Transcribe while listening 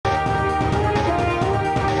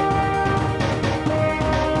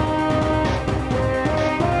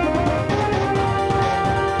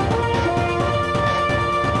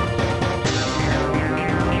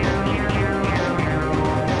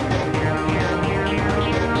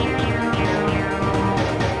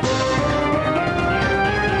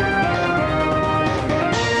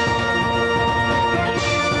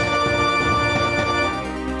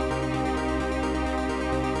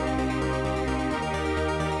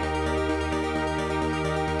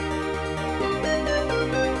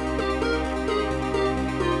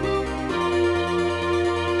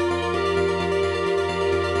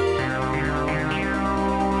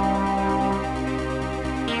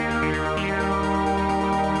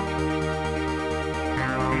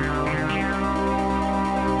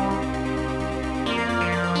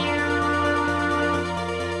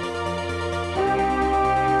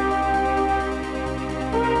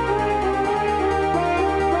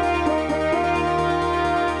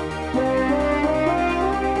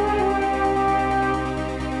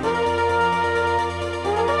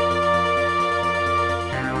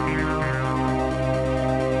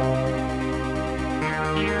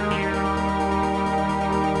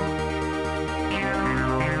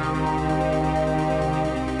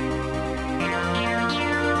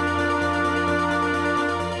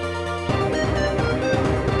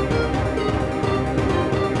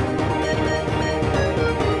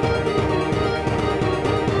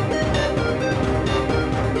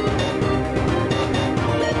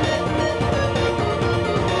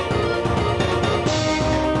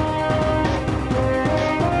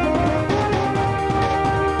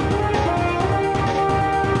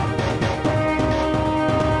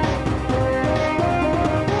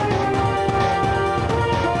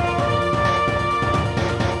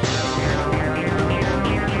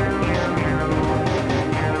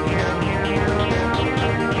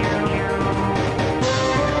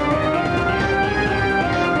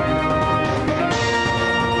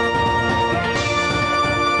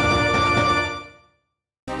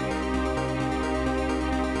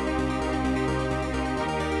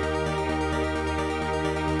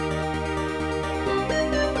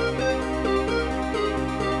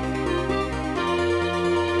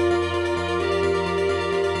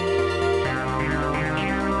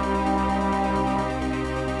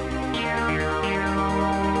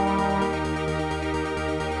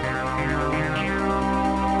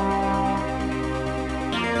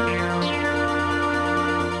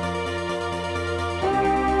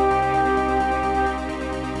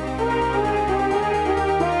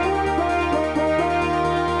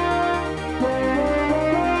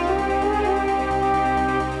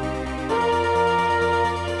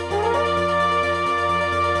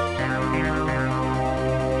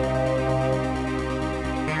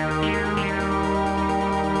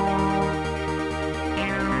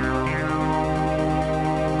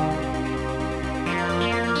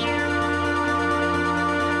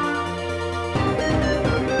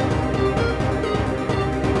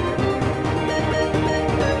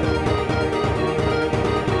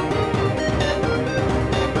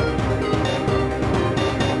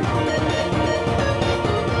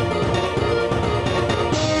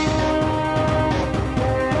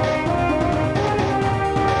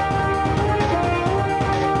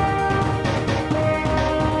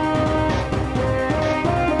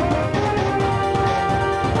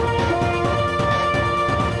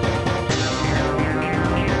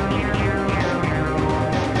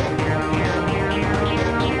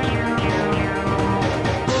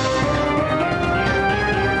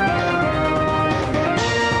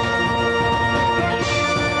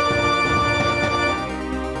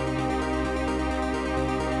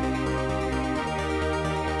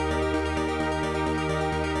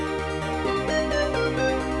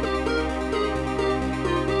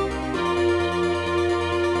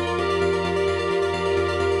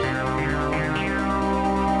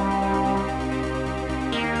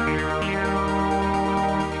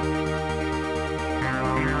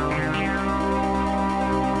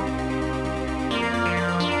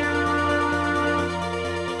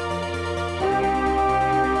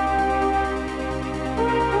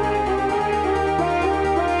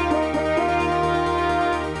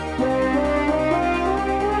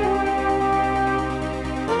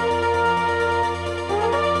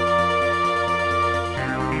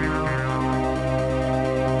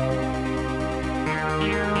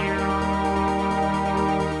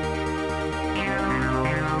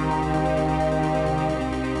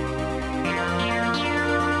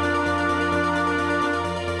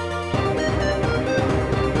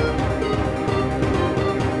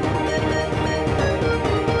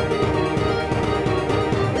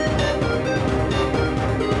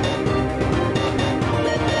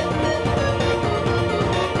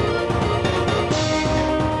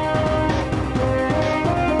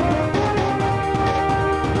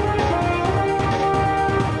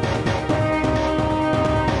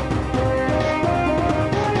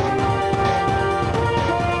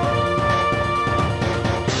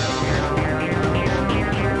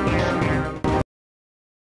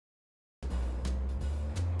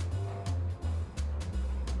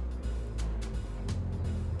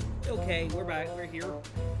Okay, we're back. We're here.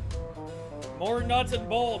 More nuts and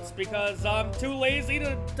bolts because I'm too lazy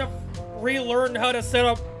to relearn how to set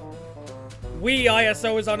up Wii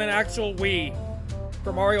ISOs on an actual Wii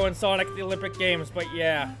for Mario and Sonic at the Olympic Games, but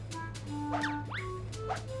yeah.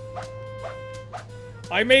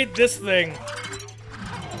 I made this thing.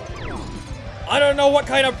 I don't know what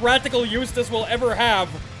kind of practical use this will ever have,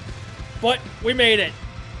 but we made it.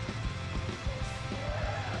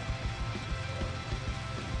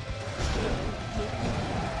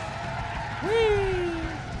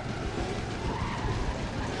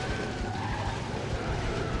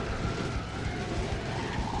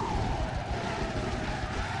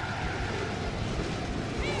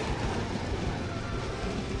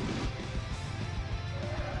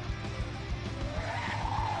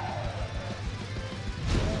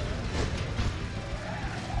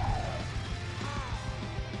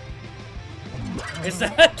 Is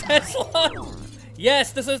that a Tesla?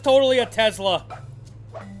 Yes, this is totally a Tesla.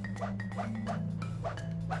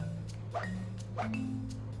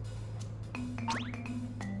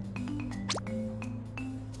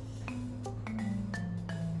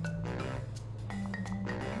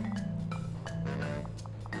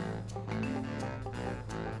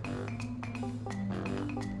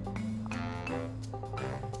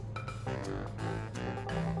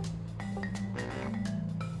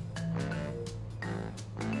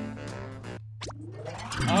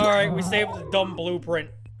 Alright, we saved the dumb blueprint.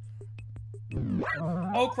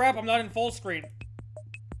 Oh crap, I'm not in full screen.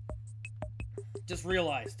 Just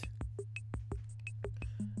realized.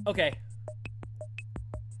 Okay.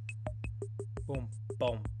 Boom,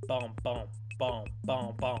 boom, boom, boom, boom,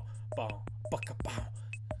 boom, boom, boom, bucka boom.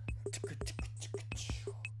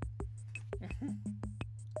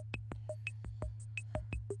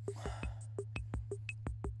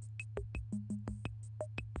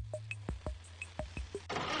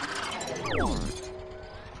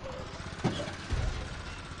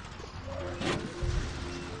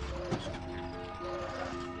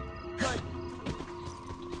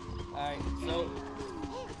 Alright, so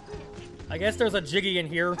I guess there's a Jiggy in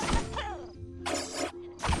here.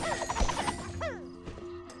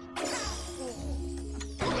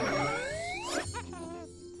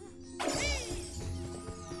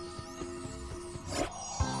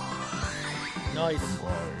 Nice.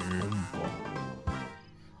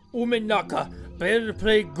 Umenaka, better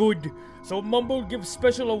play good. So Mumbo gives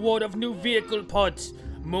special award of new vehicle parts.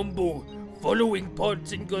 Mumbo, following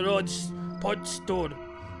parts in garage part store.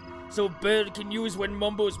 So Bear can use when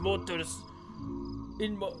Mumbo's motors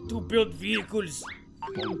to build vehicles.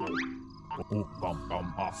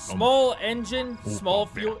 Small engine, small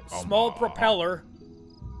fuel, small propeller.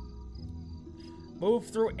 Move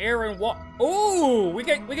through air and water. Ooh, we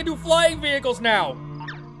can do flying vehicles now.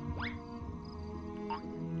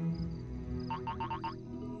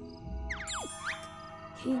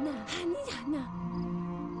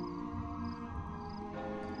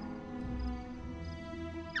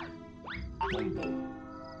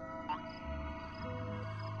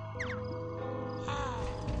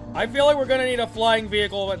 I feel like we're gonna need a flying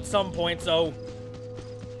vehicle at some point, so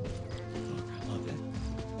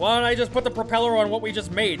why don't I just put the propeller on what we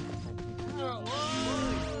just made?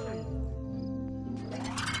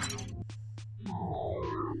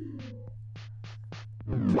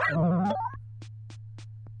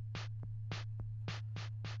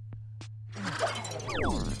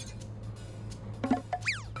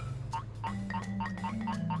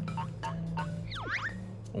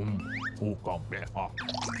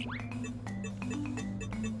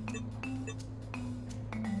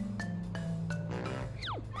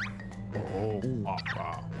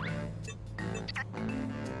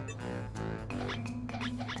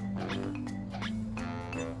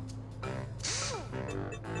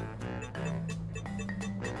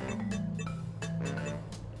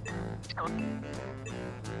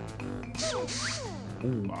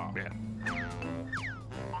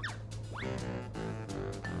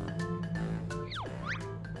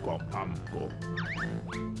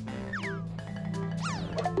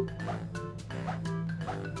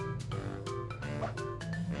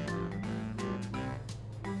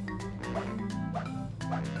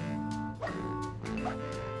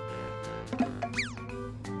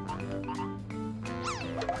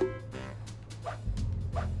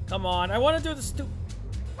 Come on, I want to do the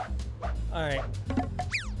Alright.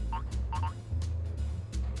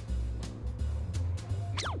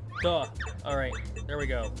 Duh. Alright, there we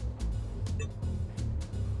go.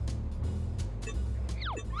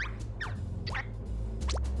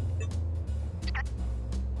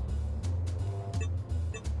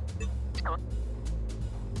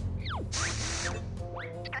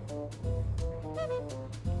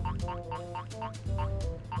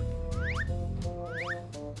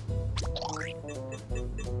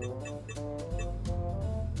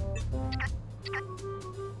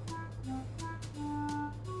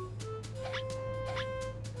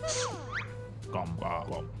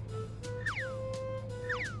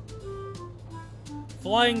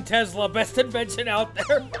 Flying Tesla, best invention out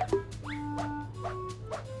there.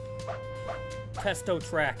 Testo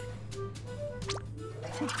track.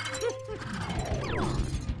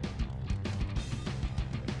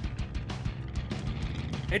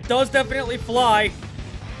 It does definitely fly.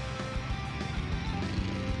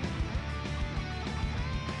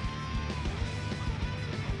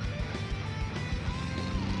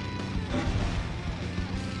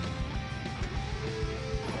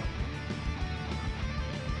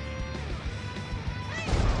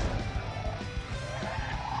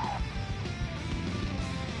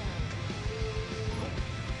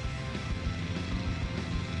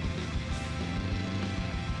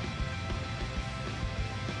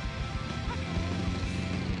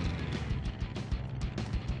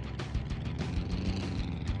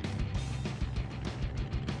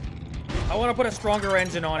 I want to put a stronger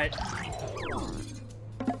engine on it.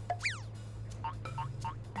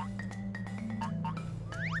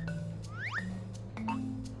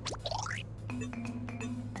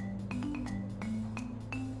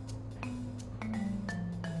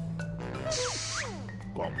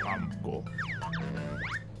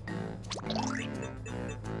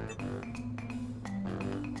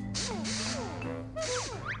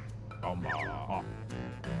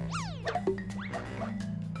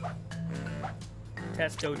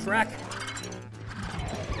 Testo track.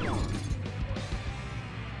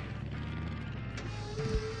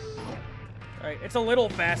 Alright, it's a little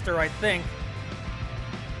faster, I think.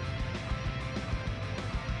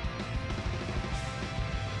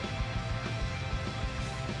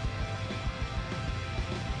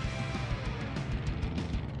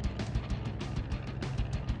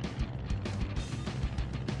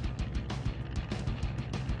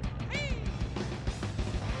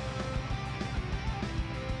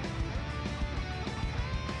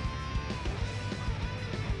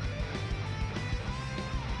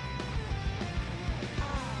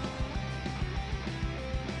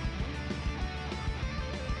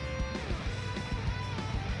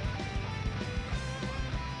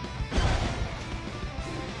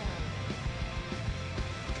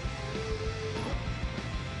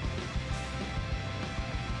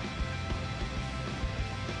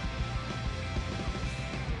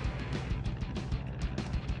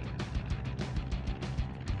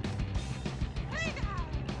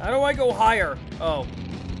 How do I go higher? Oh.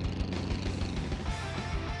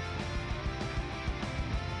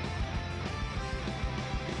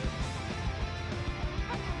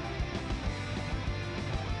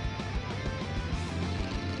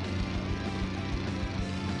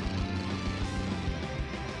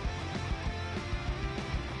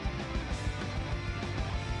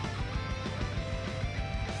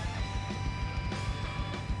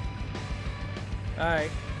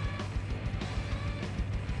 Alright.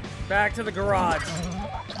 Back to the garage.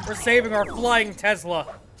 We're saving our flying Tesla.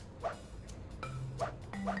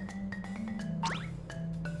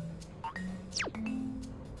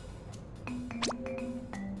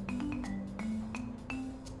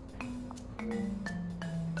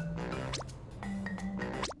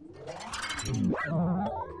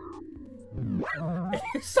 If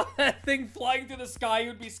you saw that thing flying through the sky,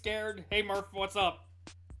 you'd be scared. Hey Murph, what's up?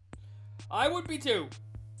 I would be too.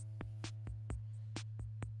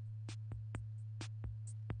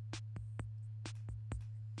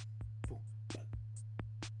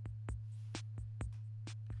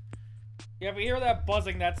 Yeah, if you hear that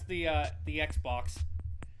buzzing, that's the Xbox.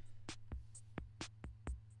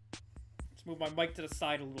 Let's move my mic to the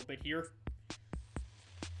side a little bit here.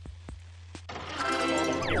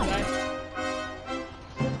 Hear that?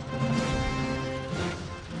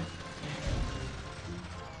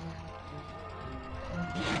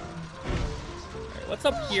 Alright, what's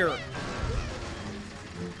up here?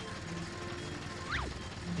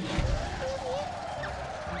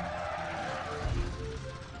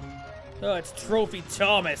 Oh, it's Trophy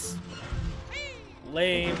Thomas.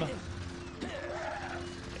 Lame.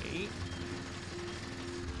 Wait.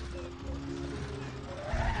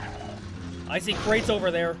 I see crates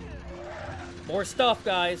over there. More stuff,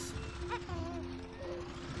 guys.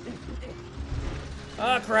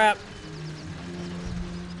 Ah, crap.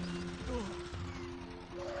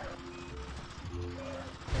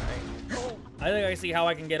 I think I see how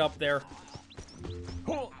I can get up there.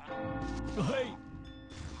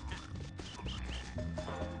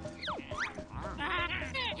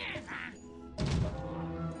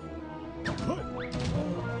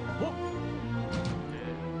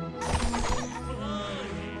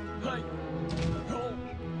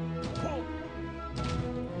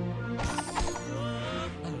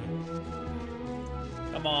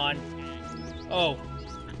 Come on. Oh.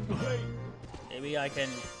 Maybe I can...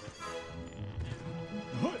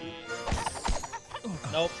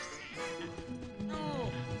 Nope.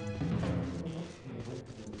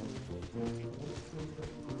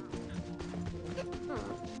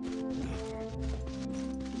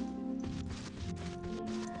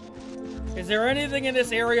 Is there anything in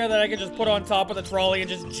this area that I can just put on top of the trolley and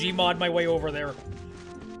just Gmod my way over there?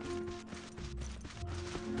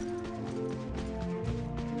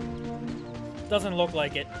 Doesn't look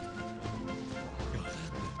like it.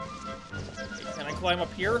 Can I climb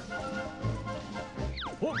up here?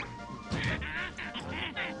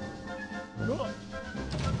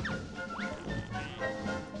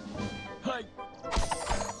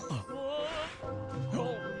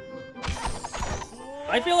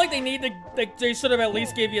 I feel like they should have at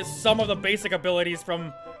least gave you some of the basic abilities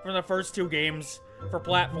from the first 2 games for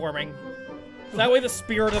platforming. So that way the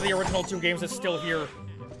spirit of the original 2 games is still here.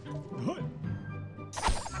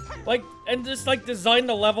 Like, and just like design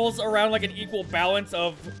the levels around like an equal balance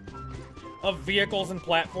of vehicles and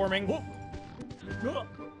platforming.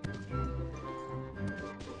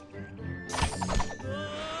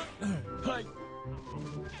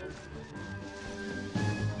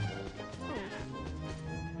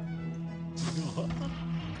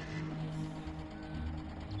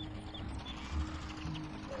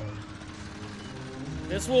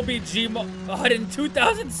 This will be Gmod in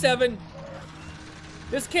 2007.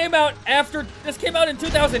 This came out in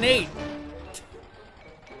 2008. Wait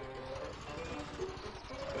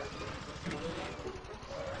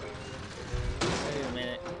a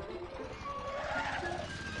minute.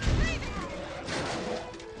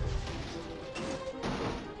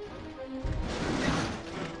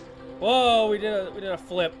 Whoa, we did a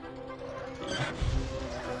flip.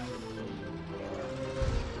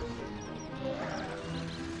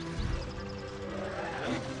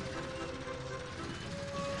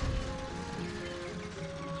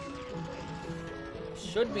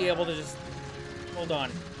 Should be able to just... Hold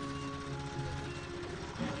on.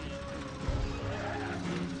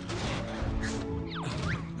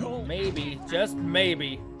 Maybe. Just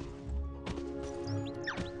maybe.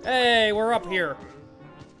 Hey, we're up here.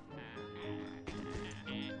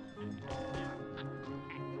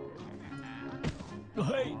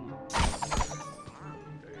 Hey.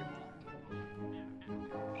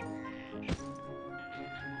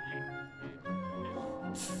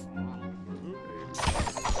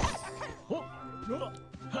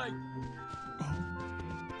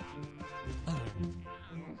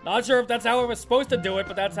 Not sure if that's how I was supposed to do it,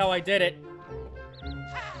 but that's how I did it.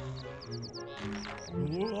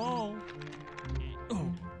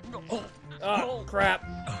 Oh, crap.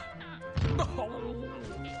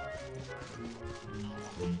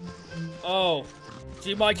 Oh.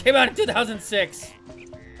 Gmod came out in 2006.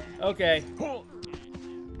 Okay.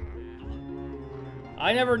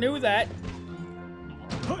 I never knew that.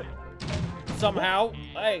 Somehow.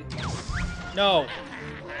 Hey. No.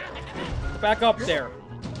 Back up there.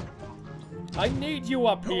 I need you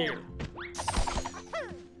up here.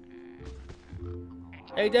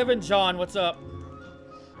 Hey, Devin John, what's up?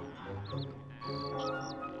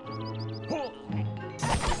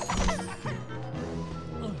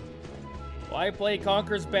 Why play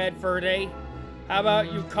Conker's Bad Fur Day? How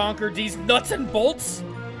about you conquer these nuts and bolts?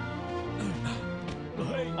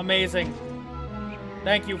 Amazing.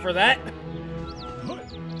 Thank you for that.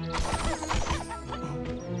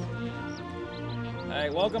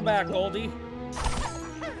 Alright, welcome back, Goldie.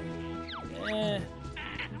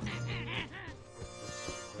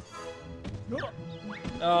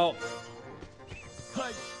 Oh.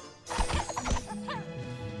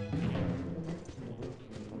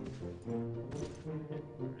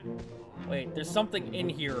 Wait, there's something in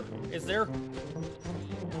here. Is there?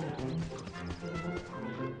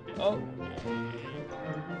 Oh.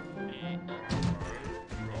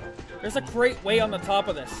 There's a crate way on the top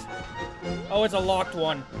of this. Oh, it's a locked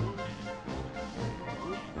one.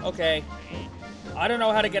 Okay. I don't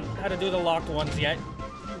know how to do the locked ones yet.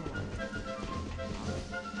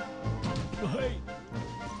 Hey.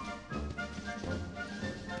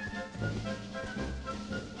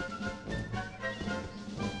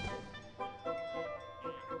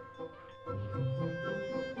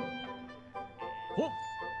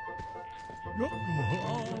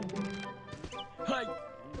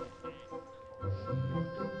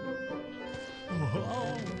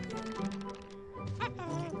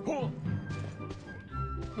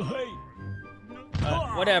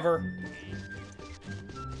 Whatever.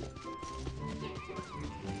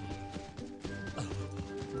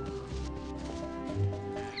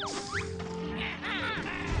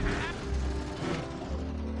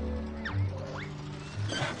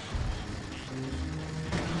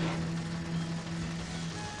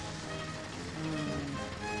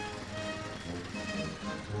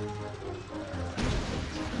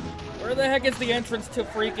 Where the heck is the entrance to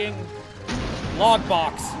freaking log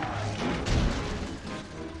box?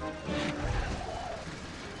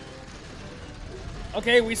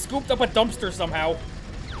 Okay, we scooped up a dumpster somehow.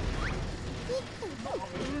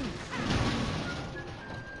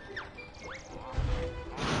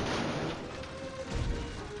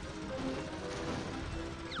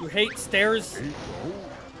 You hate stairs?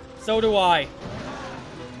 So do I.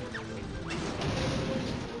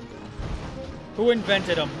 Who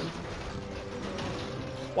invented them?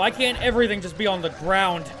 Why can't everything just be on the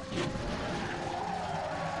ground?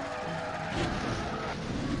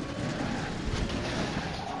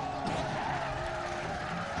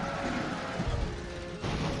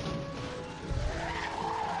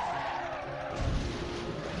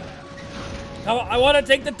 I want to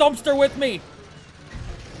take the dumpster with me.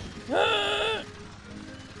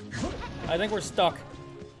 I think we're stuck.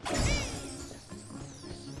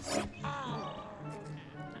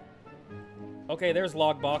 Okay, there's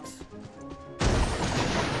log box.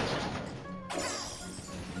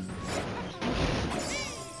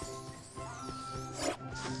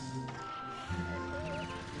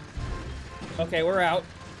 Okay, we're out.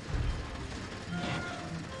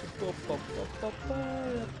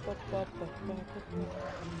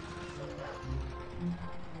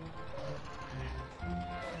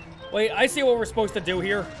 Wait, I see what we're supposed to do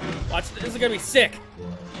here. Watch, this is gonna be sick.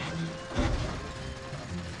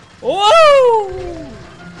 Whoa!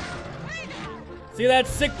 See that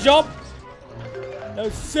sick jump? That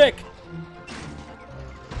was sick.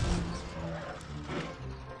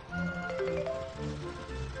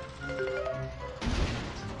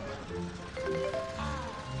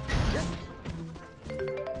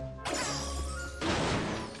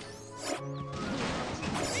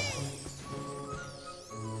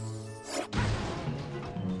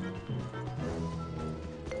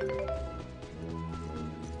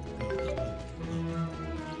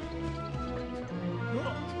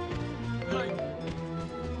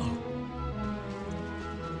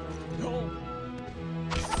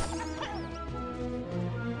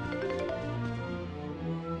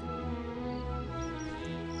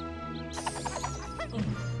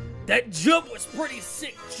 That jump was pretty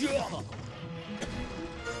sick jump.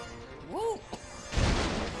 Whoa.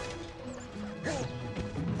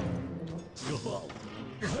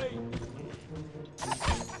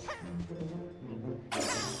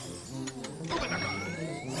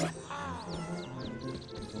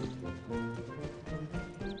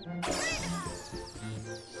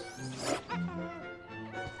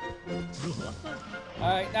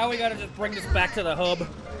 Alright, now we gotta just bring this back to the hub.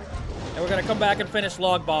 And we're gonna come back and finish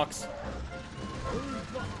log box.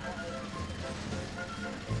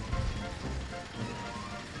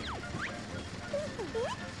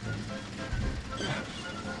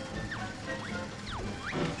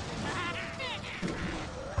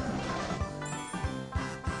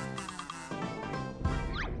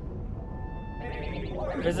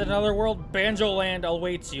 Visit another world, Banjo Land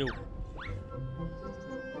awaits you.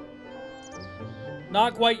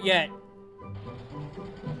 Not quite yet.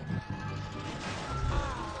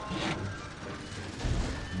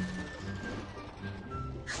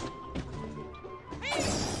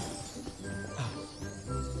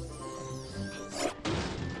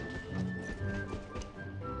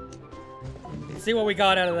 Let's see what we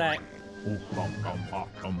got out of that.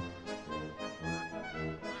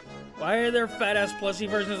 Why are there fat-ass plushie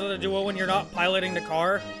versions of the duo when you're not piloting the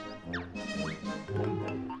car?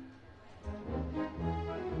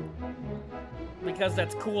 Because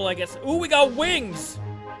that's cool, I guess. Ooh, we got wings!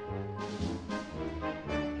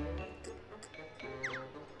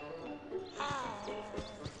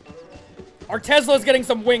 Our Tesla's getting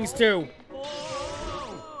some wings, too.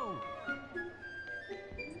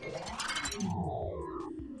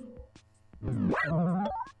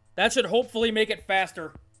 That should hopefully make it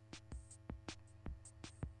faster.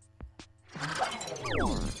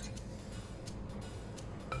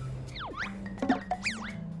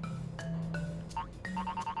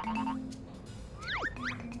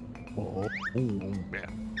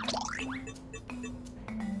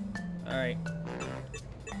 Alright.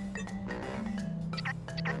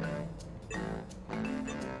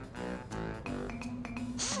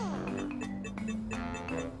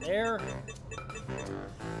 There.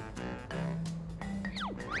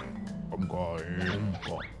 I'm going.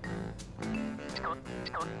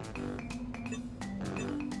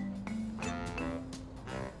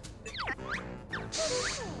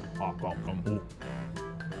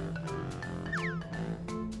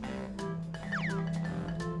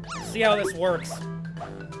 See how this works.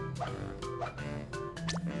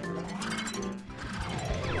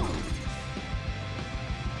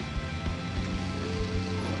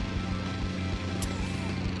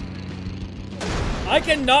 I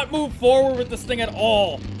cannot move forward with this thing at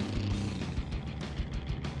all.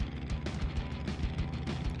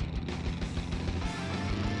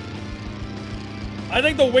 I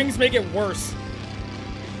think the wings make it worse.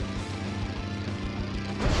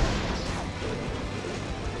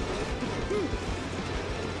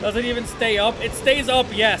 Does it even stay up? It stays up,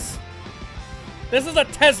 yes. This is a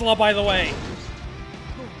Tesla, by the way.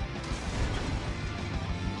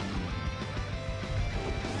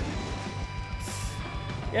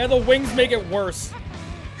 Yeah, the wings make it worse.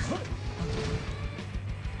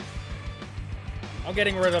 I'm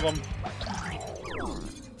getting rid of them.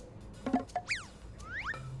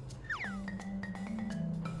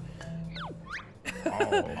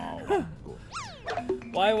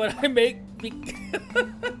 Why would I make me...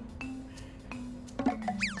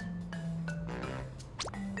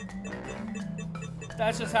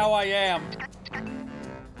 That's just how I am.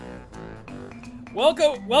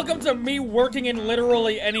 Welcome to me working in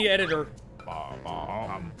literally any editor.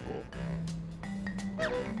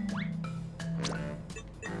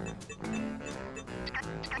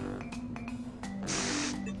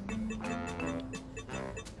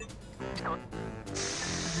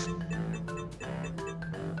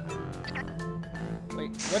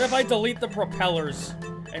 Wait, what if I delete the propellers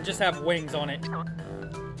and just have wings on it?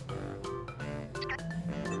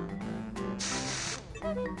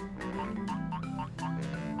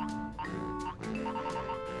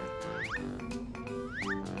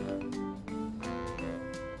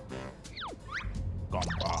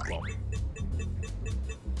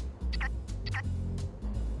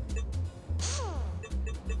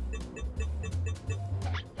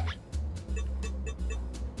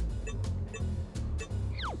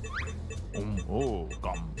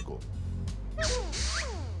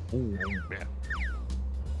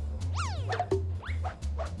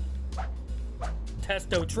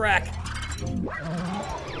 Testo track.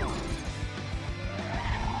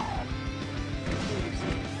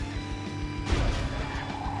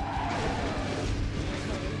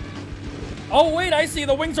 Oh wait, I see,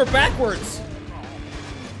 the wings are backwards.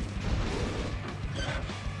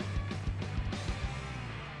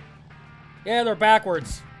 Yeah, they're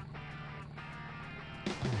backwards.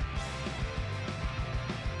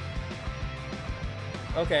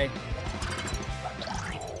 Okay.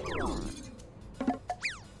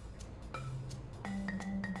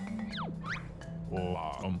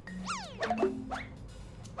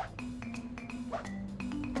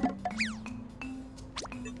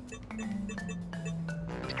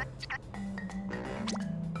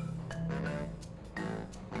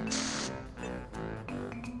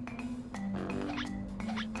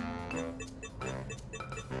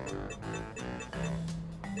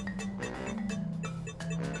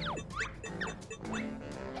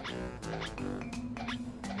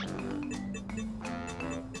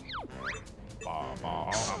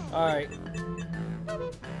 Alright.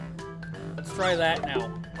 Let's try that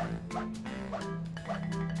now.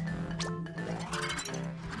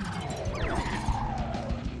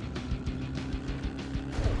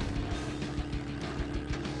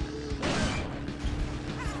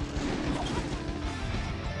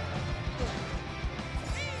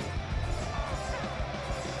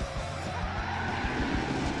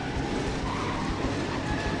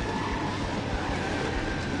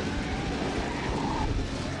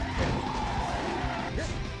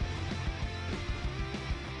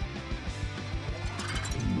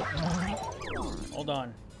 Hold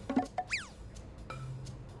on.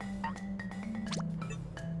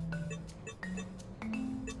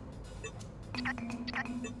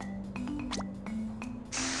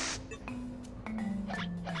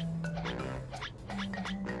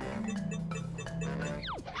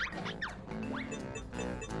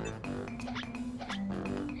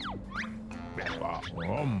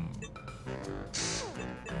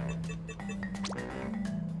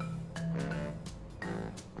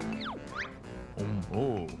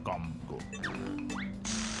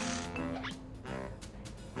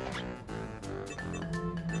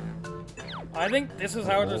 I think this is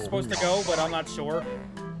how they're supposed to go, but I'm not sure.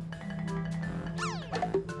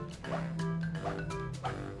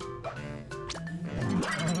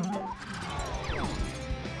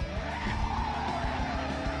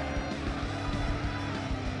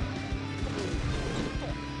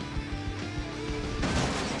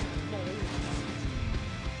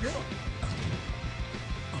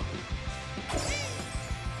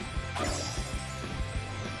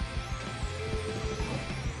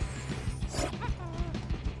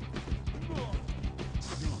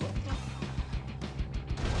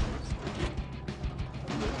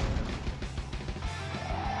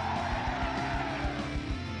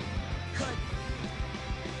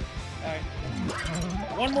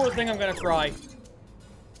 One more thing I'm gonna try.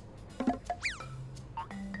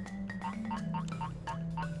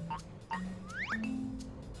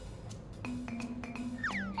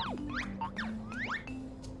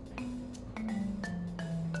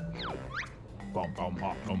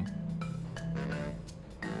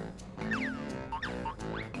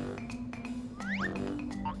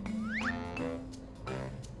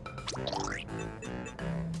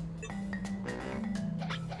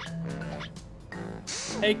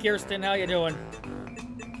 Hey Kirsten, how you doing?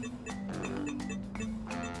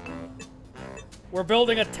 We're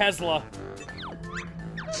building a Tesla.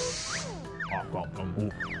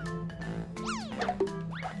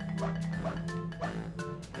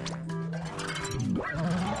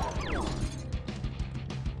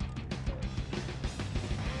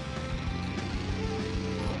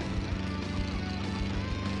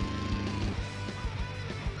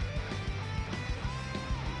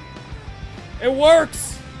 It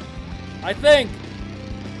works! I think.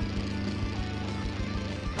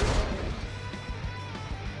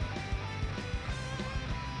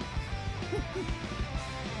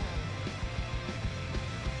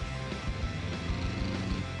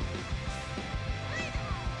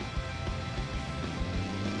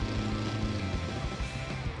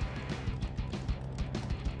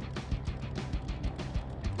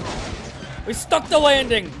 We stuck the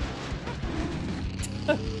landing!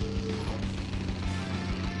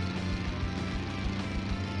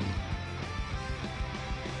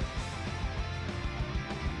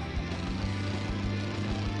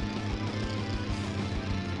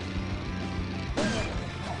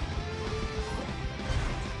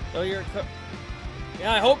 So you're...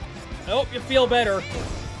 Yeah, I hope you feel better.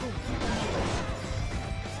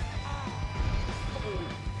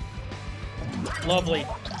 Lovely.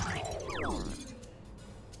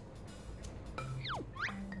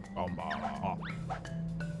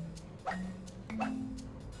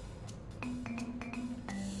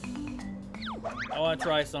 I want to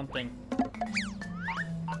try something.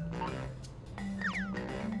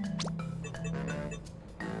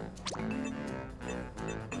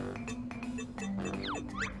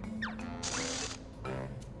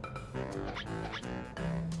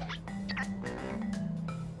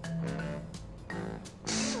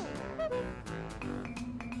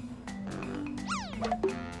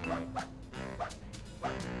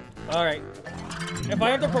 Alright. If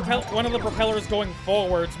I have one of the propellers going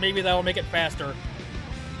forwards, maybe that'll make it faster.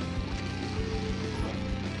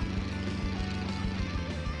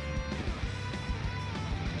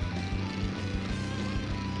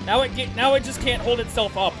 Now it just can't hold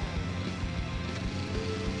itself up.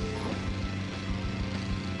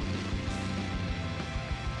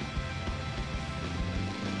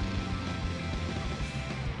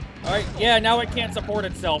 Alright, yeah, now it can't support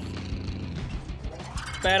itself.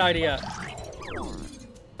 Bad idea.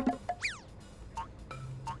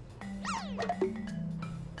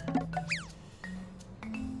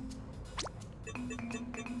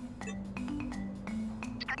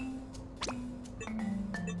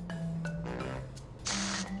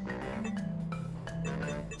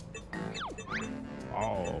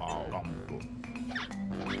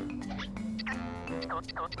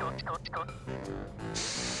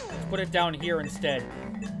 Let's put it down here instead.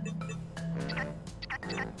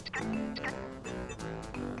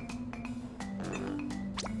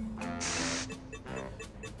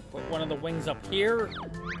 Put one of the wings up here.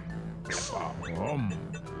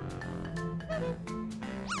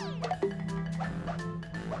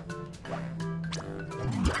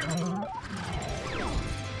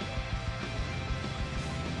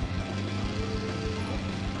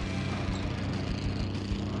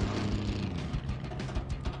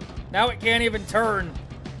 Now it can't even turn.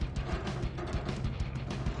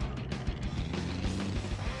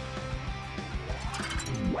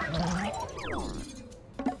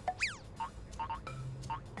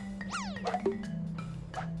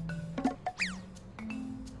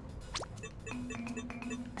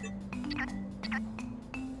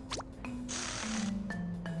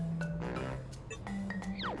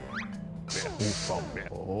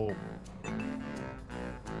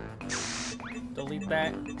 Delete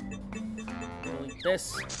that. Delete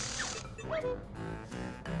this.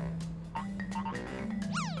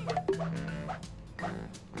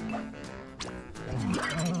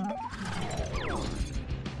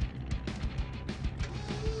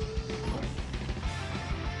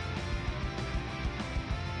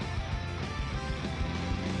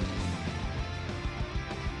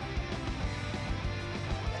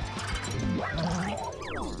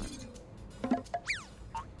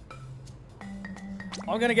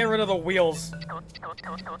 I'm gonna get rid of the wheels.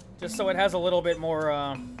 Just so it has a little bit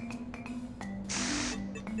more,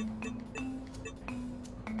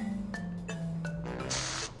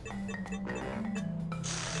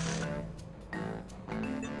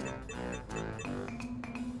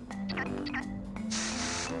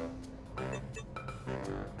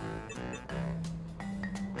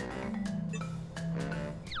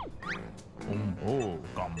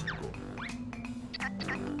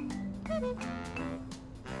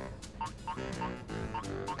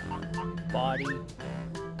 body.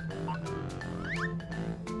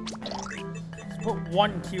 Let's put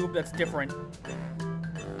one cube that's different.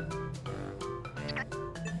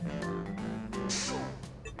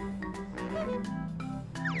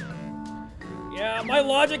 Yeah, my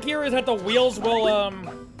logic here is that the wheels will,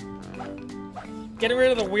 getting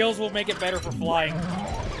rid of the wheels will make it better for flying.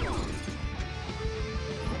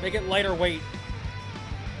 Make it lighter weight.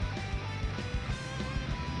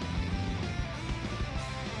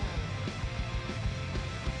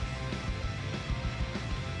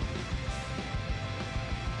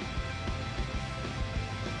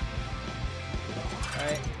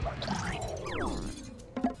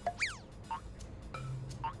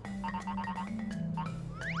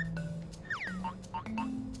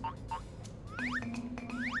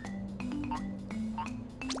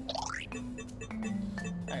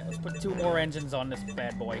 Alright, let's put 2 more engines on this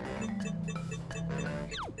bad boy.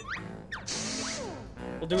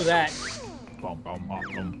 We'll do that.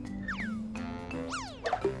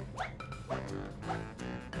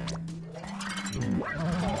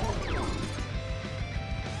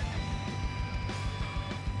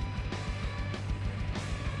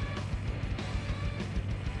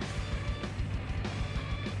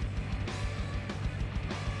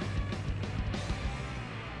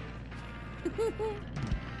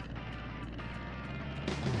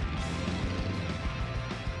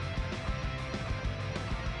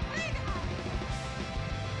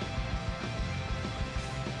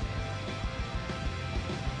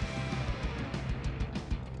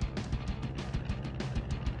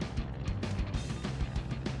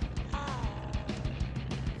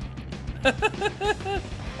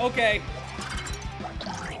 Okay.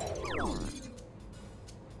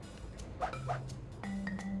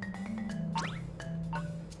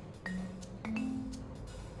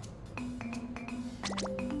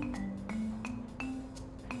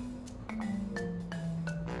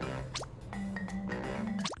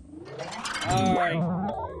 Alright.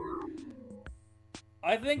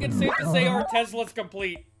 I think it's safe to say our Tesla's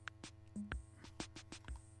complete.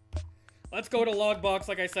 Let's go to Logbox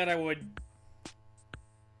like I said I would.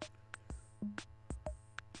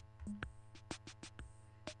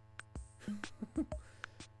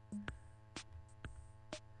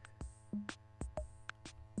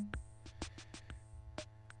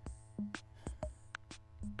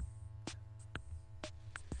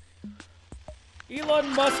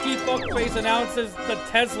 Elon Musky fuckface announces the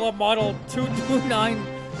Tesla Model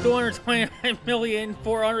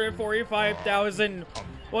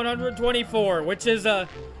 229,229,445,124, which is a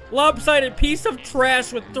lopsided piece of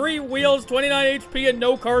trash with 3 wheels, 29 HP, and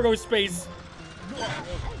no cargo space.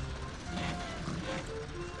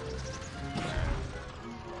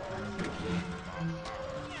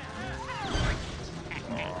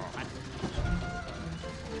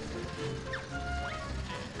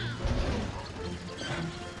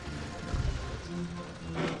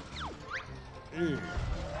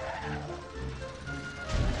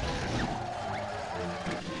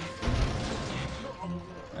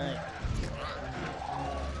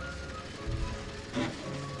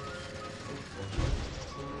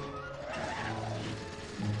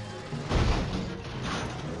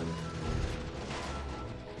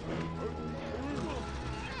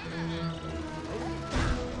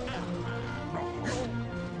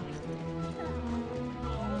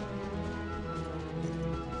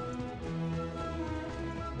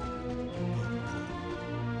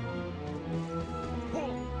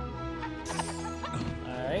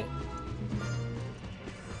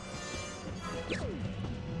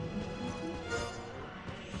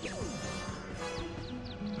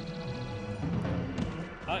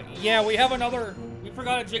 Yeah, we have another... We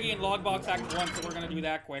forgot a Jiggy and Logbox Act 1, so we're gonna do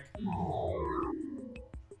that quick.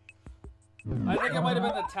 I think it might have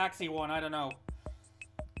been the taxi one, I don't know.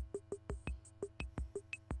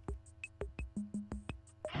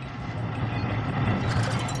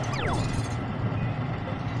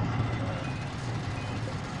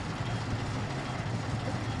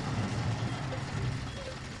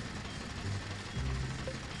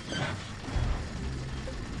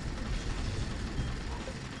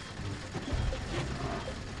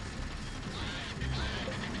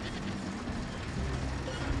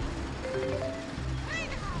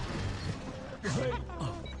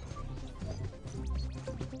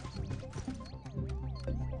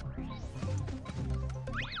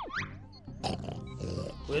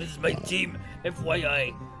 Where's my team?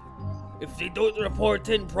 FYI. If they don't report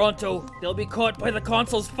in pronto, they'll be caught by the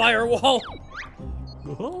console's firewall.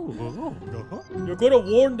 You could have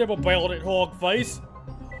warned them about it, Hogface.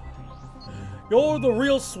 You're the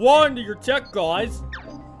real swan to your tech guys.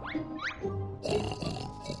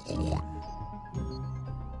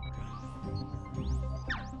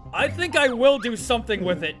 I think I will do something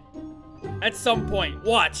with it. At some point.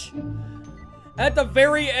 Watch. At the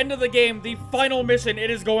very end of the game, the final mission, it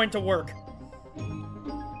is going to work.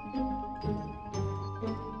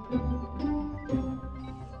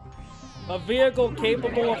 A vehicle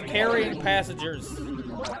capable of carrying passengers.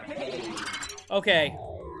 Okay.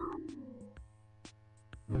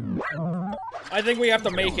 I think we have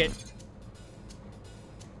to make it.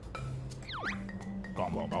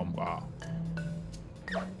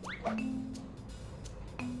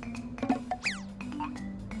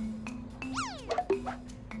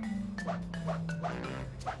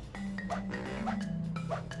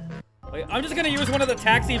 Wait, I'm just gonna use one of the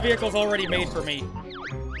taxi vehicles already made for me.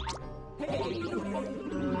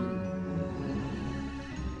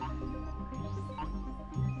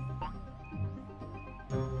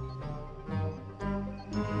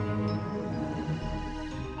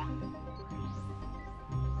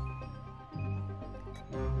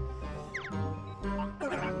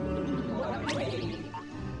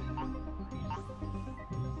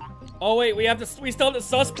 Oh wait, we still have the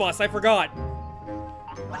sus bus, I forgot.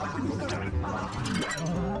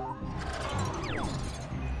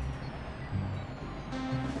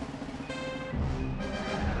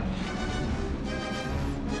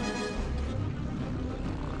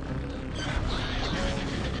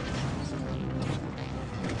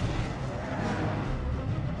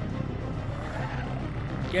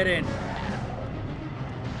 Get in.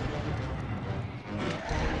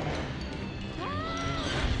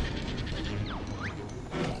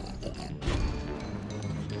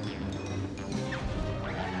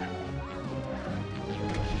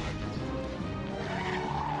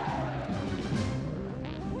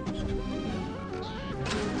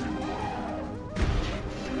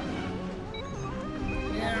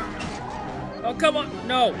 Oh, come on.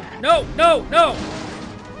 No. No, no, no.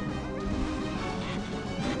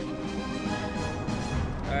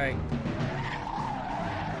 Alright.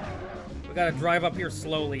 We gotta drive up here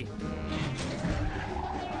slowly.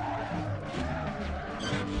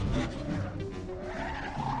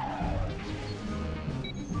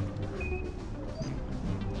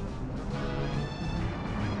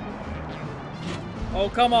 Oh,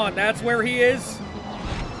 come on. That's where he is?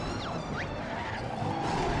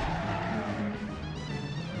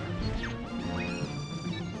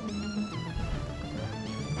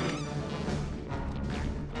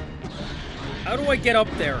 How do I get up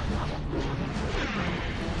there?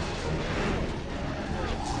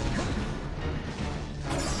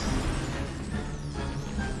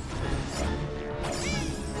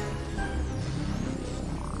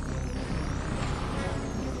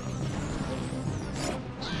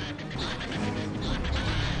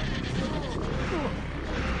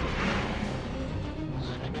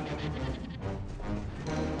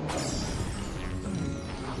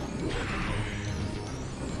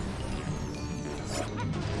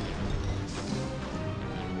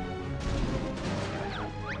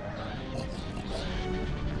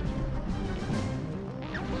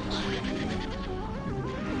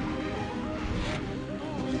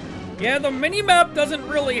 Yeah, the mini-map doesn't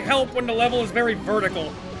really help when the level is very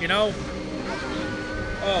vertical, you know?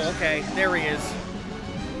 Oh, okay. There he is.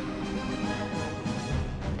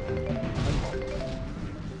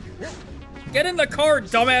 Get in the car,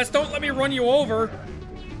 dumbass! Don't let me run you over!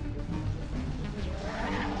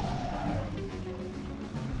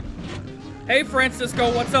 Hey,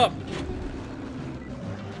 Francisco, what's up?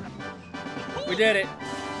 We did it.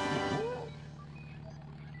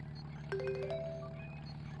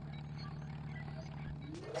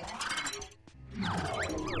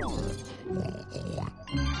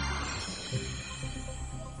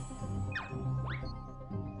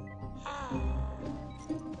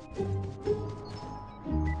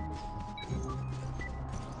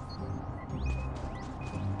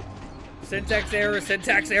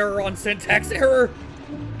 Syntax error on syntax error.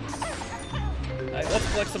 Alright,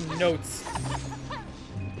 let's collect some notes.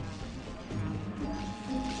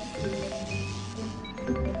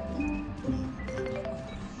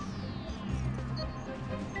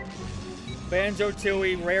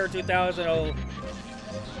 Banjo-Tooie, Rare 2000.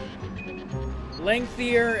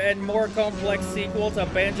 Lengthier and more complex sequel to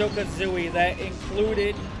Banjo-Kazooie that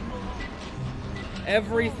included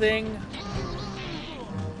everything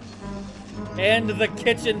and the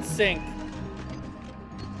kitchen sink.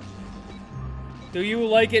 Do you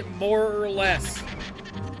like it more or less?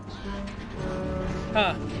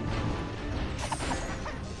 Huh.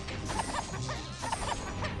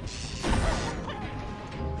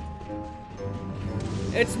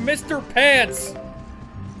 It's Mr. Pants!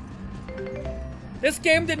 This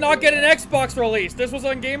game did not get an Xbox release. This was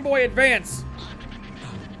on Game Boy Advance.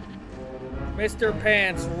 Mr.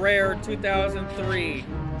 Pants, Rare, 2003.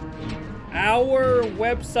 Our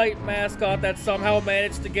website mascot that somehow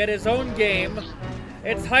managed to get his own game.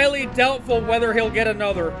 It's highly doubtful whether he'll get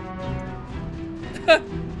another.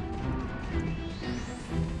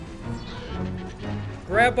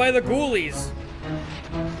 Grabbed by the ghoulies.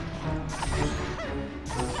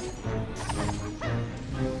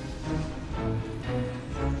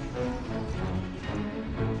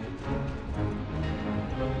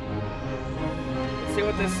 Let's see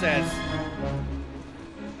what this says.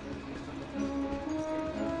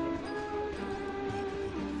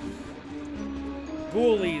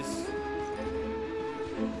 Ghoulies.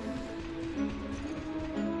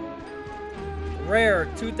 Rare,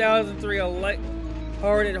 2003, a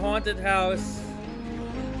light-hearted haunted house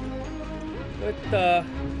with the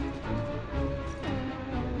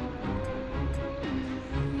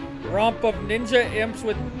romp of ninja imps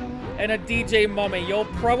with and a DJ mummy. You'll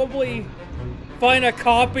probably find a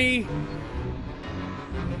copy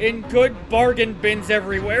in good bargain bins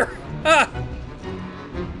everywhere. Ha!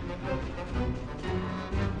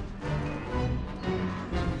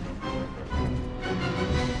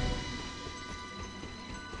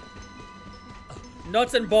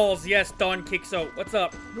 Nuts and balls, yes, Don Kixo. What's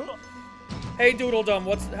up? Hey,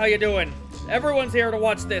 Doodledum, how you doing? Everyone's here to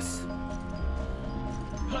watch this.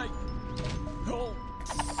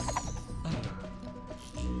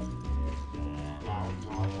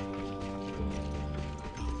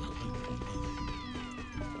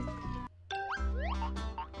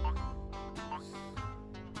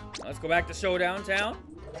 Let's go back to Showdown Town.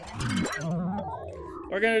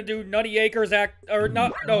 We're gonna do Nutty Acres Act, or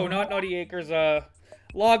not Nutty Acres,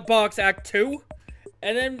 Logbox Act 2.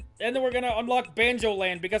 And then we're gonna unlock Banjo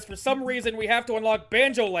Land, because for some reason we have to unlock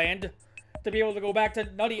Banjo Land to be able to go back to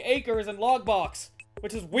Nutty Acres and Logbox,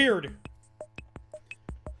 which is weird.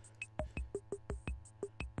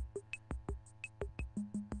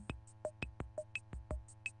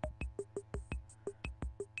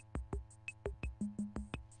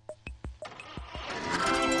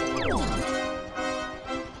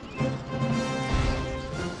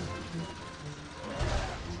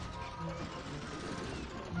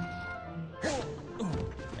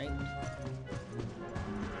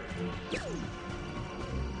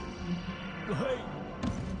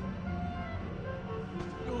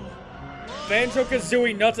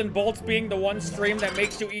 Banjo-Kazooie Nuts and Bolts being the one stream that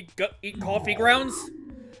makes you eat coffee grounds?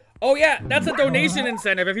 Oh yeah, that's a donation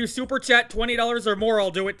incentive. If you super chat $20 or more,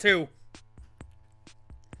 I'll do it too.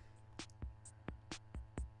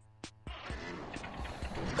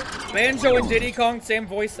 Banjo and Diddy Kong, same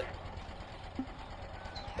voice.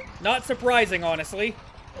 Not surprising, honestly.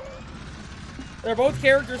 They're both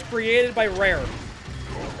characters created by Rare.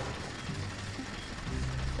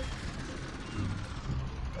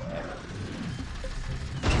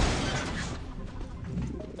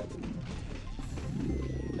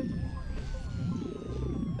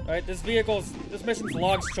 Alright, this mission's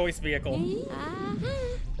Log's choice vehicle.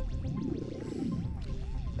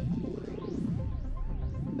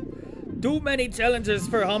 Too many challenges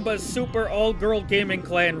for Humba's super all-girl gaming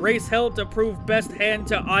clan. Race held to prove best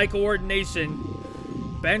hand-to-eye coordination.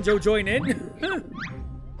 Banjo join in?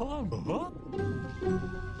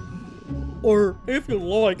 Or, if you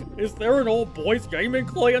like, is there an all-boys gaming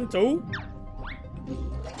clan too?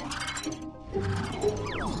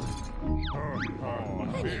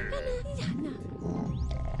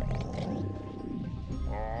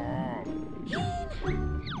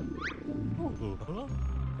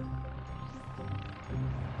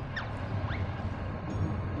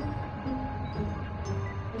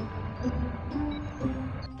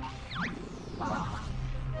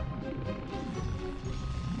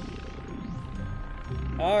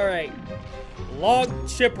 Alright. Log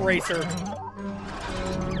Chip Racer.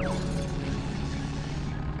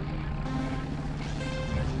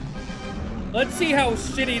 Let's see how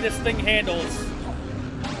shitty this thing handles.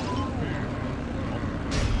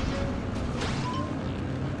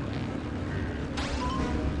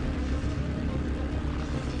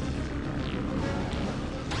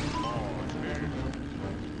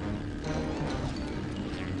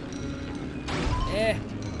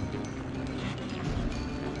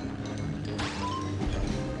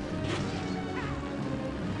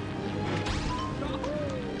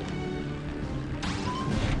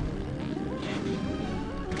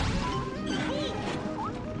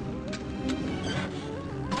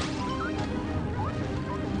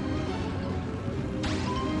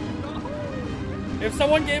 If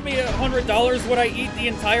someone gave me $100, would I eat the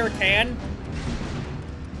entire can?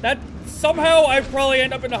 That somehow I'd probably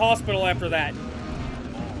end up in the hospital after that.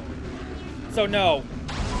 So no.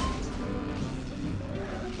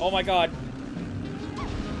 Oh my god.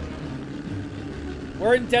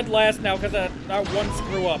 We're in dead last now because of that one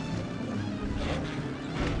screw up.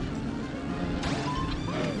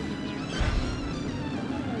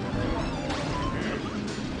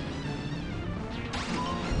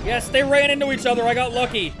 Yes, they ran into each other. I got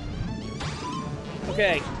lucky.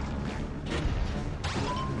 Okay.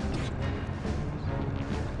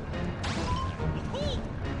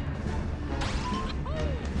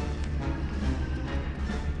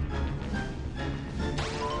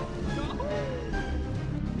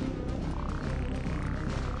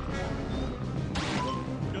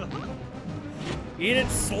 Eat it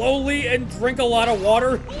slowly and drink a lot of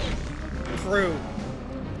water? True.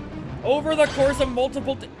 Over the course of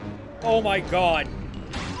multiple oh my god.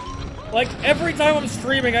 Like, every time I'm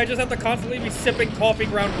streaming, I just have to constantly be sipping coffee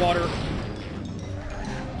ground water.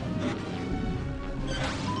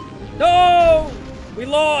 No! We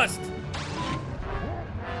lost!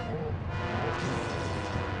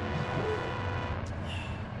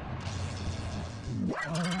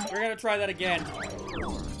 We're gonna try that again.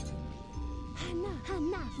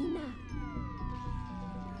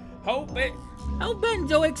 How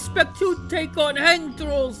Banjo expect to take on hand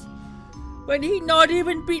trolls when he not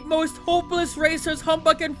even beat most hopeless racers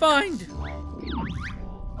Humba can find?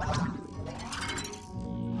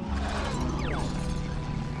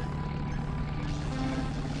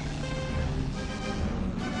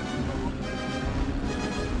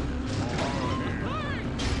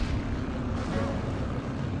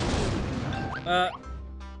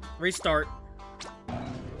 Restart.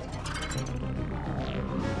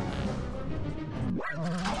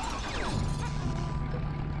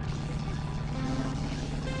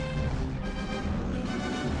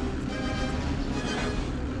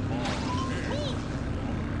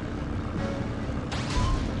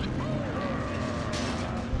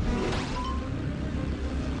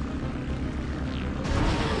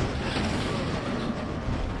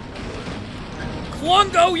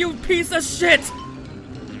 Klongo, you piece of shit!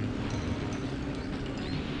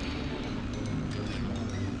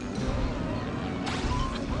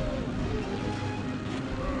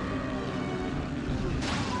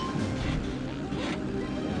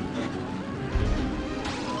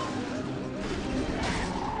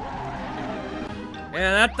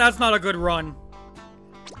 Yeah, that's not a good run.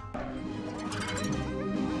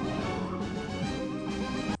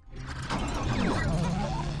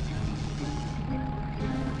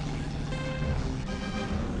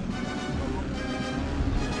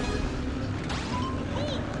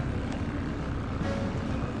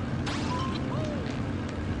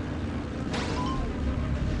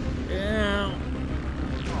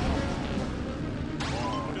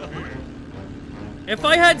 If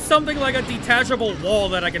I had something like a detachable wall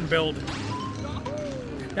that I can build,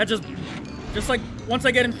 that just like, once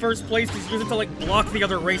I get in first place, just use it to, like, block the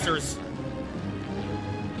other racers.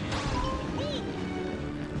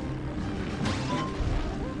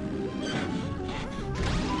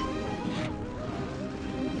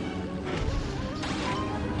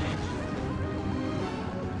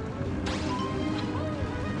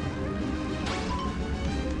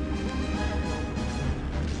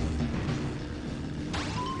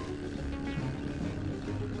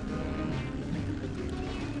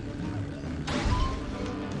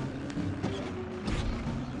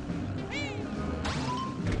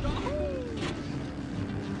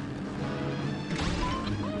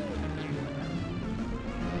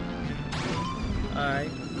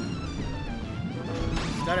 Alright.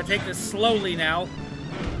 Gotta take this slowly now.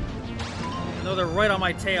 I know they're right on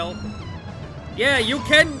my tail. Yeah, you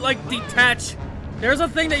can, like, detach. There's a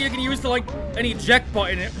thing that you can use to, like, an eject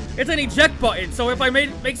button. It's an eject button, so if I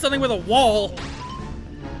make something with a wall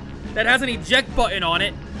that has an eject button on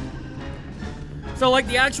it, so, like,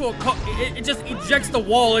 the actual it just ejects the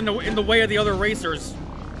wall in the way of the other racers.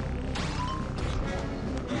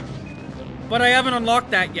 But I haven't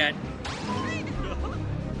unlocked that yet.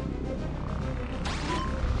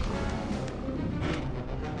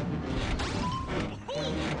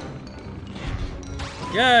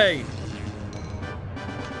 Yay!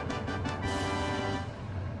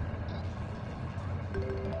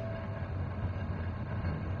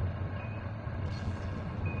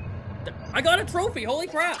 I got a trophy! Holy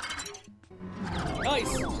crap!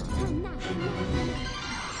 Nice!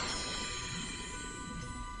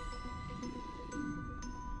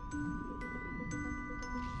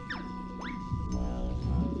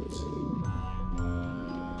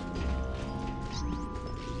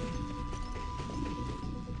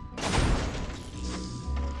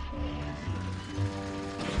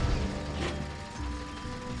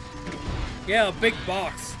 Yeah, a big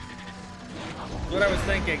box. That's what I was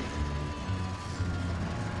thinking.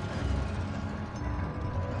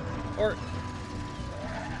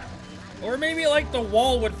 Or maybe like the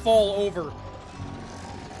wall would fall over.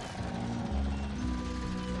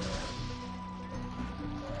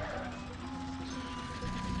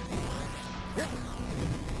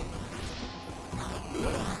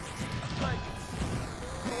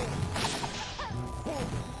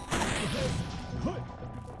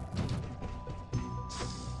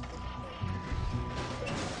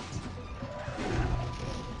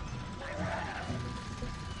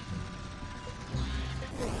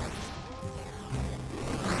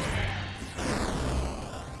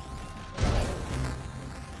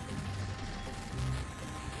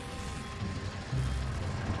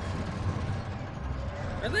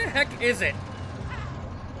 Where the heck is it?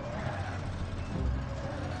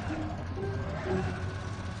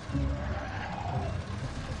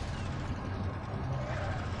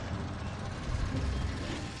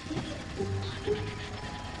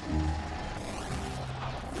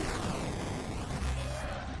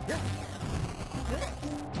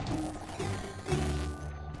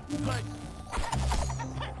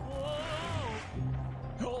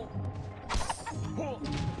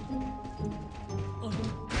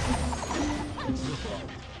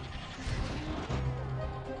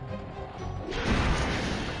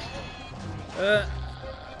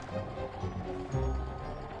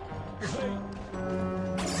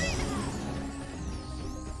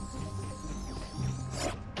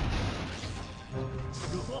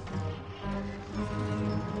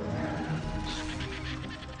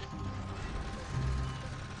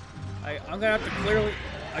 I'm gonna have to clearly...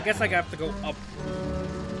 I guess I have to go up.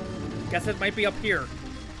 Guess it might be up here.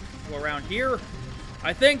 Go around here.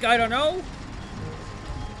 I think, I don't know.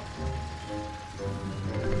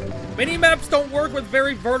 Mini-maps don't work with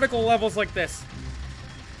very vertical levels like this.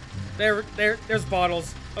 There's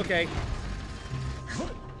bottles. Okay.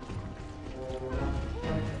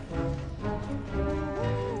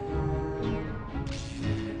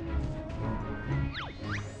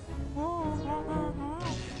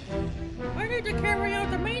 I need to carry out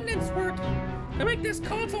the maintenance work to make this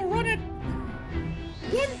console run at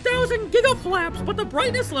 1,000 gigaflaps, but the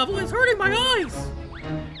brightness level is hurting my eyes.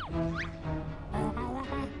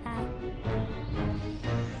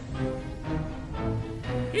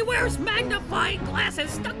 He wears magnifying glasses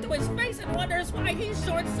stuck to his face and wonders why he's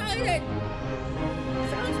short-sighted.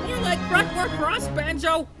 Sounds more like grunt work for us,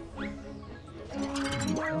 Banjo.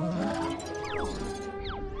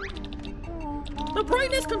 The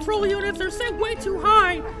brightness control units are set way too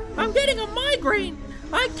high. I'm getting a migraine.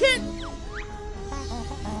 I can't...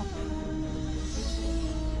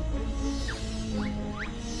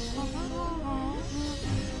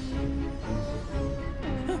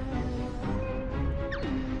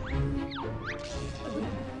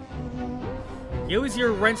 Use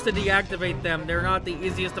your wrench to deactivate them. They're not the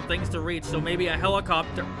easiest of things to reach, so maybe a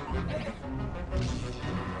helicopter.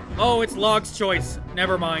 Oh, it's Log's choice.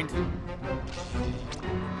 Never mind.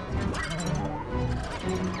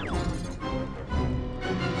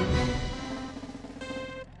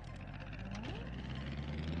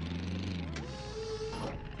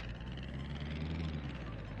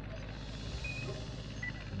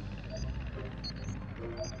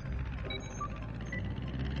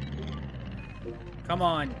 Come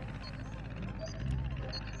on.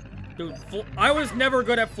 Dude, I was never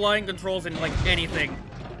good at flying controls in, like, anything.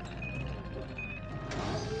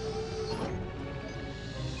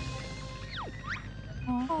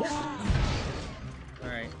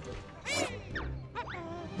 Alright.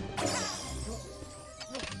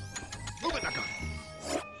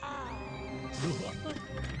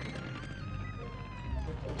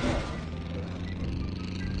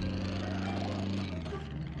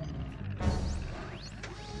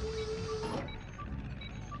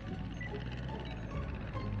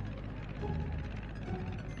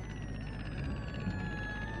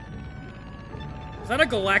 Is that a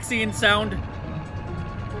Galaxian sound?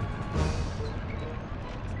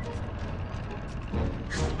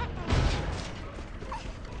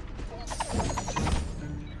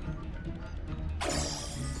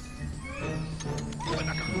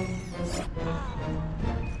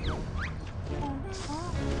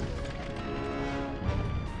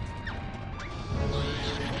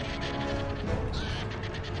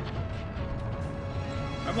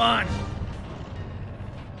 Come on!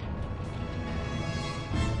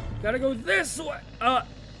 Gotta go this way!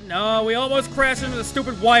 No, we almost crashed into the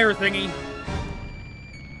stupid wire thingy.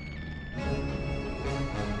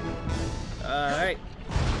 Alright.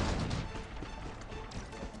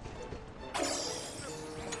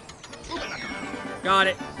 Got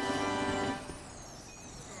it.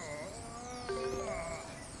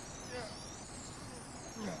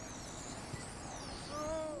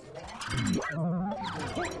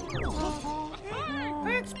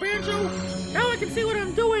 Thanks, Banjo. Now I can see what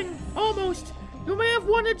I'm doing. Almost. You may have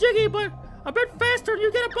won the Jiggy, but a bit faster and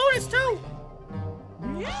you get a bonus too.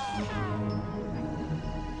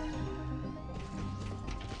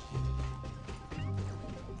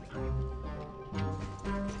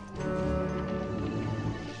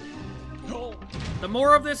 The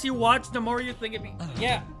more of this you watch, the more you think it'd be...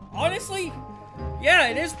 Yeah, honestly, yeah,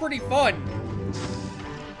 it is pretty fun.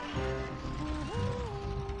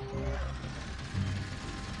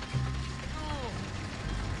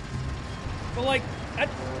 But like,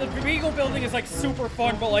 the Beagle building is like super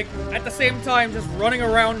fun, but like, at the same time, just running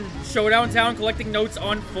around Showdown Town collecting notes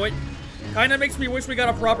on foot kinda makes me wish we got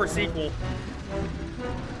a proper sequel.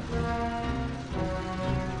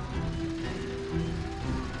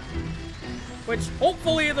 Which,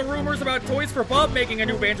 hopefully, the rumors about Toys for Bob making a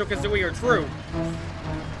new Banjo-Kazooie are true.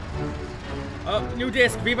 New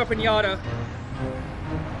disc, Viva Pinata.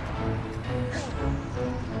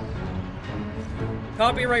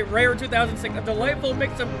 Copyright Rare 2006, a delightful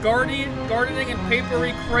mix of gardening and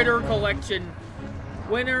papery critter collection.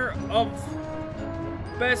 Winner of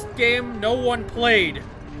Best Game No One Played.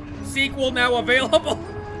 Sequel now available.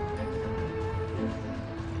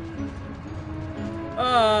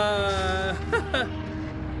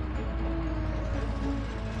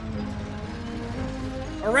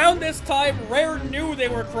 Around this time, Rare knew they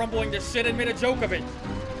were crumbling to shit and made a joke of it.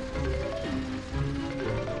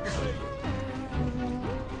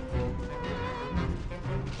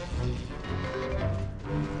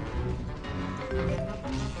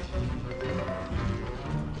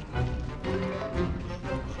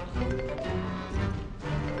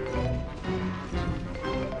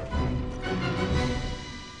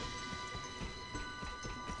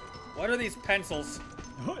 What are these pencils?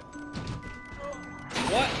 What?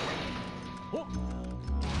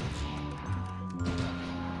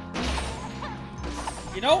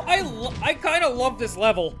 You know, I kind of love this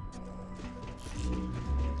level.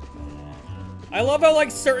 I love how,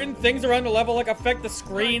 like, certain things around the level, like, affect the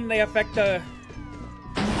screen, they affect the...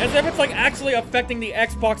 As if it's, like, actually affecting the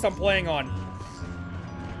Xbox I'm playing on.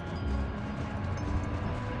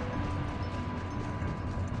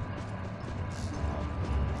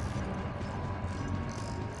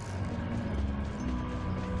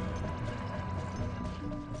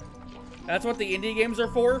 That's what the indie games are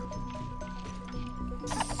for?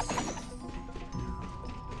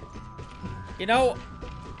 You know,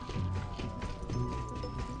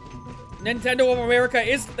 Nintendo of America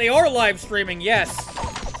they are live streaming, yes.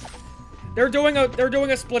 They're doing a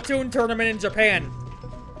Splatoon tournament in Japan.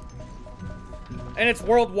 And it's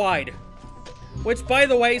worldwide. Which, by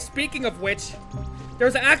the way, speaking of which,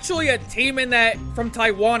 there's actually a team in that from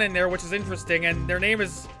Taiwan in there, which is interesting, and their name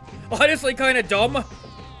is honestly kind of dumb.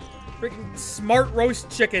 Freaking Smart Roast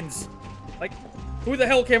Chickens. Like, who the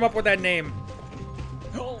hell came up with that name?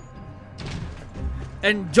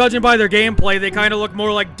 And judging by their gameplay, they kind of look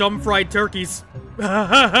more like dumb fried turkeys. You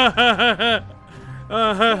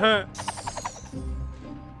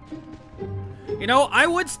know, I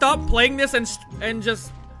would stop playing this and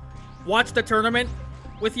just watch the tournament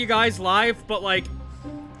with you guys live, but like,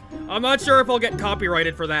 I'm not sure if I'll get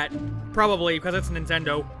copyrighted for that. Probably, because it's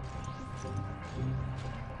Nintendo.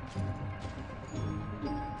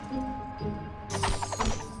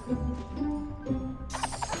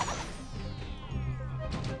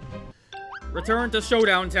 Return to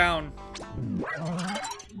Showdown Town.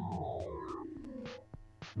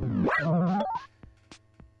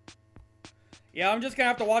 Yeah, I'm just gonna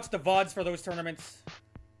have to watch the VODs for those tournaments.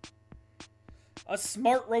 A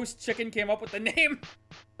Smart Roast Chicken came up with the name.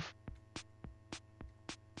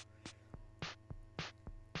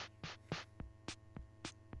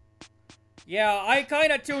 Yeah, I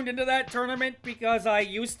kinda tuned into that tournament because I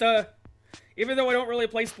used to, even though I don't really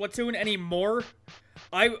play Splatoon anymore,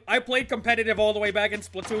 I played competitive all the way back in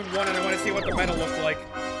Splatoon 1 and I want to see what the meta looked like.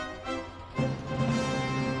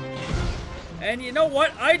 And you know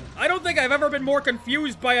what? I don't think I've ever been more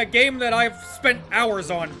confused by a game that I've spent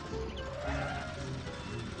hours on.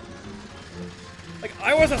 Like,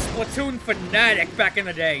 I was a Splatoon fanatic back in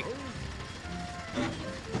the day.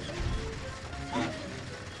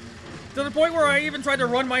 To the point where I even tried to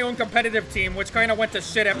run my own competitive team, which kind of went to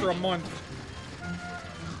shit after a month.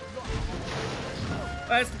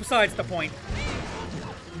 That's besides the point.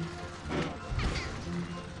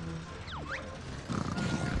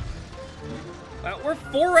 We're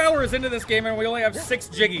 4 hours into this game and we only have 6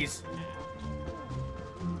 jiggies.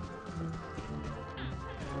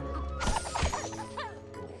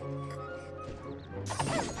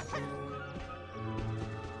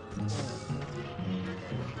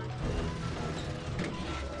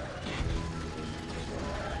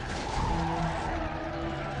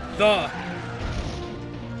 The.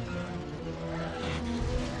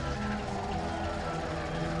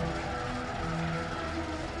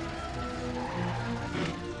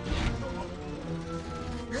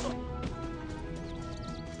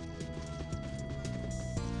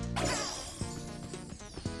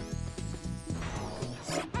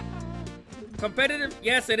 Competitive?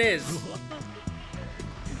 Yes, it is.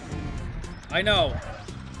 I know.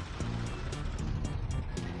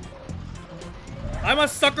 I'm a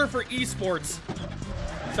sucker for esports,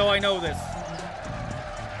 so I know this.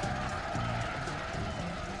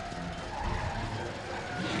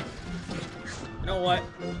 You know what?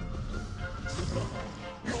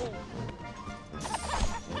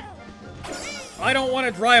 I don't want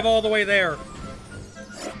to drive all the way there.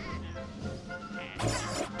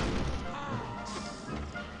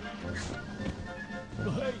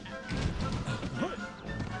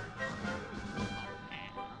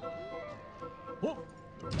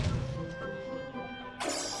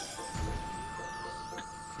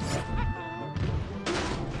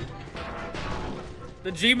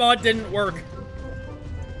 The Gmod didn't work.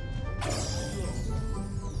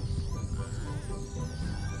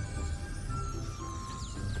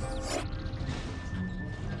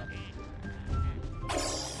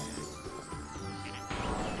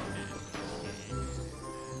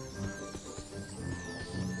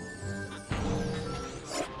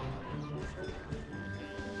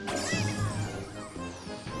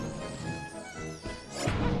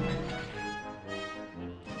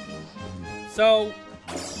 So,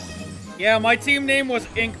 yeah, my team name was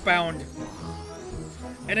Inkbound.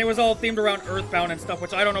 And it was all themed around Earthbound and stuff,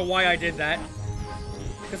 which I don't know why I did that.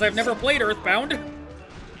 Because I've never played Earthbound.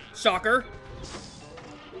 Shocker.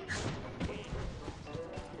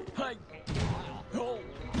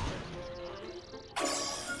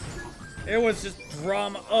 It was just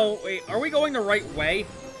drama. Oh, wait, are we going the right way?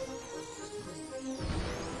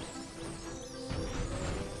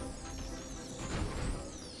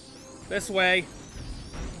 This way.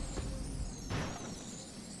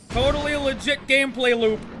 Totally legit gameplay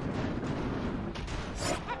loop.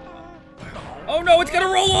 Oh no, it's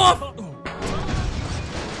gonna roll off!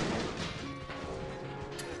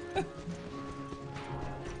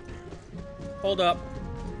 Hold up.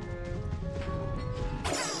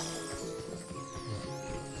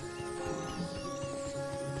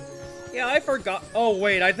 Yeah, I forgot. Oh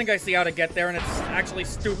wait, I think I see how to get there and it's actually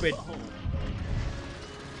stupid.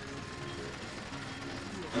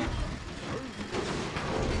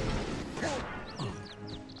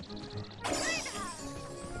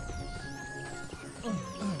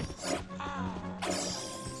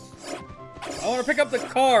 I want to pick up the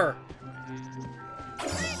car.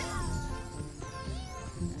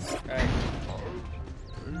 Okay.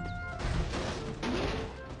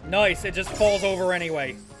 Nice, it just falls over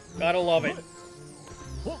anyway. Gotta love it.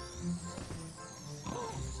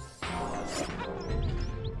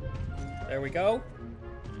 There we go.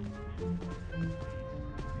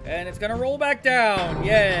 And it's gonna roll back down.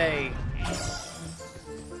 Yay.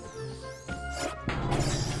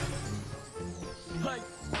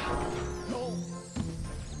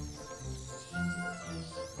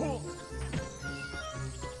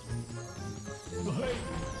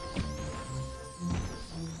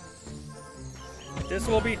 This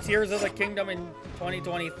will be Tears of the Kingdom in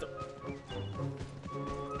 2023.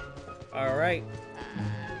 Alright.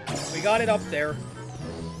 We got it up there.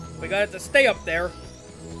 We got it to stay up there.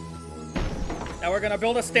 Now we're gonna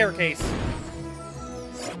build a staircase.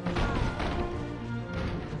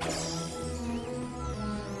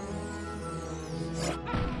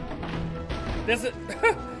 This is...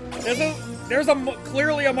 there's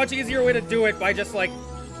clearly a much easier way to do it by just, like,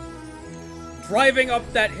 driving up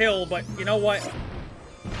that hill, but you know what?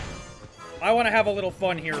 I want to have a little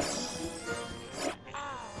fun here.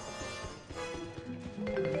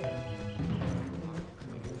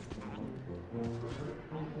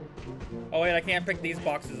 Oh wait, I can't pick these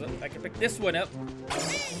boxes up. I can pick this one up.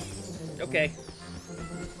 Okay.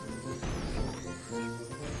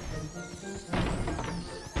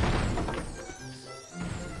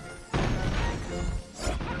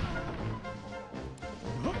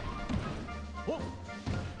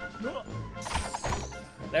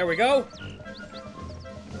 There we go.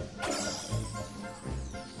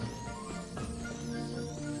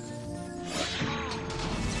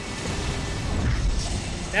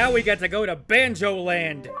 Now we get to go to Banjo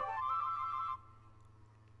Land.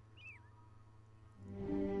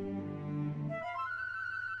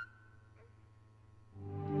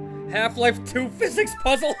 Half-Life 2 physics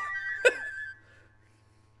puzzle.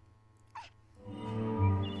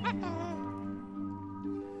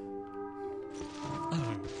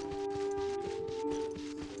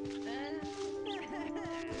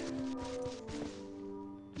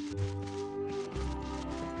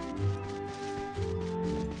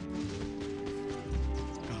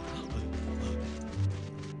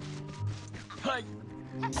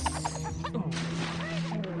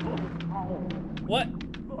 What?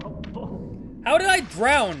 How did I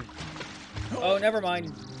drown? Oh, never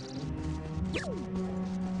mind.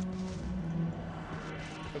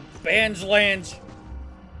 Banjo Land.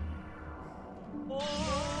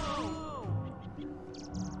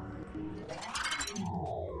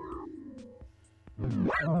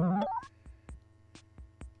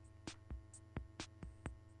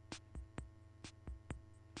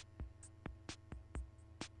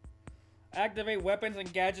 Activate weapons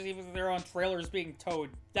and gadgets even if they're on trailers being towed.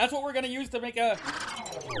 That's what we're gonna use to make a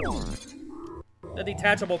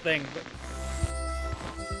detachable thing.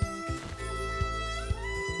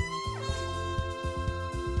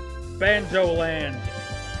 Banjo Land.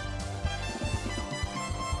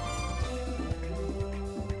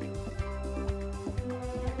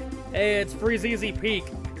 Hey, it's Freezeezy Peak.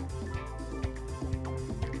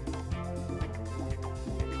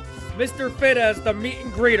 Mr. Fit as the meet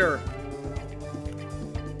and greeter.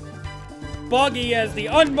 Boggy as the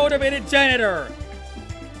unmotivated janitor.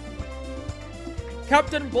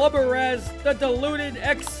 Captain Blubber as the deluded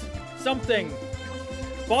ex-something.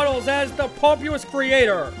 Bottles as the pompous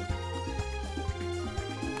creator.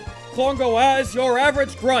 Klongo as your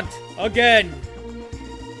average grunt, again.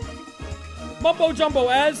 Mumbo Jumbo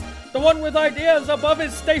as the one with ideas above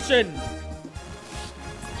his station.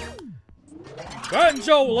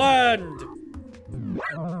 Banjo Land.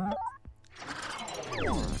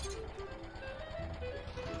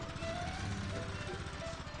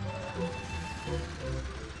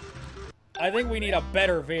 I think we need a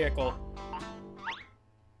better vehicle.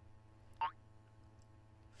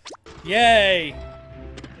 Yay!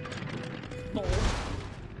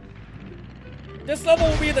 This level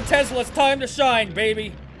will be the Tesla's time to shine,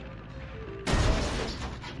 baby.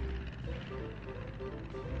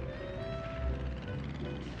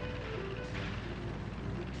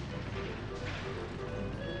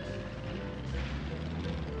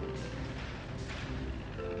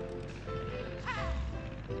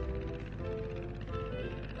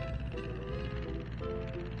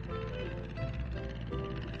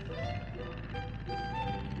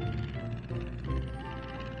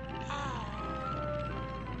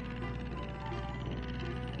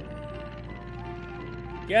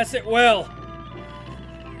 Yes, it will.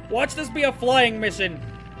 Watch this be a flying mission.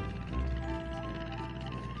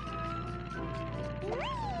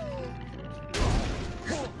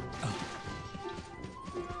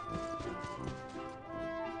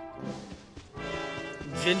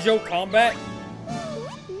 Jinjo combat?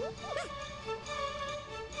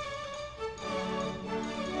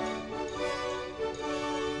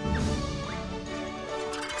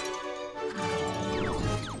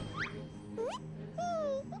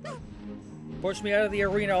 Push me out of the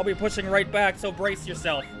arena, I'll be pushing right back, so brace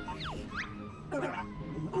yourself.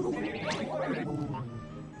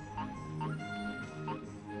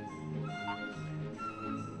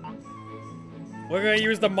 We're gonna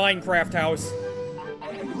use the Minecraft house.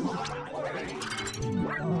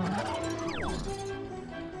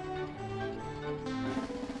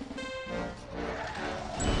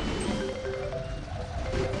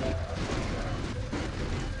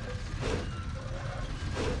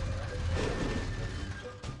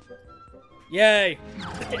 Yay!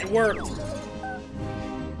 It worked!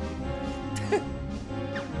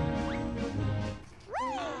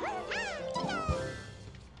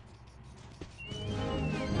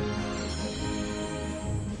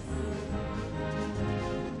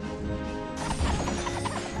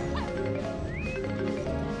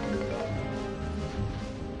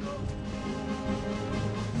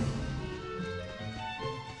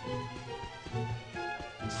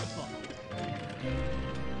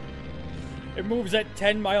 It moves at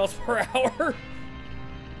 10 miles per hour.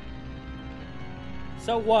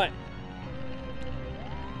 So what?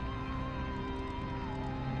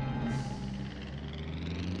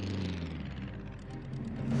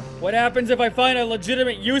 What happens if I find a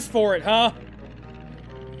legitimate use for it, huh?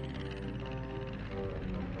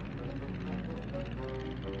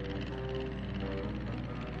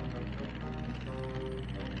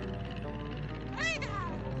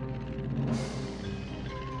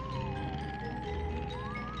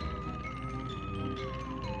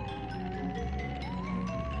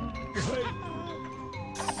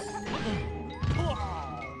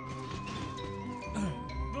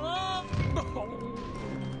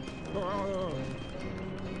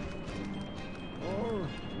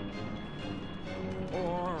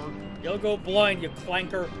 You'll go blind, you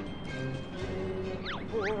clanker.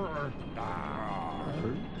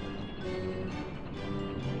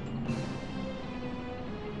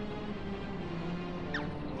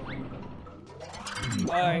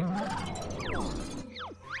 Alright.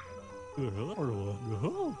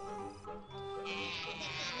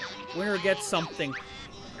 Winner gets something.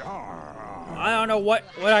 I don't know what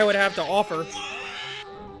I would have to offer.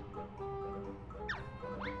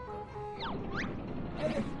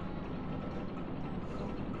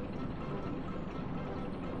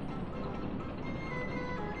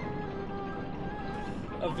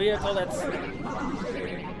 A vehicle that's...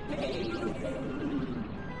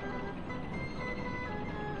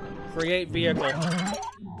 Create vehicle.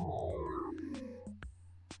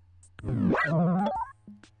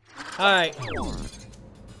 Alright.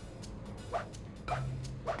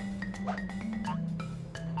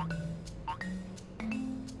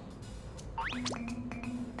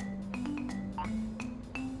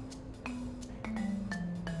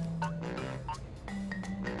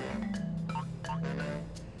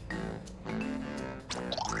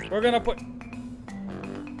 We're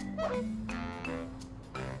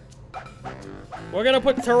gonna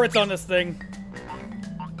put turrets on this thing.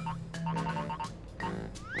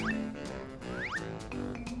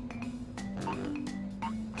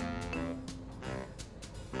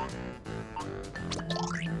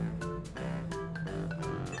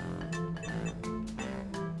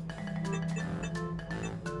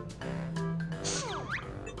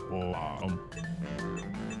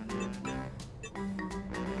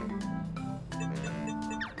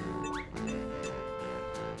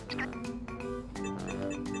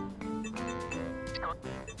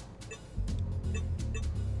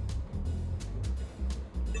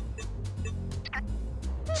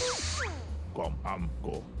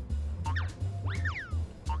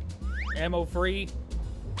 Ammo free.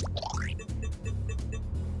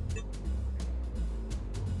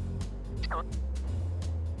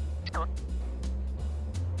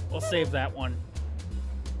 We'll save that one.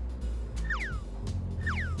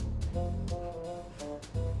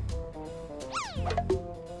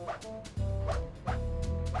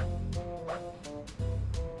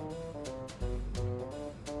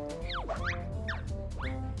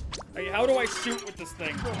 Hey, how do I shoot with this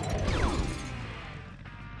thing?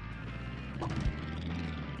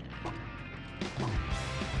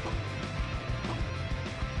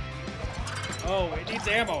 Oh, it needs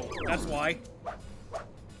ammo. That's why.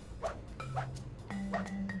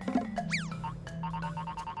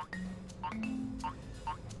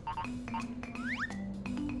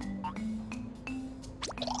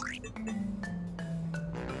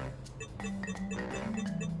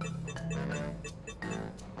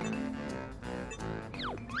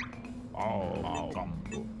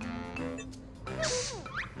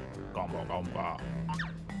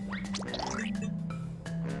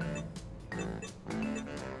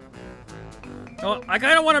 Oh, I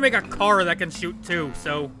kind of want to make a car that can shoot too,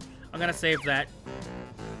 so I'm gonna save that.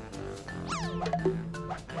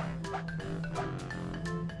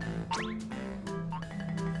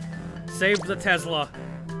 Save the Tesla.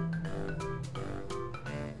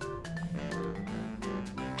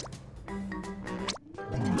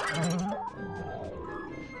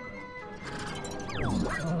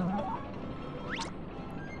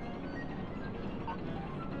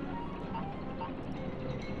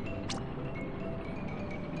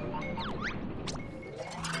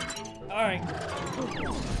 Alright.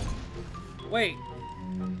 Wait.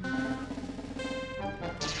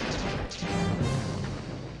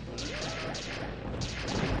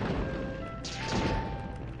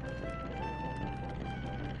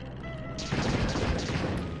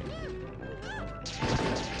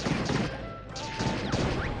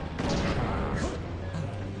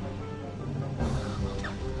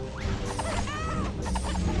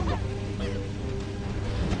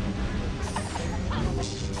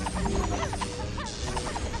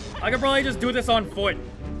 I could probably just do this on foot,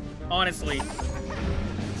 honestly.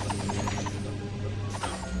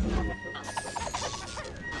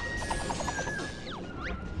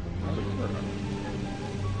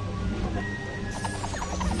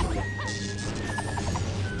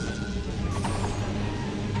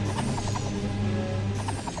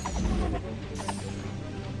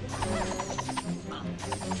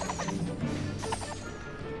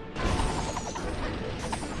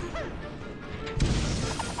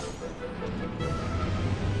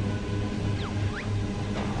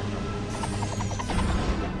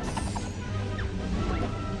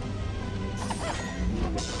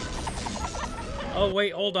 Oh,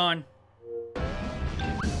 wait, hold on.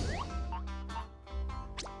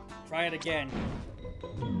 Try it again.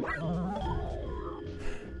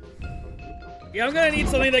 Yeah, I'm gonna need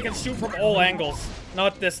something that can shoot from all angles,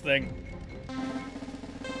 not this thing.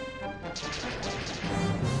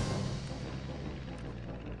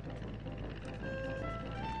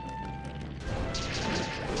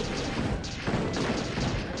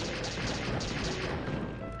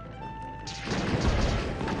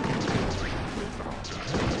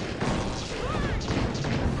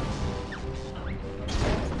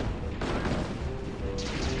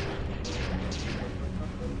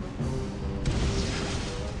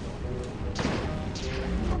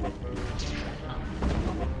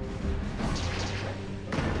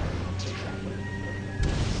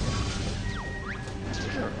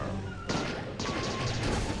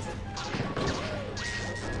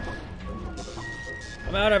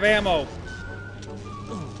 I'm out of ammo.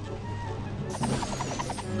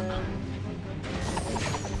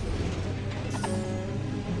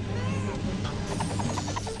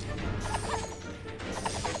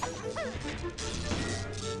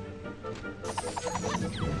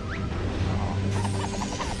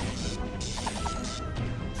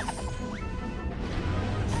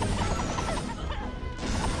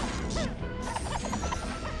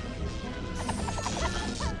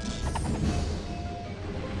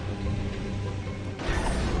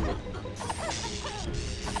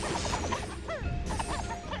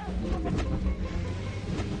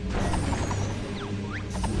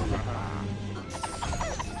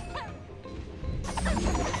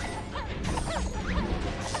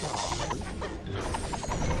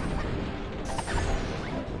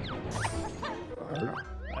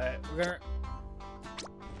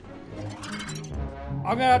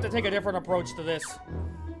 I'm gonna have to take a different approach to this.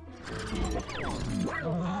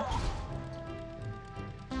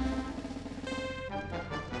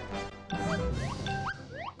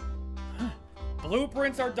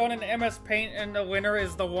 Blueprints are done in MS Paint, and the winner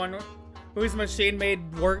is the one whose machine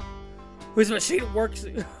works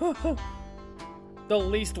the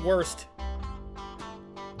least worst.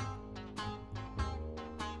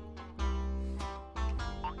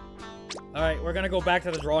 Alright, we're gonna go back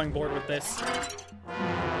to the drawing board with this.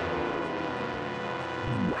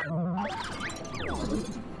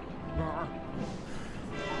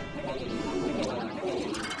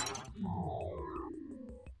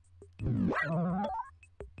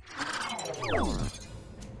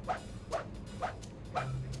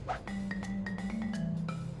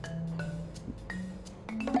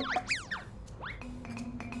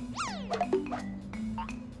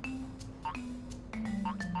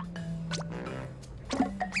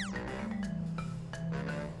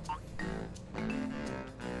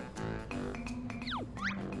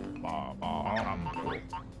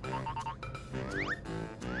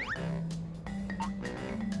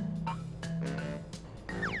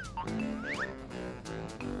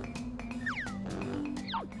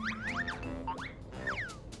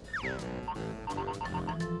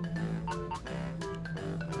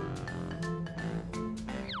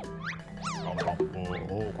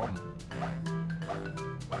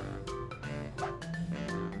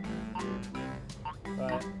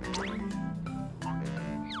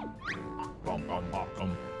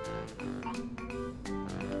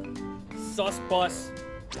 Sus bus.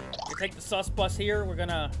 We take the sus bus here. We're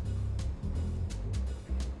gonna.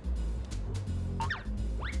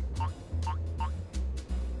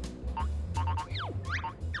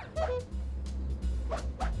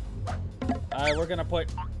 We're gonna put.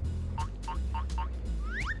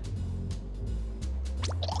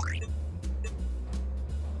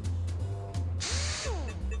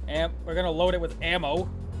 We're gonna load it with ammo.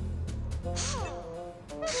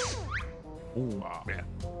 Ooh, man.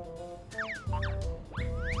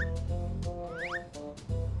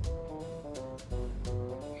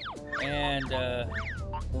 And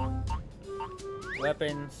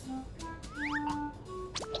weapons,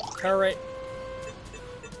 turret,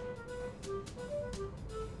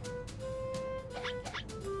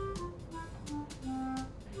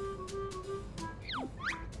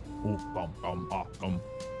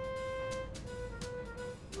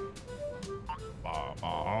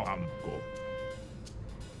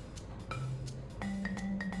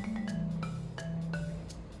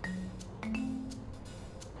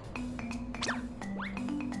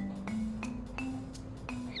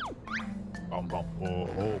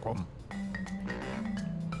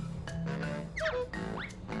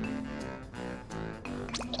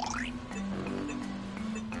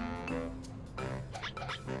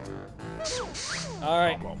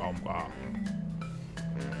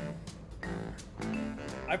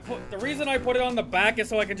 the reason I put it on the back is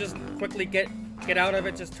so I can just quickly get out of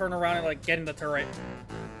it, just turn around and like get in the turret.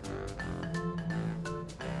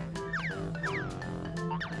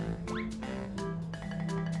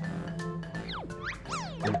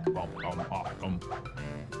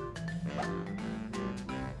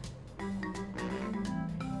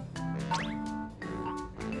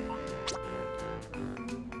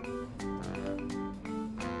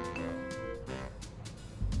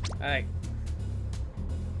 Alright.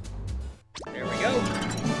 There we go.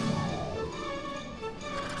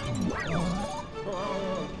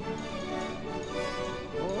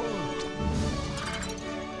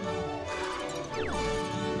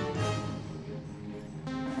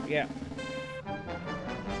 Yeah.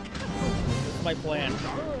 This is my plan.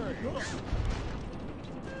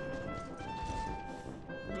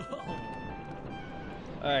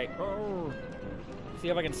 Alright. See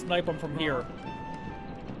if I can snipe them from here.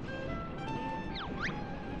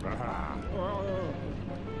 I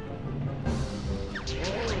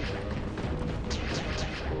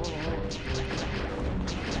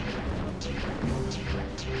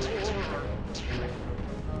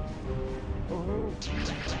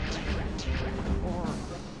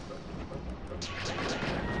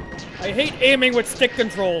hate aiming with stick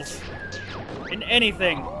controls in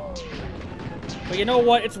anything. But you know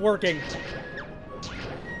what? It's working.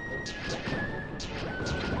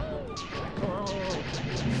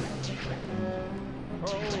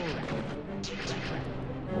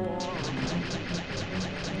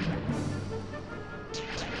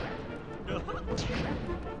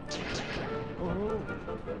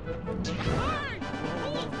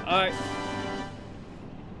 Alright.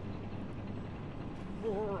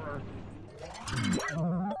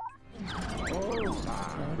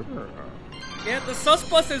 Yeah, the sus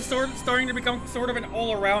bus is starting to become sort of an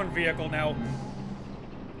all-around vehicle now.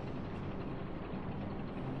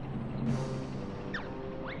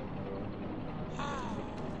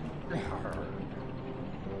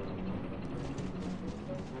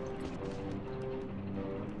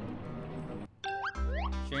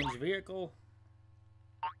 Change vehicle.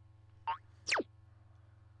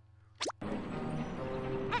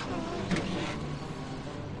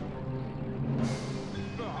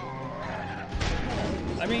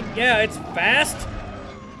 I mean, yeah, it's fast.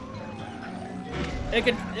 It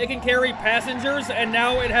can carry passengers, and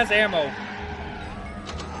now it has ammo.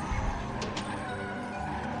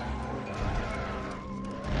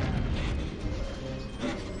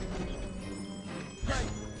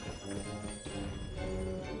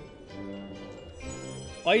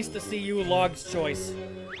 Nice to see you, Log's choice.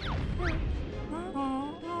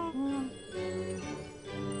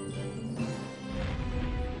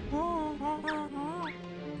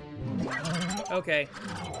 Okay.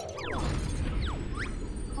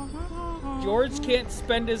 George can't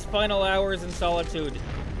spend his final hours in solitude.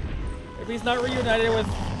 If he's not reunited with...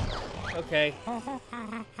 Okay.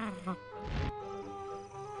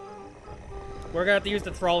 We're gonna have to use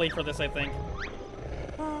the trolley for this, I think.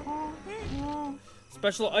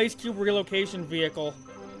 Special ice cube relocation vehicle.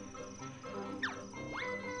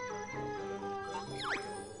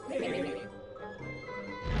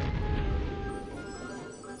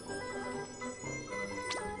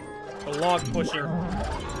 The log pusher.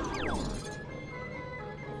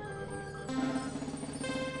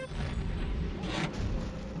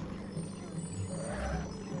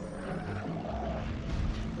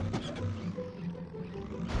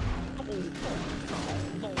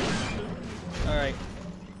 All right.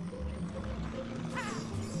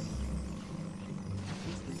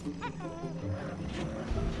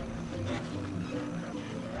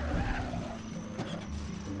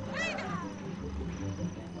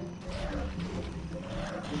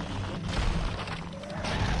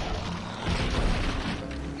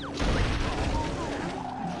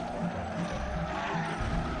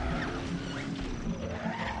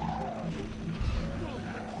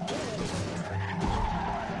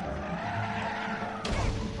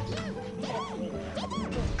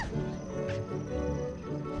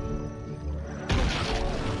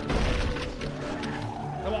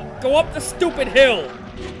 Go up the stupid hill!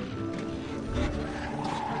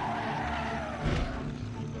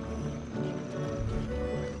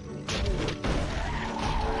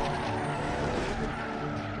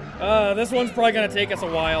 This one's probably gonna take us a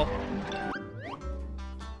while.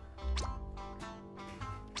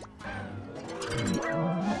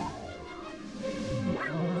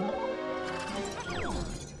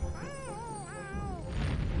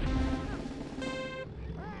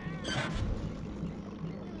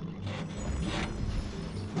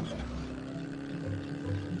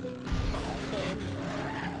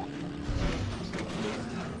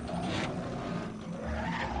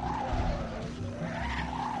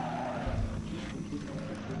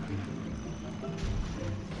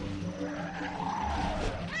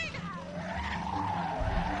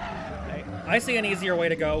 I see an easier way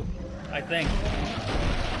to go, I think.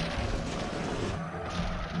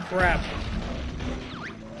 Crap.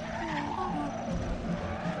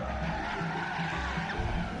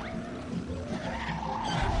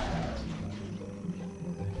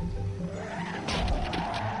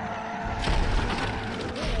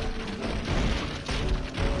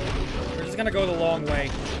 We're just gonna go the long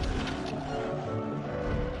way.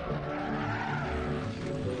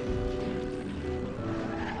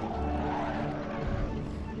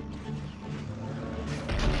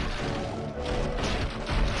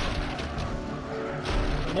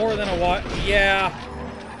 More than a what? Yeah.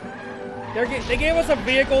 They gave us a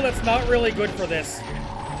vehicle that's not really good for this.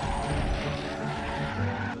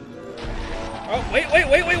 Oh,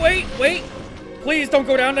 wait. Please don't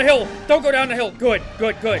go down the hill. Don't go down the hill. Good.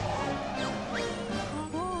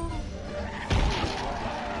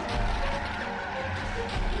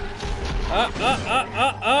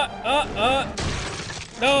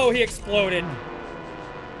 No, he exploded.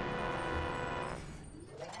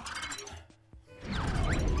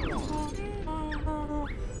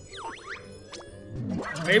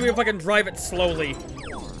 Maybe if I can drive it slowly.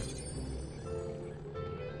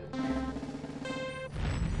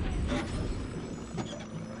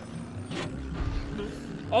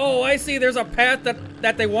 Oh, I see. There's a path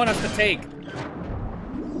that they want us to take.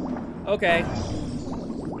 Okay.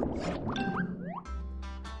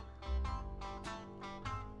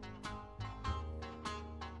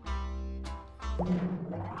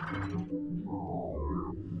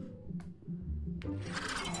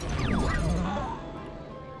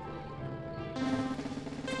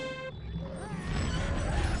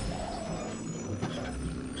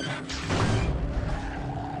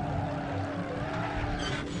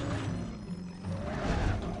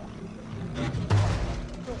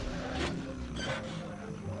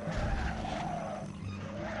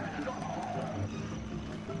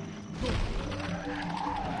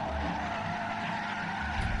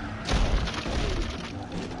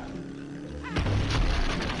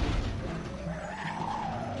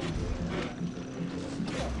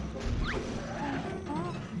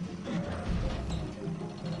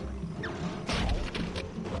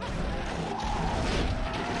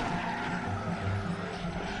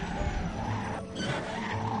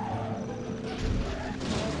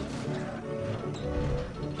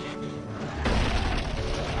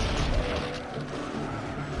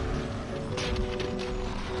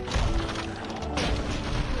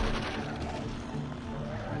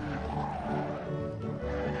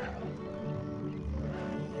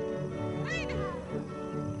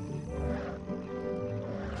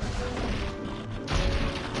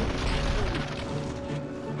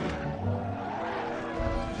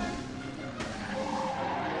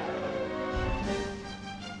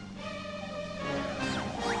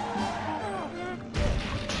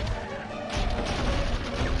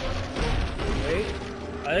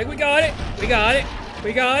 I think we got it. We got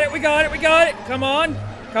it. Come on.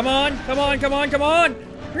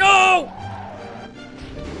 No!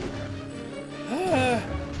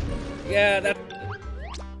 Yeah,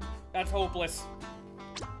 that's hopeless.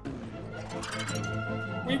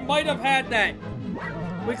 We might have had that.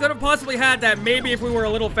 We could have possibly had that maybe if we were a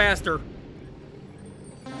little faster.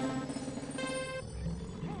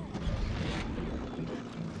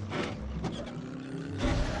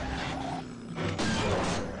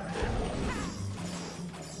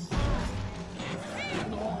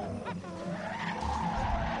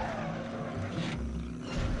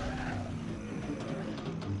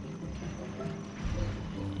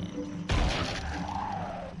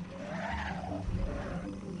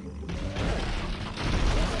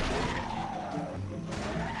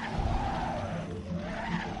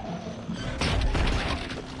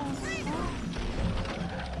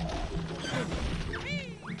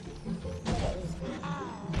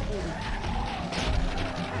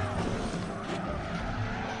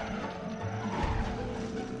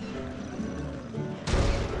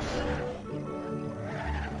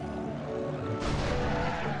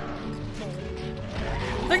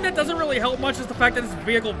 The thing that doesn't really help much is the fact that this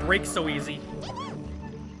vehicle breaks so easy.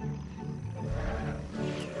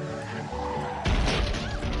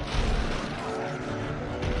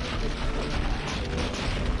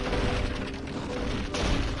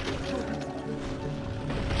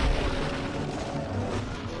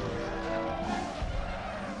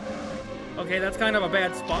 Okay, that's kind of a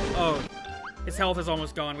bad spot. Oh, his health is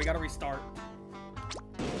almost gone. We gotta restart.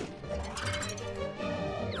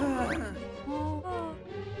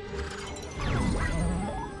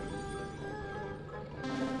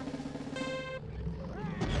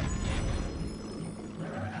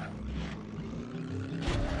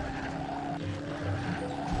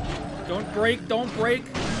 Don't break.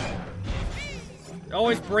 It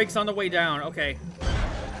always breaks on the way down. Okay.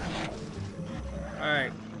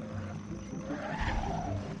 Alright.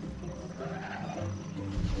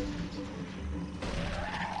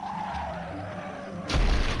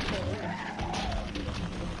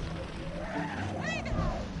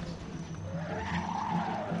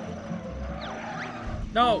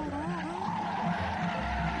 No!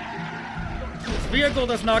 This vehicle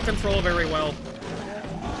does not control very well,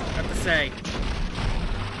 I have to say.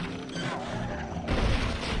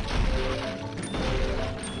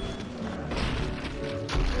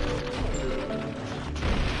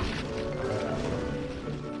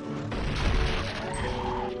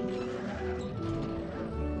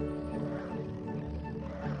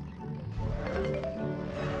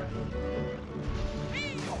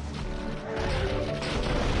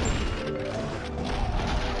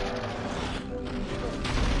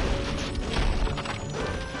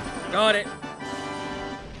 Got it.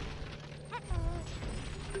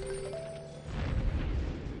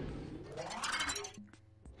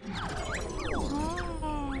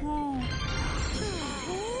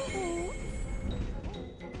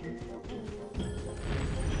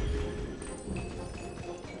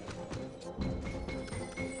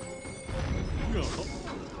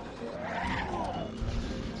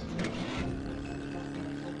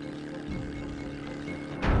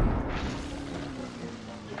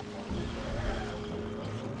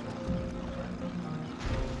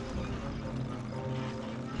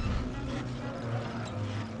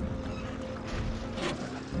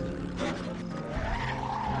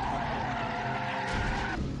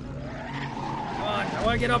 I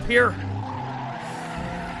want to get up here.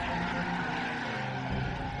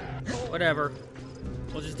 Whatever.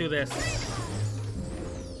 We'll just do this.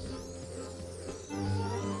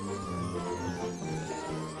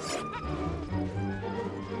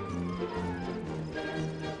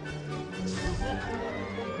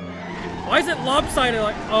 Why is it lopsided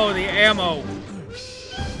like... Oh, the ammo.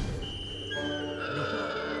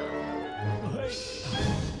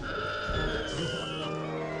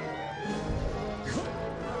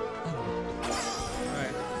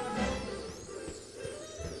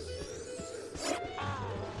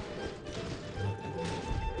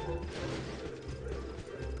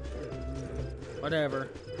 Whatever.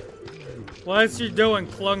 What's you doing,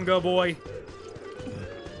 Klunga boy?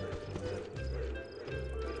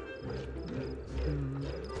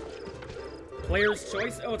 Player's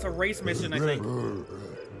choice? Oh, it's a race mission, I think.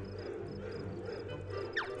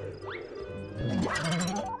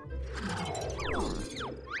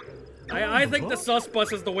 I think the sus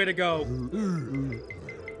bus is the way to go.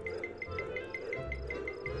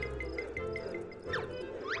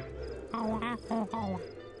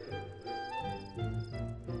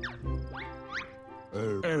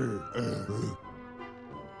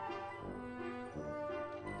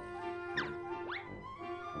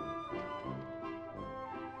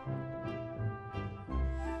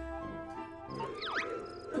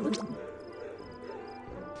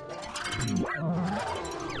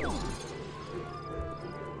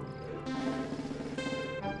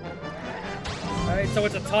 Alright, so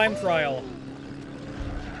it's a time trial.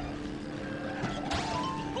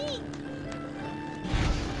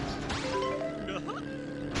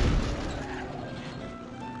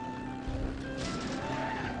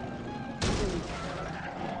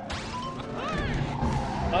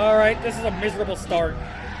 Alright, this is a miserable start.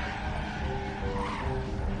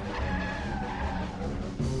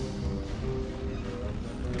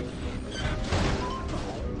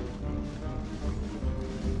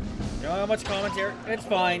 You know how much commentary? It's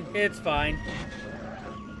fine. It's fine.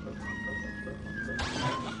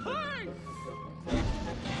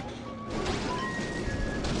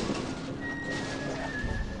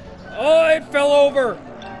 Oh, it fell over!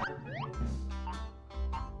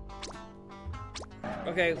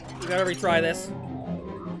 Okay, we gotta retry this.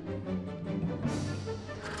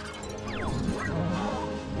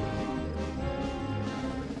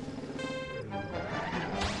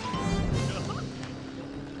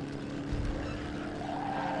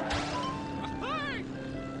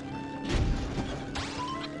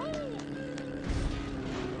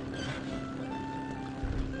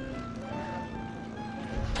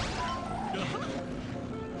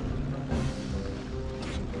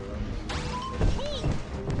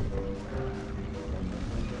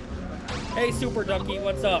 Hey, Super Ducky,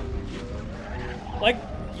 what's up? Like,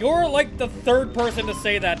 you're like the third person to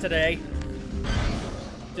say that today.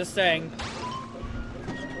 Just saying.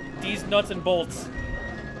 These nuts and bolts.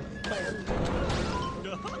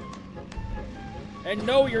 And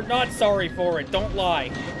no, you're not sorry for it. Don't lie.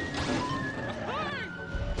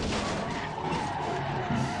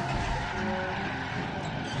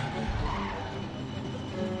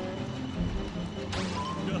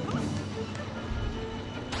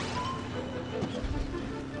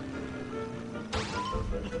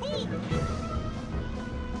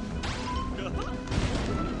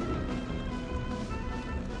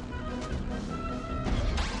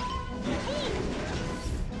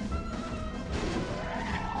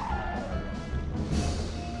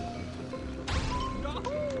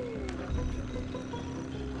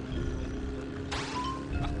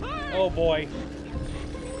 Oh boy.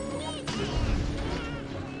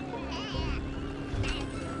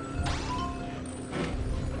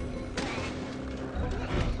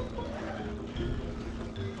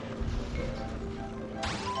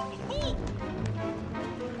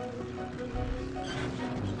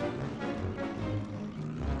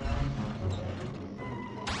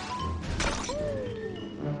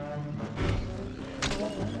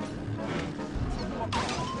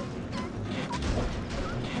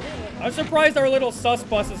 I'm surprised our little sus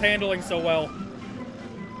bus is handling so well.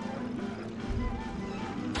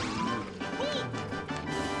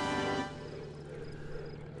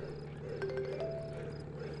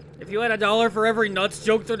 If you had $1 for every nuts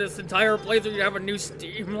joke through this entire playthrough, you'd have a new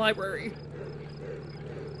Steam library.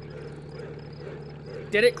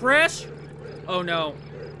 Did it crash? Oh no.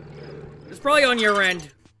 It's probably on your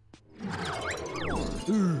end.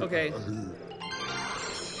 Okay.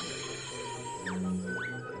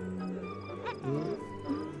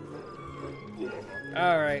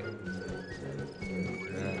 Alright.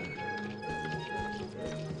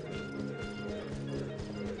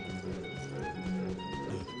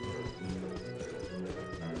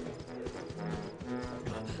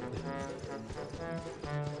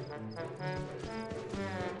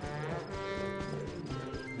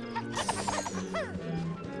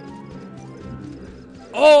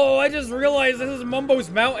 Oh, I just realized this is Mumbo's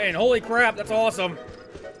Mountain. Holy crap, that's awesome.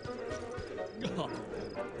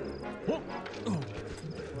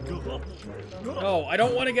 No, I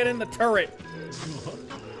don't want to get in the turret.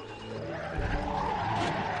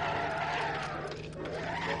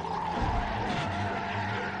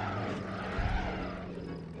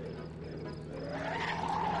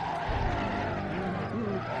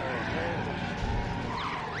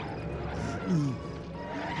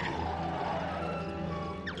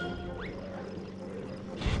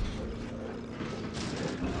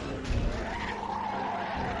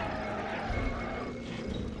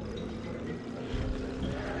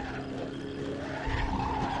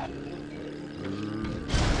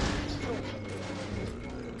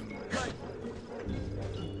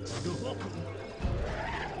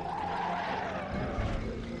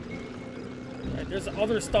 There's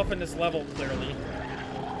other stuff in this level, clearly.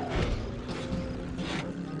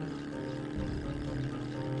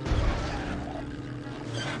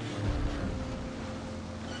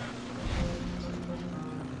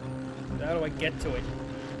 How do I get to it?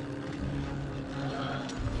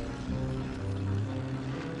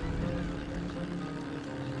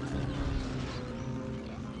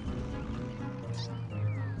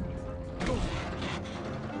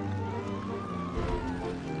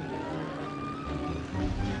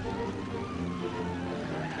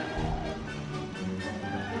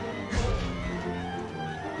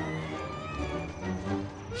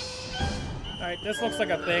 Alright, this looks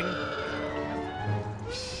like a thing.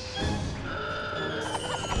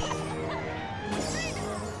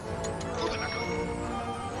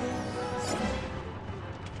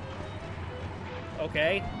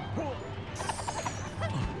 Okay.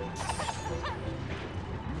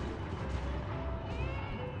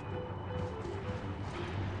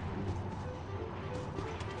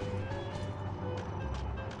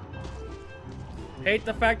 Hate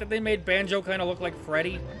the fact that they made Banjo kind of look like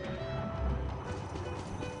Freddy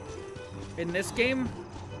in this game,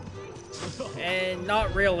 and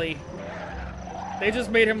not really. They just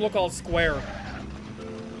made him look all square.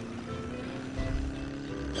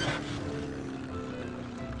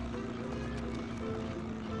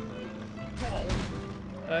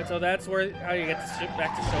 So that's where how you get the ship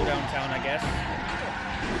back to Showdown Town, I guess.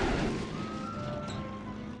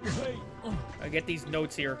 I get these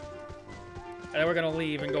notes here, and then we're gonna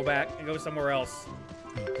leave and go back and go somewhere else.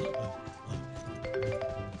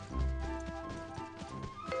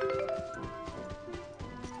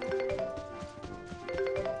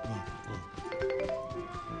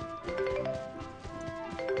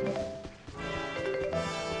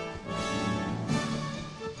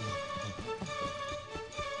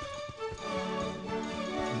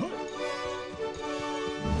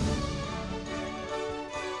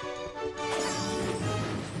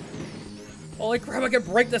 Holy crap, I can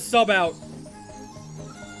break the sub out.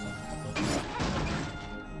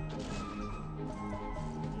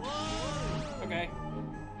 Okay.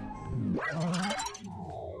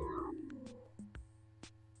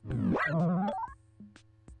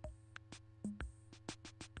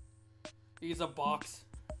 He's a box.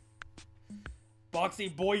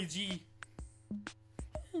 Boxy boy G.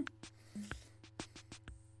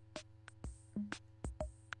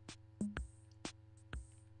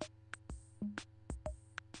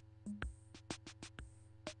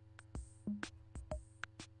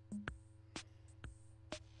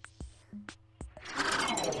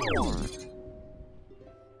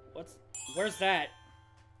 Where's that?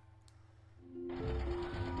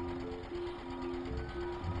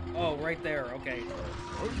 Oh, right there. Okay.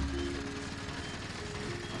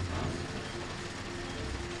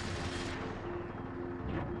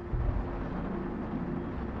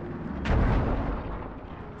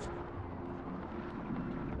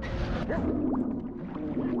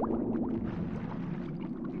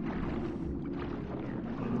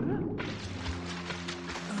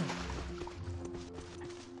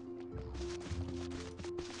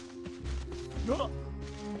 Ooh,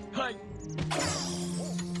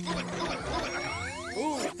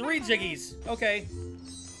 3 Jiggies. Okay.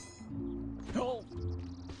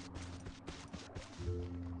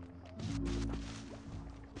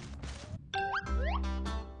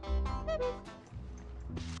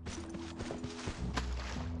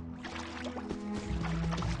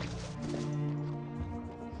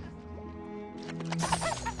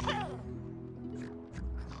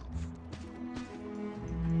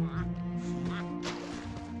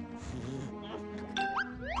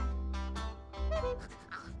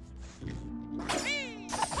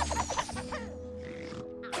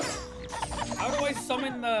 How do I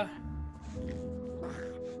summon the...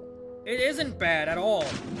 It isn't bad at all.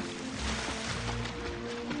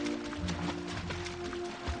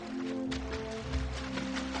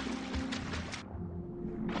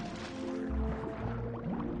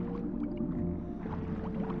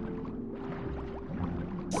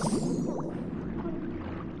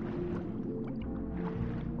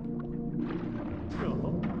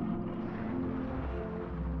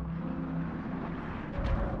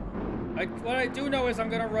 What I do know is I'm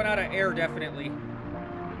gonna run out of air, definitely.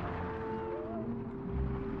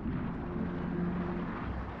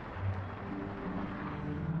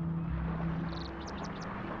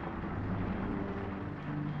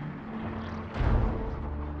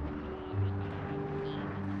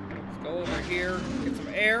 Let's go over here, get some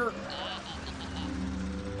air.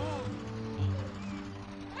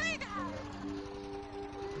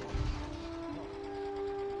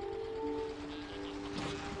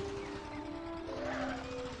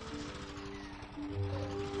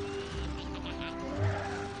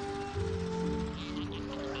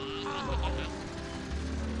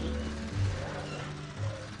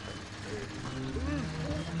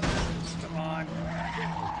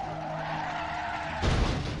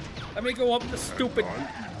 Let me go up the stupid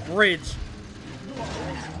bridge.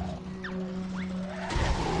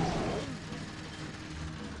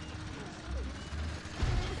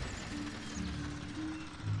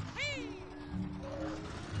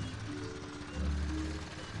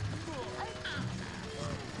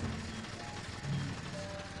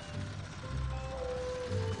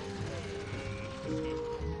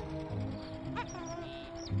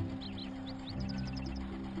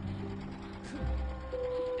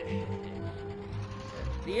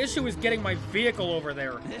 The issue is getting my vehicle over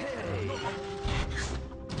there.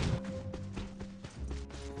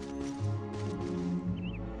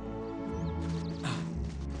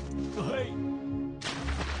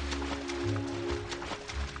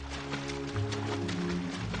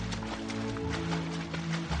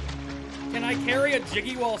 Can I carry a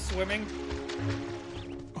Jiggy while swimming?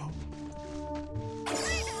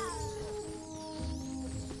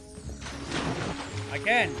 I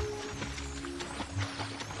can.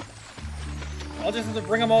 I'll just have to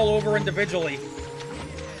bring them all over individually.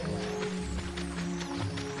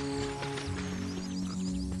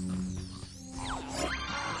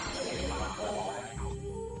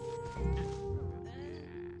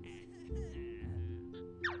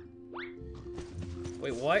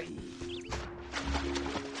 Wait, what?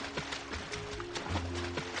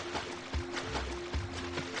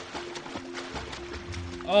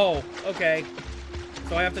 Oh, okay.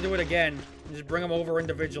 So I have to do it again. And just bring them over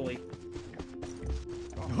individually.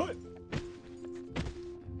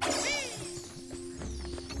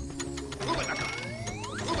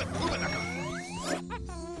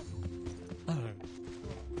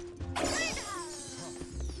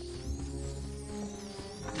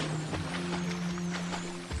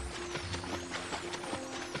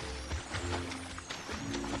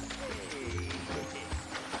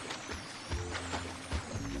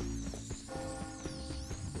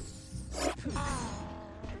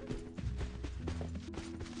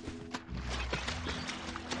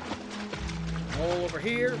 All over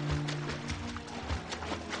here.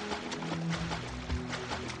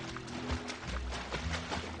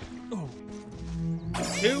 Oh.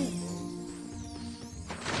 2.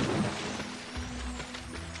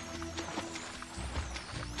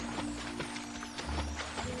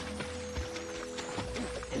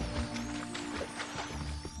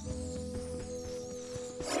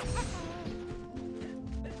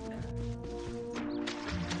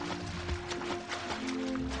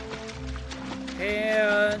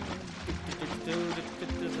 And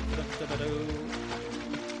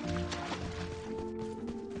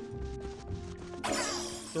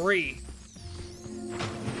 3.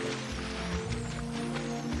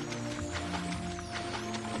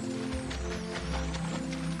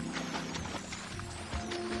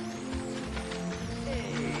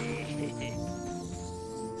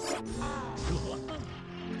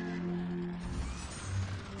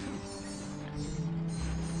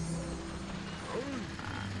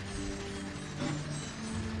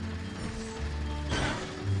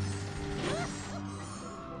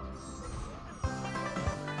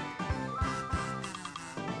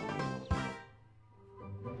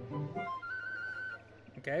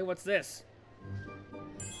 Okay, what's this?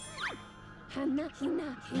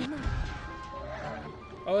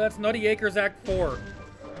 Oh, that's Nutty Acres Act 4.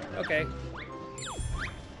 Okay.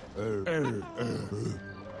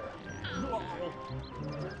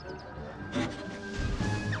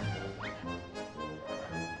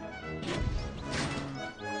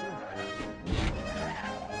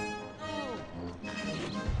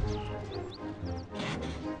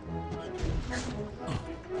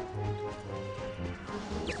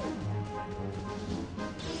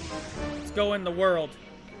 Let's go in the world.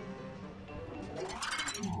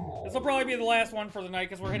 This will probably be the last one for the night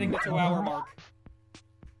because we're hitting the 2-hour mark.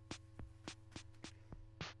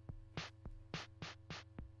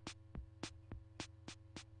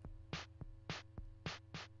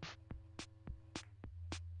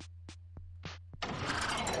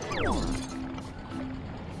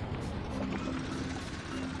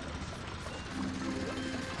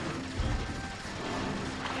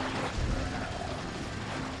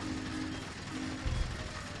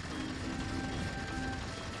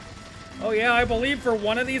 Oh yeah, I believe for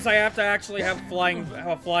one of these I have to actually have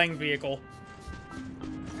a flying vehicle.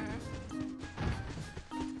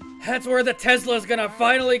 That's where the Tesla's gonna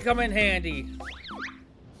finally come in handy.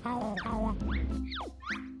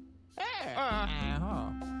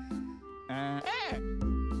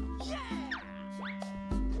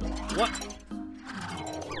 What?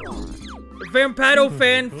 Vampado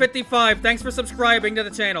Fan 55, thanks for subscribing to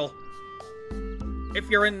the channel. If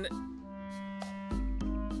you're in...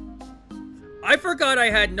 I forgot I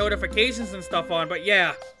had notifications and stuff on, but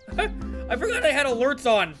yeah. I forgot I had alerts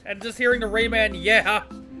on, and just hearing the Rayman, yeah.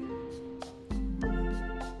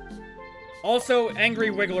 Also, Angry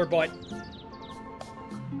Wiggler Butt.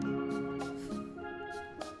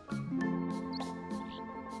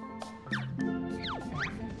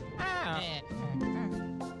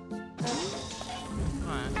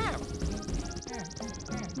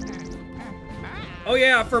 Oh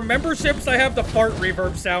yeah, for memberships I have the fart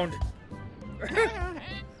reverb sound.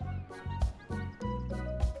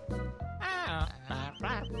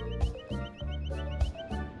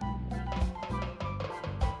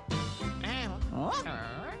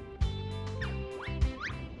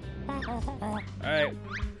 Alright.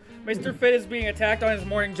 Mr. Fit is being attacked on his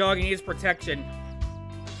morning jog. He needs protection.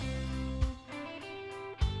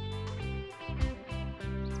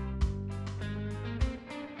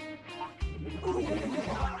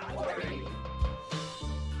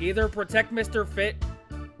 Either protect Mr. Fit.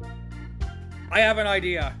 I have an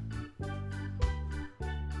idea.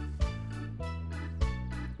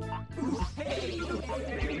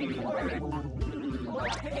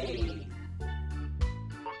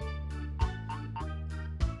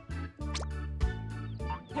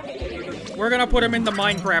 We're gonna put him in the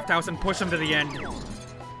Minecraft house and push him to the end.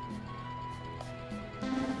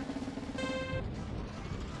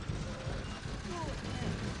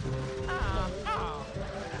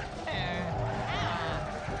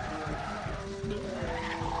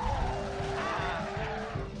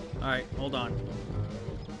 Alright, hold on.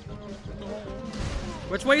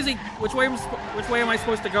 Which way am I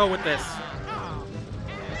supposed to go with this?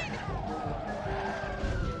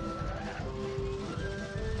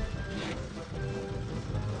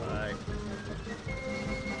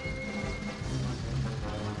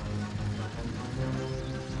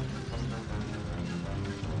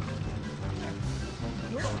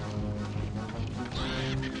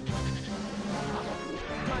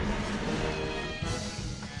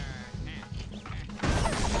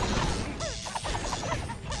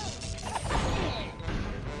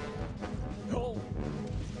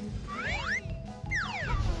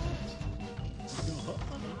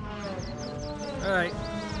 Alright.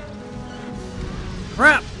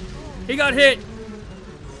 Crap! He got hit!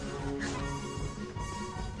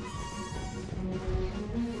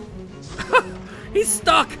 He's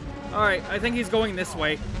stuck! Alright, I think he's going this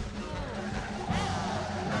way.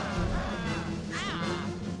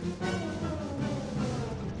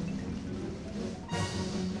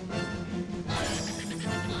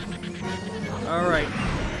 Alright.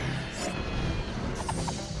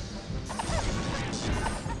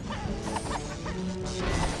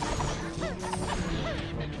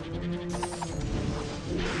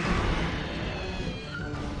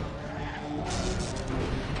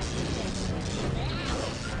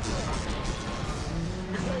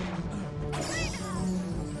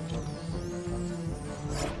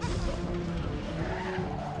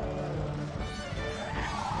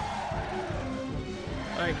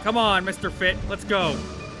 Alright, come on, Mr. Fit. Let's go.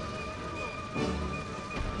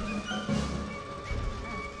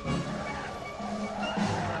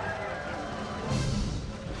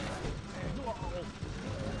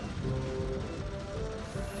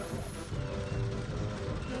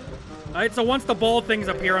 Alright, so once the ball thing's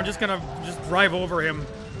up here, I'm just gonna drive over him.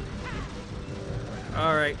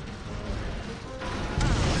 Alright.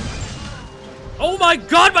 Oh my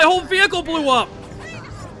god, my whole vehicle blew up!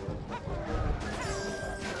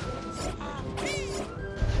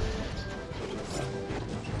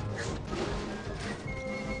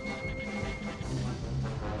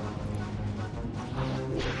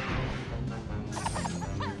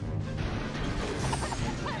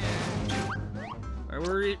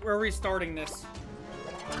 Alright, we're restarting this.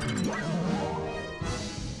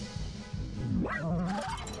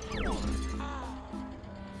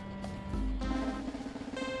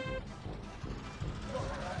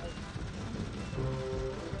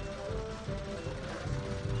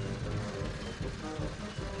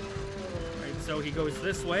 So he goes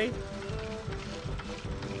this way.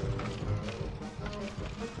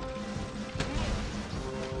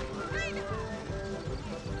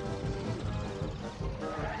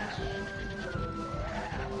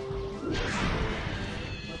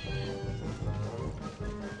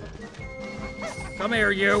 Come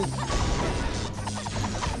here, you.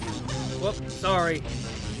 Whoops, sorry.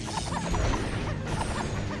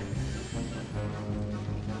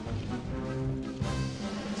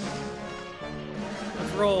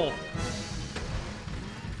 Roll.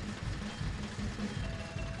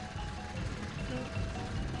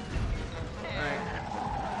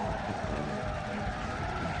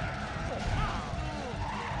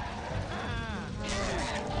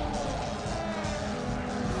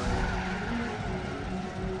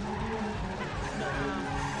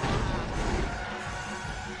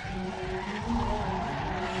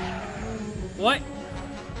 What?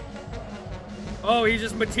 Oh, he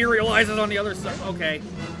just materializes on the other side. Okay,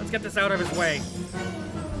 let's get this out of his way.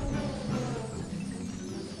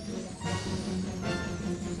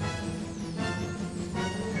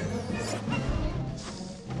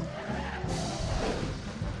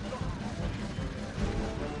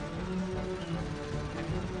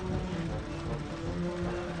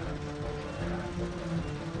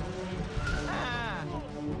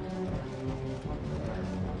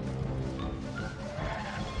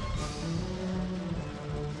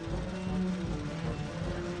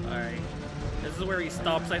 This is where he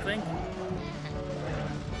stops, I think.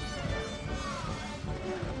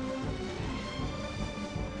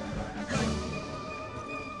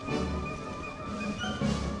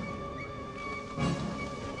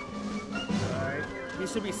 Alright, he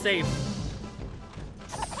should be safe.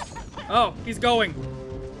 Oh, he's going.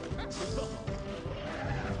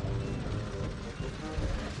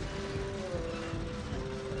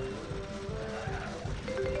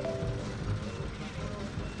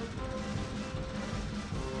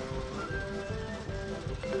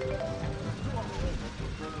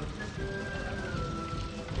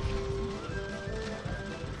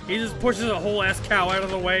 He just pushes a whole ass cow out of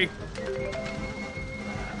the way.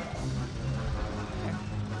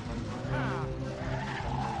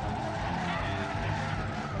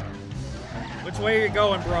 Which way are you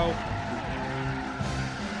going, bro?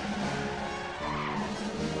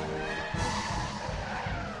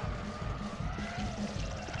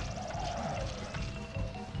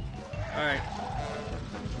 Alright.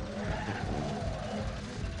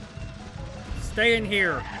 Stay in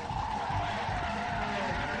here.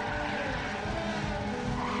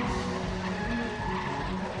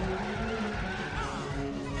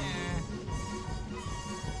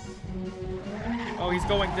 Oh, he's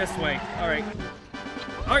going this way. Alright.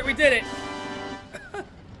 Alright, we did it!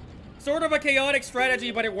 Sort of a chaotic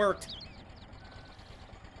strategy, but it worked.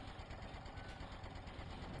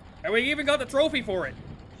 And we even got the trophy for it.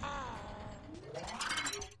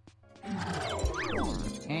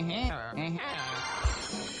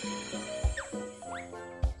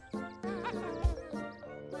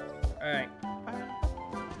 Alright.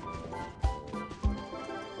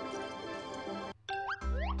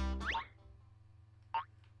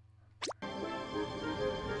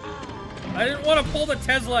 I didn't want to pull the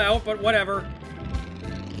Tesla out, but whatever.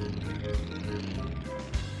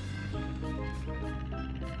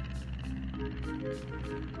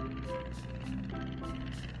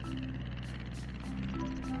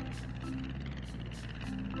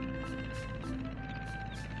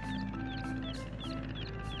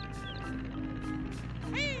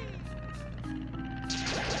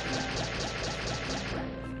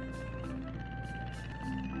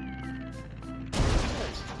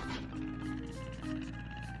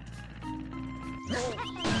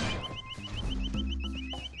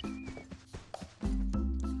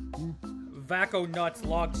 Vaco nuts,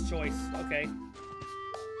 Log's choice. Okay.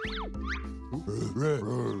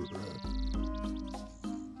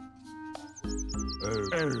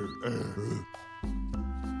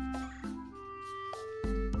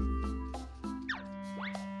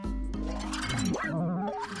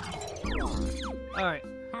 Alright.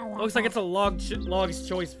 Looks like it's a Log's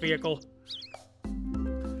Choice vehicle.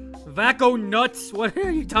 Vaco nuts? What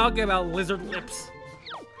are you talking about, lizard lips?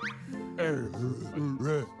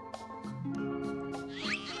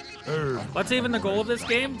 What's even the goal of this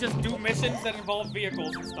game? Just do missions that involve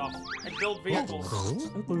vehicles and stuff. And build vehicles.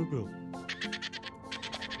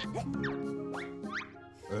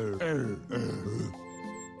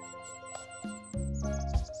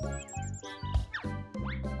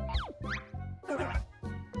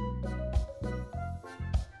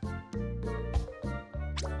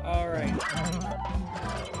 Alright.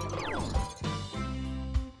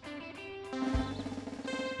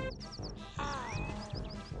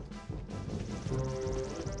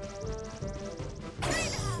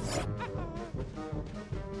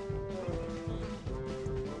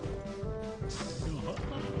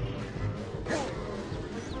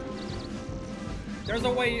 There's a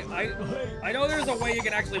way, I know there's a way you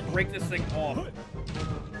can actually break this thing off.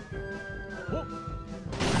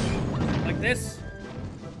 Like this.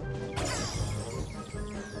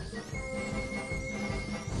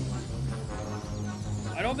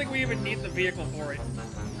 I don't think we even need the vehicle for it.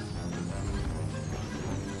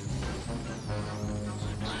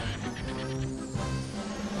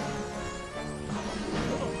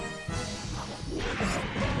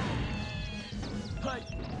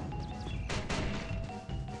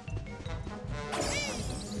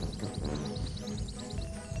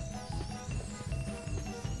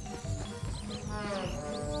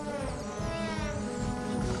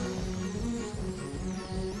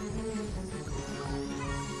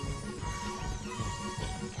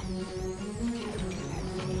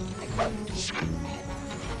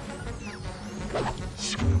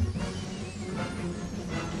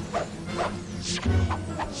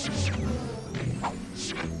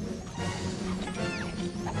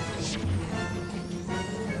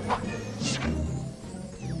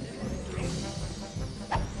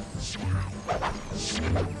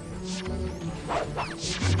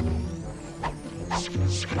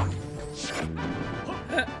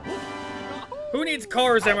 Who needs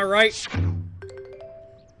cars, am I right?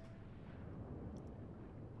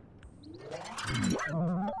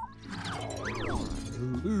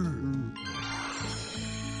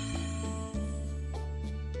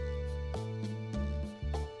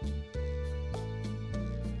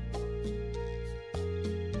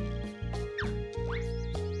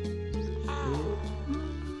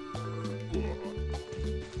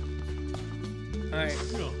 Alright.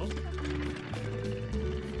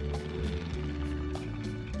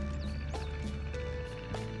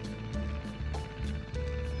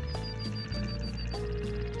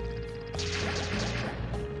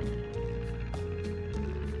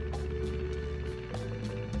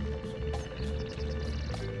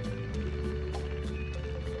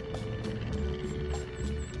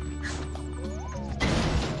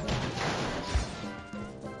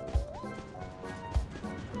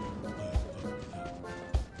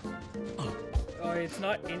 It's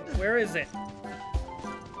not in. Where is it?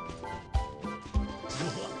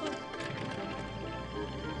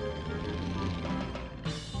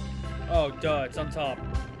 Oh, duh, it's on top.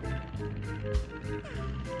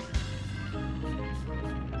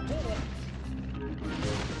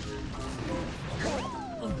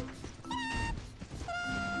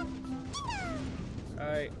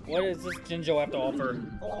 Alright, what does this Jinjo have to offer?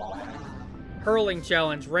 Hurling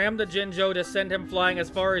challenge. Ram the Jinjo to send him flying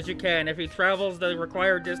as far as you can. If he travels the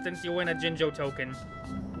required distance, you win a Jinjo token.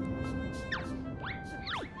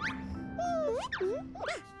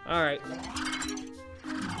 Alright.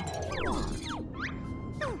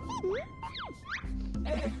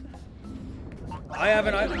 I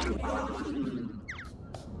haven't.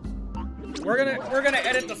 We're gonna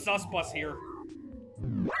edit the sus bus here.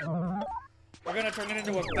 We're gonna turn it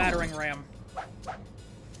into a battering ram.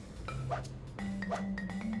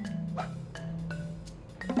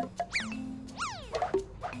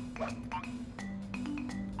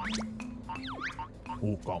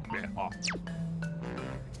 Oh, come here.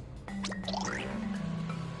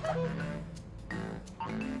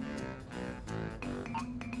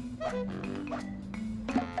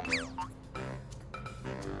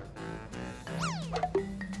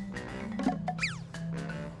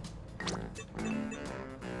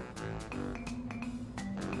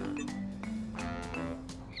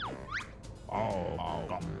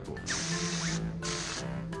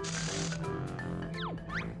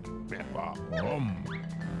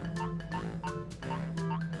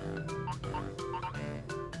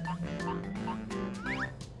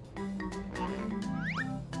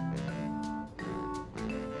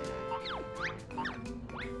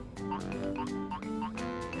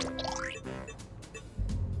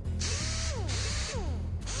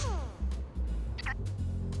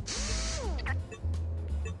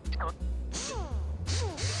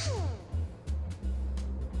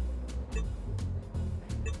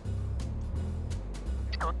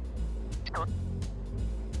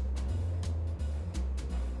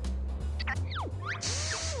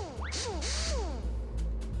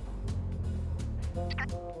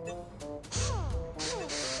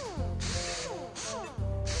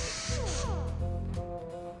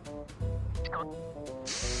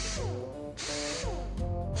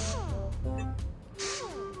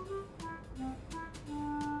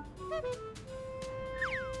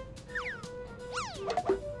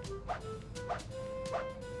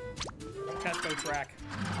 Tesco track.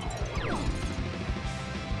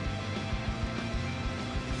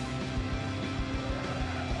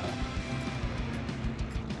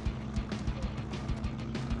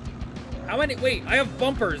 How many? Wait, I have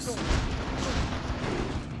bumpers.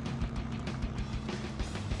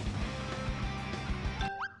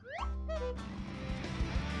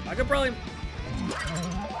 I could probably...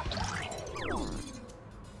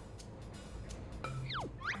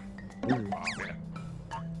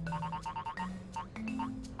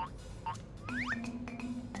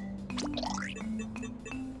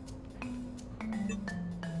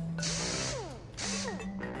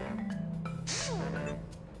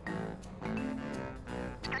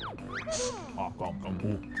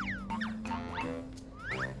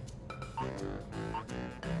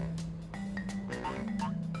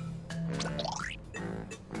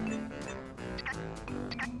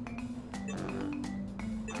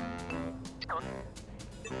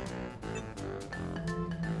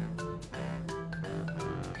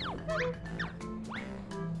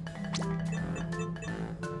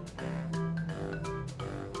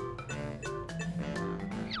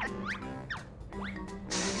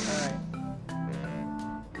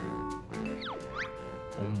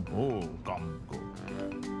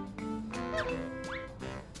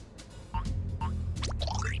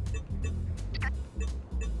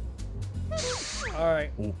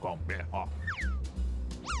 Alright.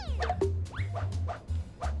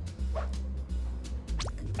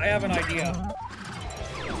 I have an idea.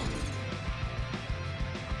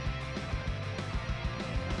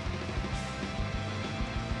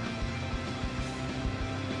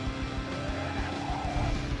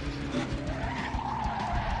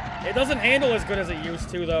 It doesn't handle as good as it used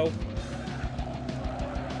to, though.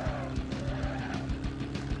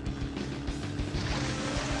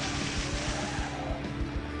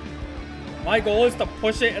 My goal is to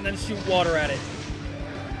push it and then shoot water at it.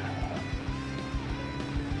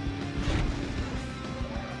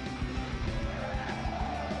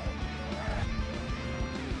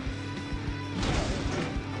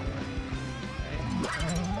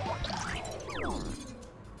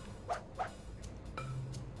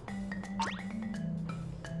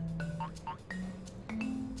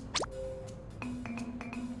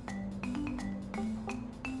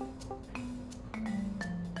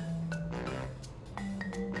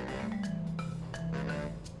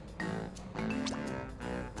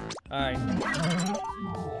 Alright.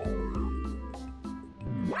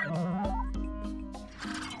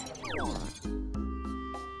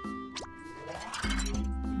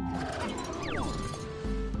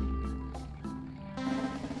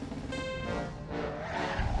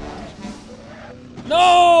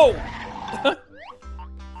 No!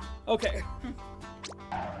 Okay.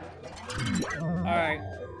 Alright.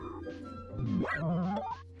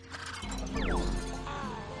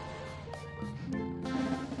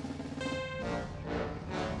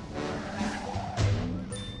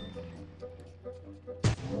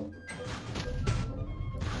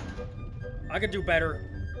 I could do better.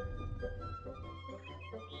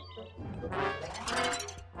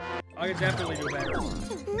 I could definitely do better.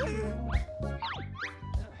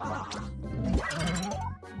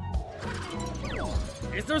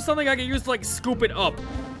 Is there something I can use to, like, scoop it up?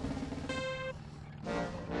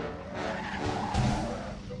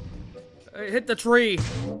 Hit the tree.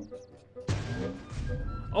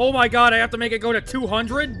 Oh my god, I have to make it go to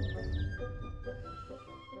 200?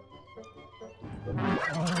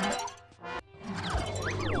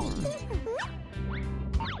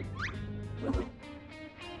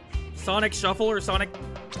 Sonic Shuffle or Sonic...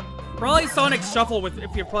 Probably Sonic Shuffle with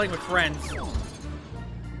if you're playing with friends.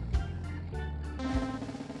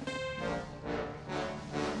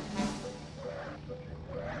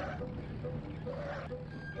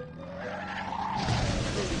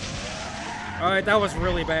 Alright, that was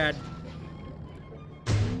really bad.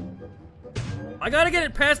 I gotta get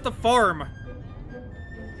it past the farm.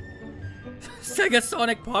 Sega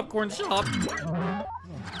Sonic Popcorn Shop.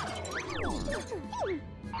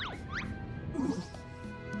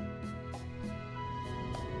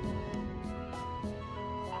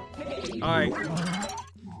 Alright.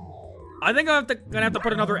 I think I'm gonna have to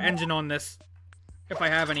put another engine on this. If I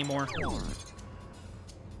have any more.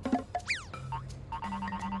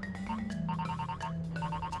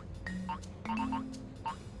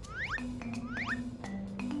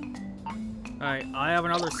 Alright, I have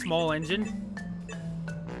another small engine.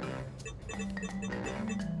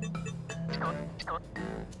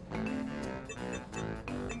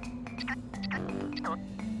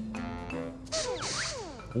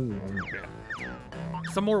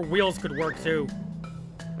 Some more wheels could work too.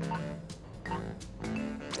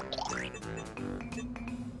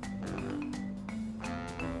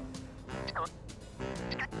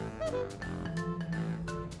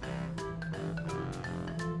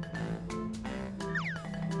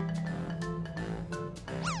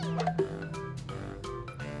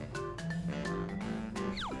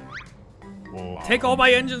 Take all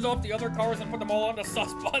my engines off the other cars and put them all on the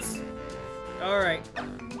sus bus. Alright.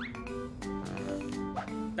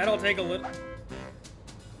 That'll take a little...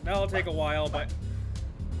 That'll take a while, but...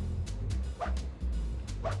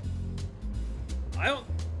 I don't...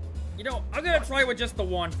 You know, I'm gonna try with just the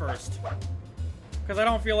one first. Because I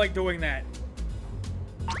don't feel like doing that.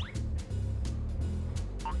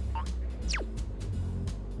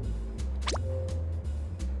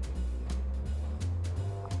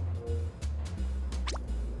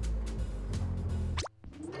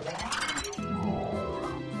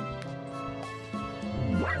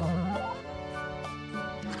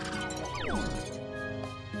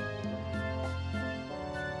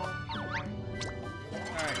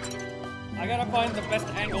 I gotta find the best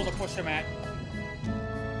angle to push him at.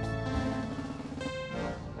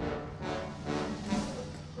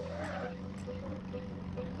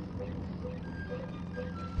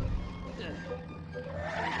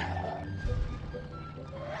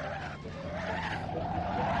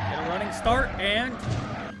 Get a running start and...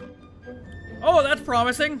 Oh, that's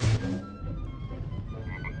promising.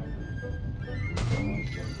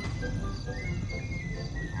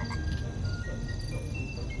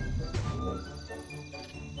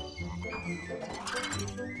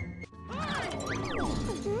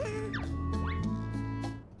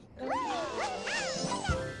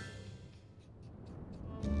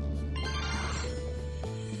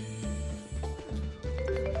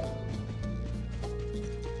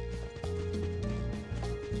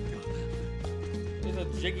 There's a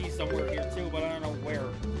Jiggy somewhere here too, but I don't know where.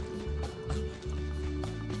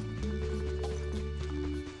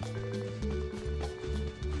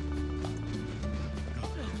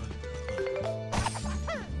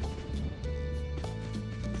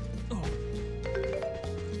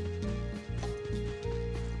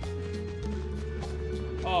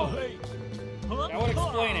 Oh, that would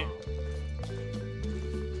explain it.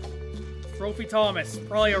 Trophy Thomas,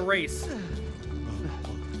 probably a race.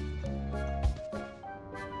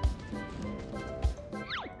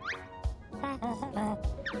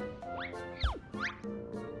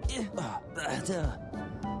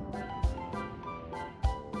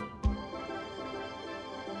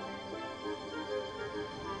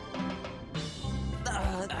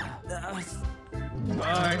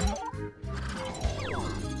 Bye.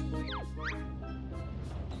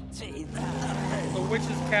 The witch's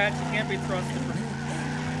cat, she can't be trusted.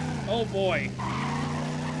 Oh boy.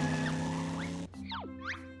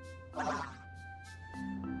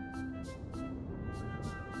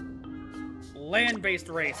 Land-based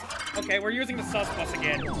race. Okay, we're using the sus bus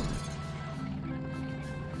again.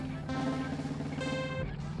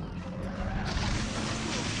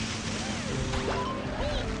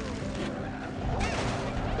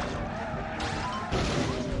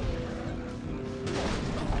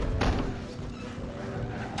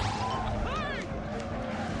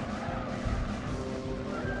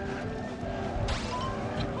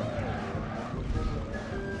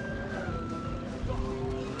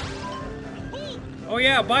 Oh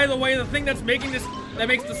yeah, by the way, the thing that's making this, that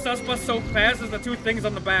makes the sus bus so fast is the two things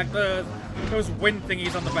on the back, those wind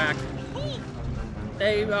thingies on the back.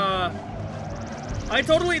 They, I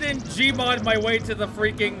totally didn't Gmod my way to the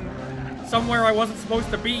freaking, somewhere I wasn't supposed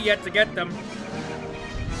to be yet to get them.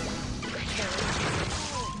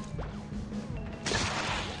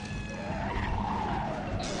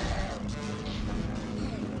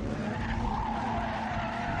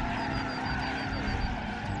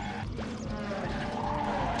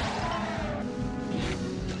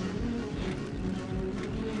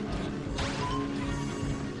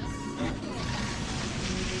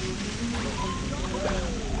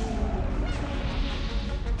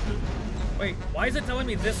 Wait, why is it telling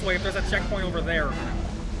me this way if there's a checkpoint over there?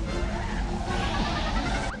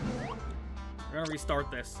 We're gonna restart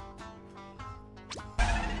this.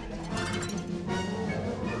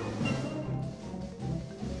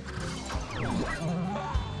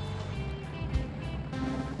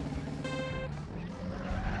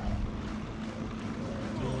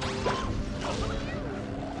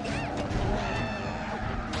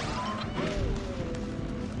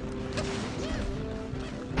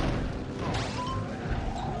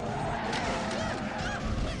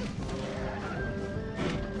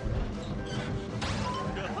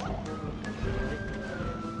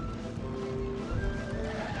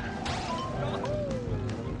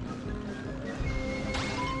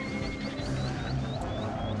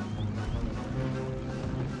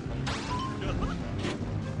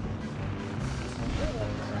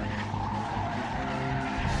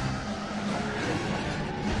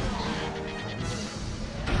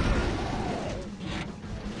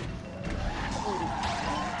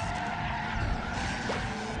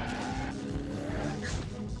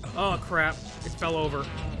 crap. It fell over.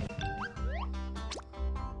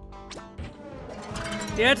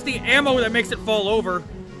 Yeah, it's the ammo that makes it fall over.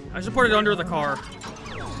 I should put it under the car.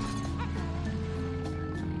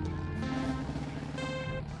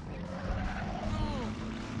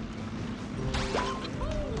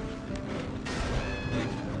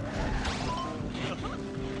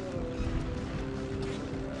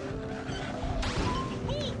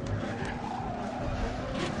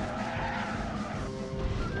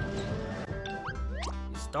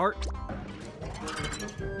 Start.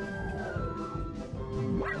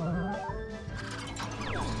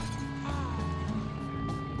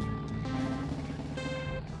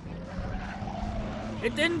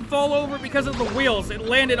 It didn't fall over because of the wheels. It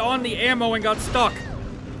landed on the ammo and got stuck.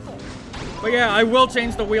 But yeah, I will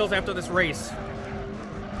change the wheels after this race.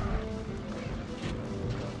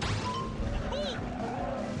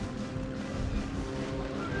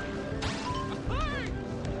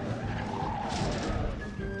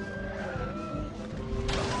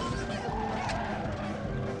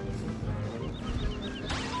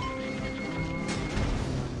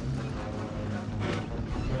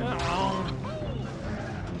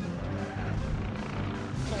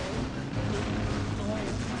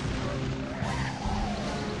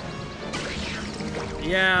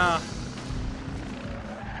 Yeah.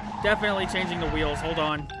 Definitely changing the wheels. Hold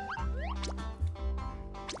on.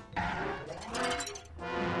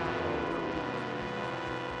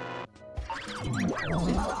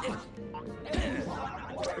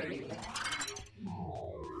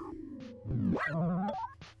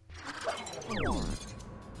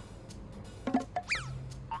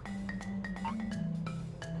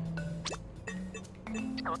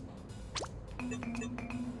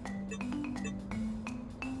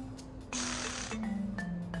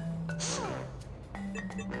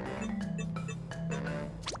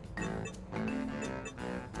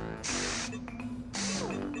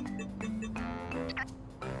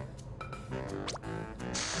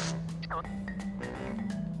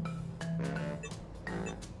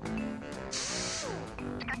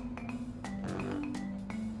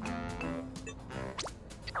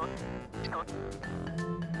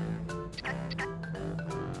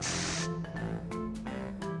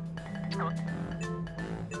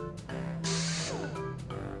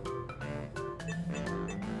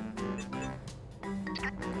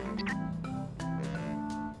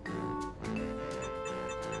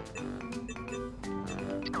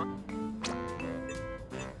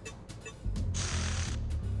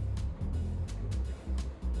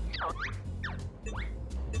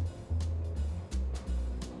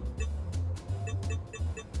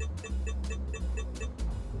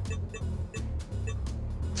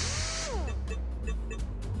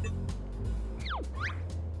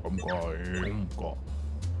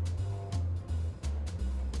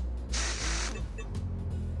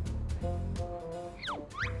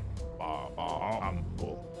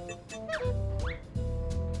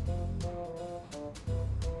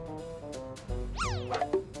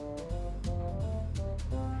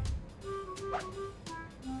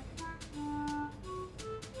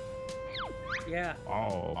 Yeah.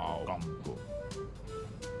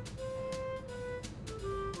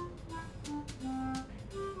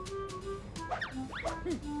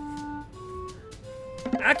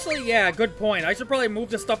 Actually, yeah, good point. I should probably move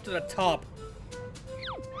the stuff to the top.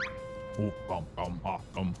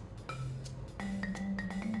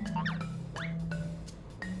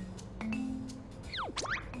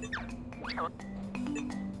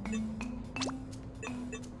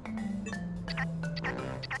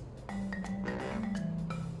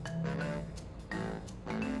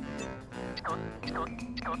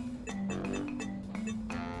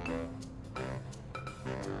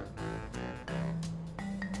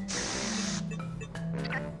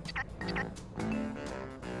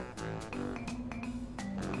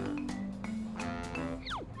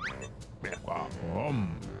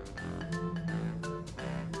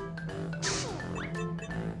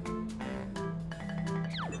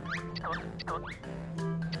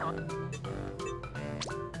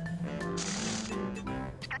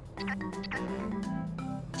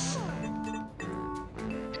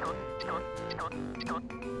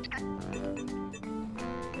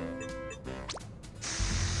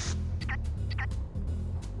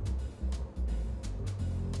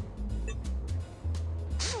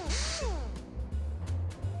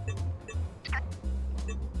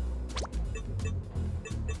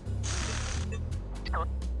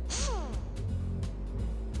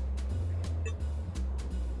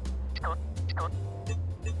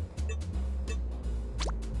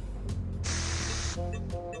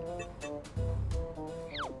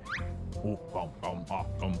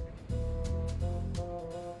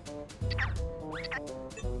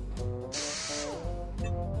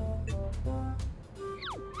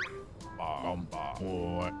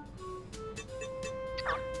 Oi.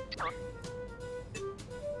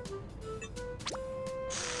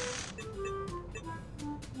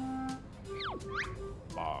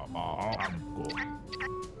 Banjo.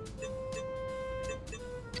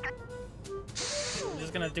 I'm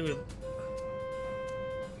just gonna do it.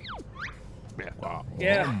 Banjo.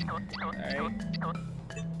 Yeah. Alright. Banjo. Alright. Banjo.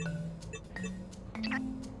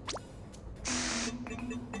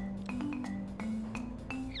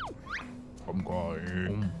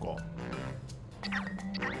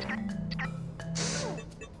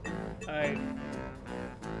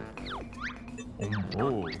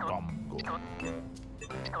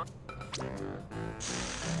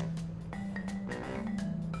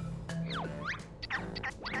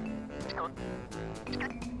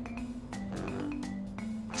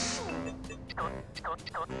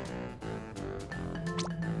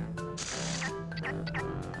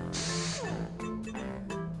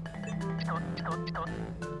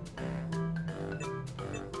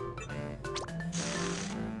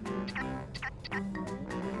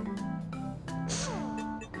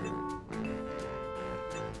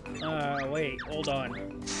 Wait, hold on.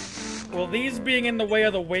 Will these being in the way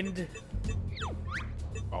of the wind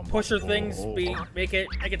pusher things make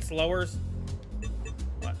it slower?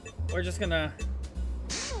 What? We're just gonna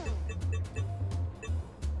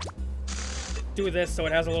do this so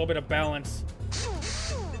it has a little bit of balance.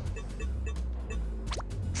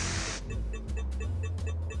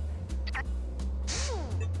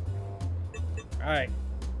 Alright.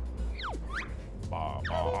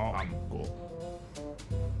 Banjo.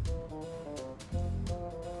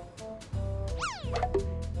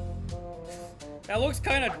 That looks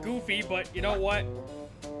kind of goofy, but you know what?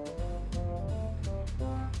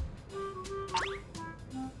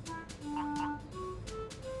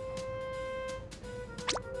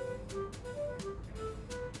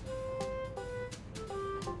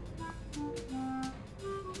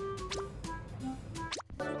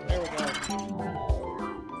 There we go.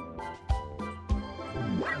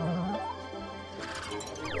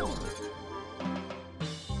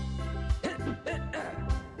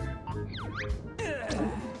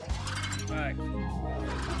 Alright.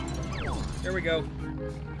 There we go.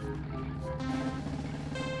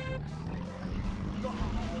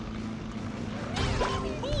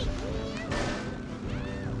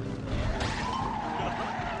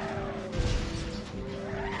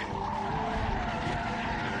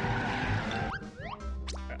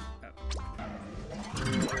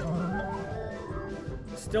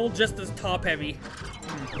 Still just as top heavy.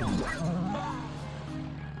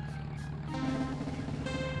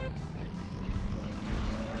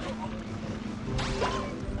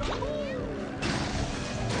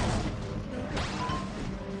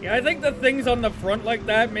 Yeah, I think the things on the front like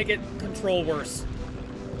that make it control worse.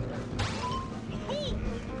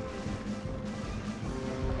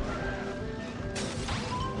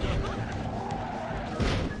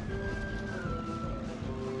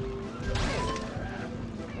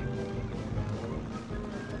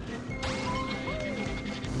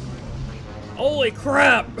 Holy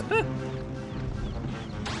crap!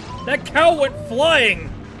 That cow went flying!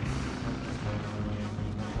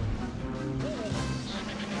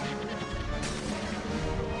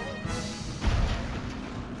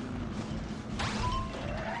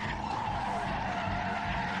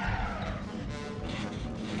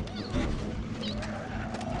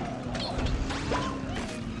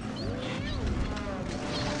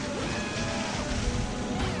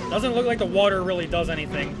 Doesn't look like the water really does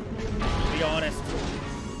anything, to be honest.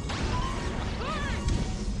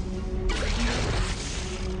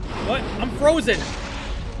 What? I'm frozen!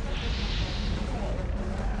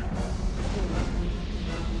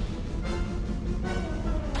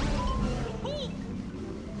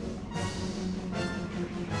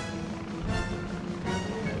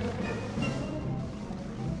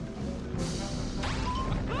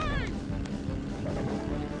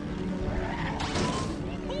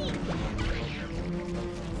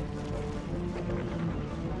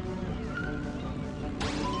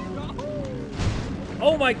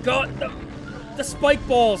 Oh my god, the spike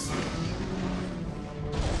balls!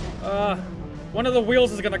 One of the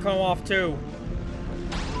wheels is gonna come off too.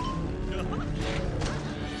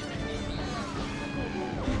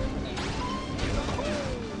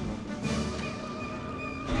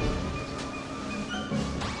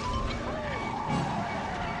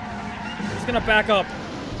 Just gonna back up.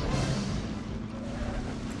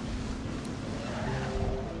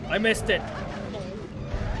 I missed it.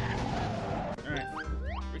 Alright,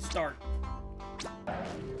 restart.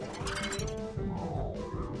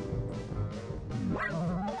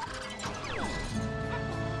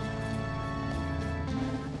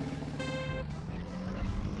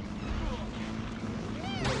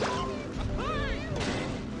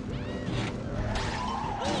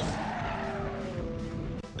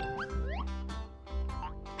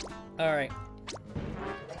 Alright.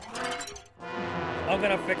 I'm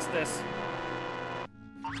gonna fix this.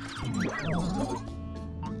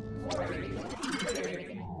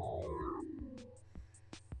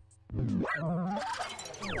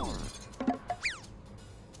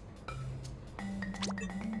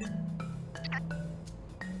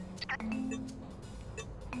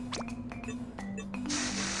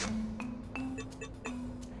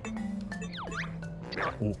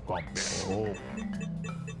 Gambo.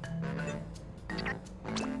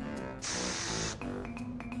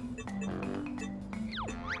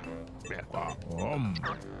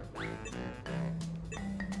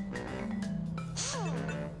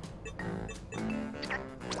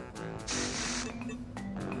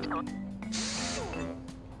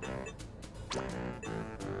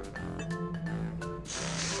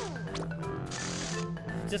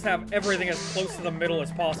 Just have everything as close to the middle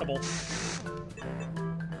as possible.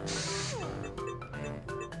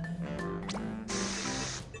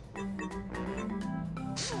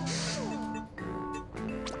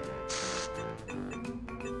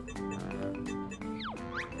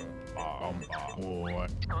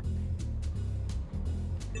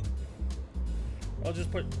 I'll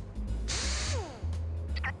just put...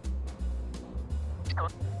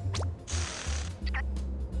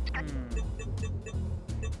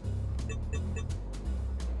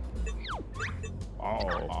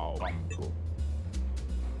 Gambo.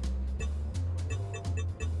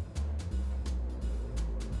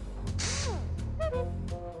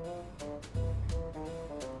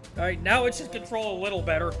 Alright, now it should control a little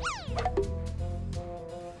better.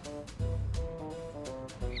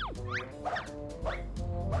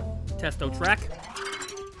 Testo track.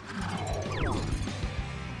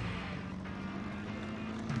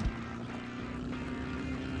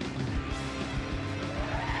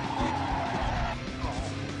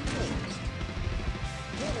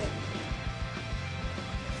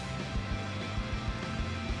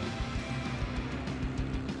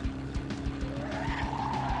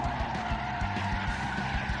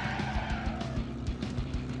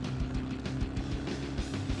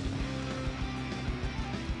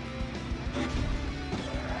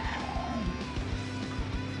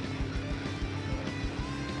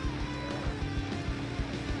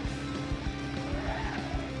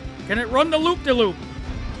 Can it run the loop-de-loop?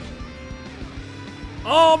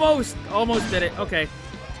 Almost! Almost did it. Okay.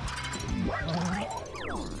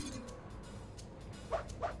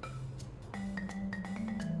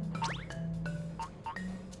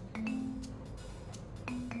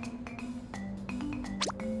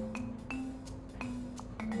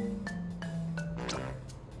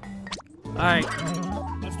 Alright.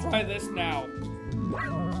 Let's try this now.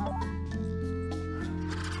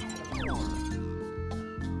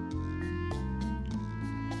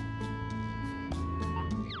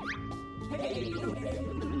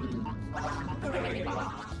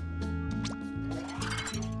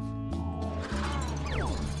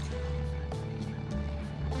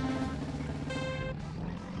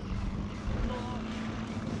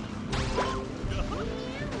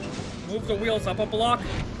 Move the wheels up a block.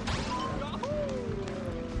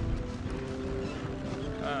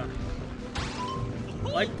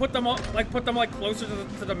 Like put them like closer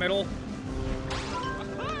to the middle.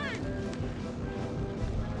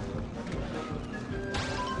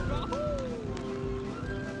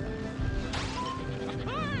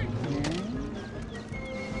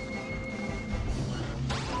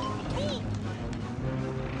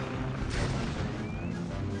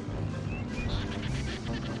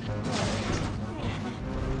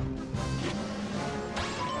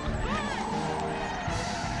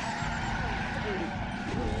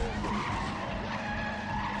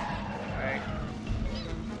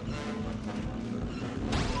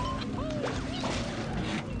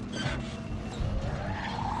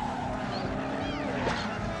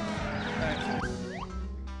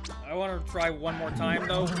 I want to try one more time,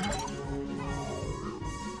 though.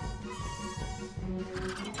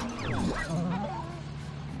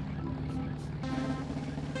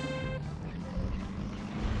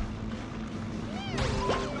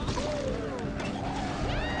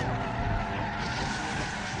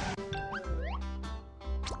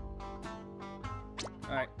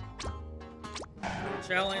 Alright.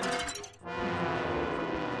 Challenge.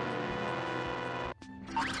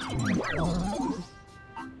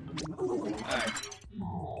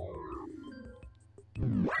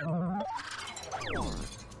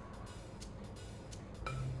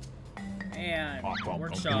 And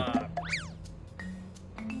workshop.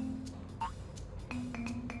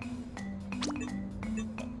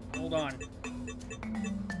 Hold on.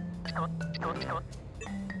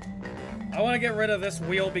 I want to get rid of this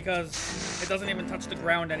wheel because it doesn't even touch the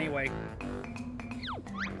ground anyway.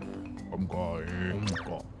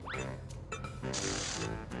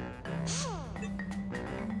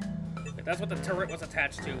 That's what the turret was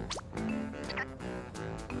attached to.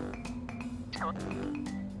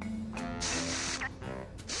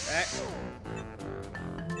 That.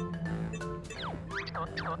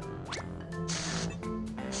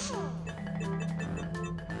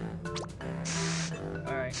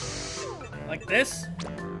 Alright. Like this?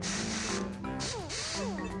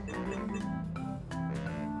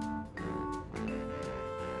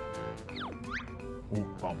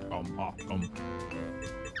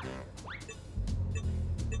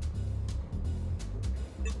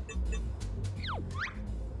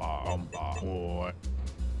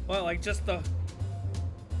 Well, like just the...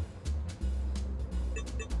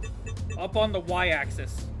 up on the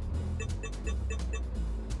y-axis.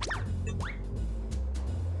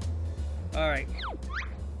 Alright.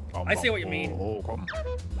 I see what you mean.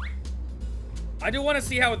 I do want to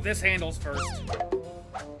see how this handles first.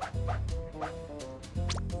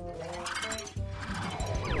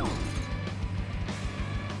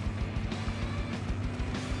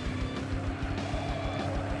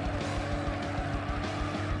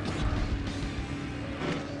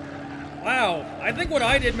 Wow, I think what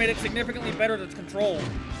I did made it significantly better to control.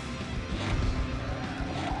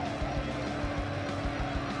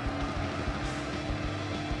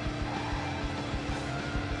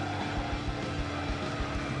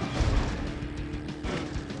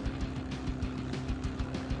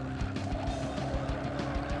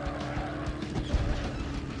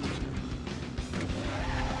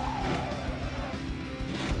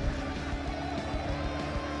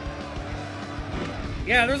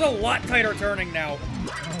 Yeah, there's a lot tighter turning now.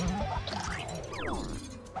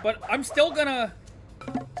 But I'm still gonna...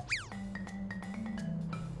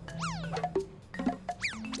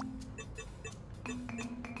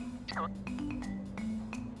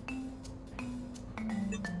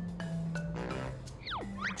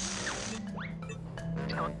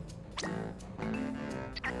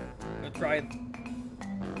 Gonna try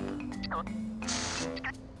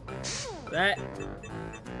that.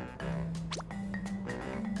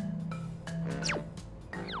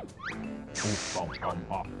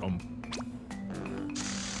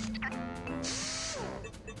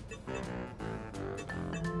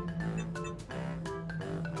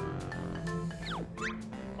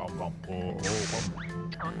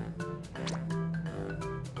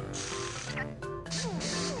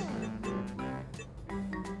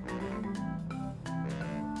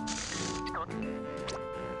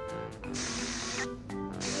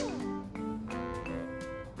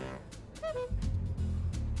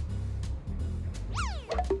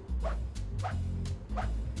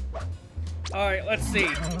 Alright, let's see.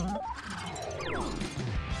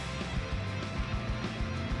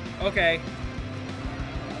 Okay.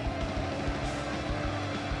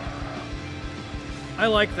 I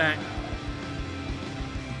like that.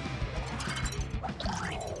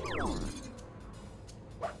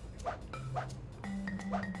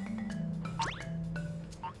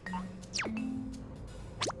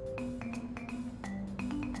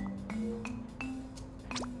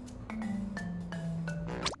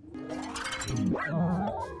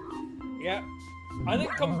 Yeah, I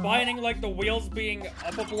think combining like the wheels being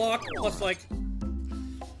up a block plus like...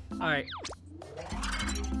 Alright.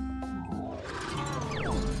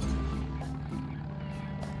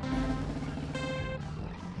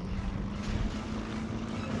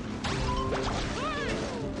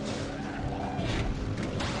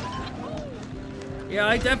 Yeah,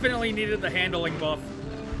 I definitely needed the handling buff.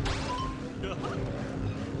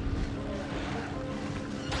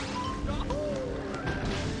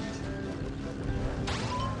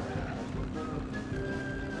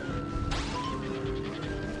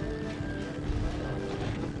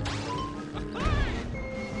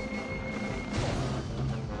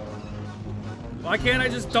 Why can't I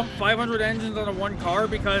just dump 500 engines on one car?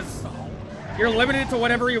 Because you're limited to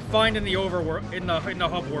whatever you find in the overworld, in the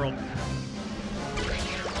hub world.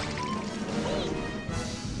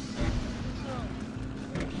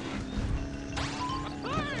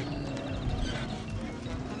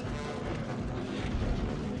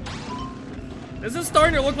 This is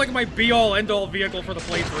starting to look like my be-all, end-all vehicle for the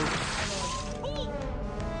playthrough.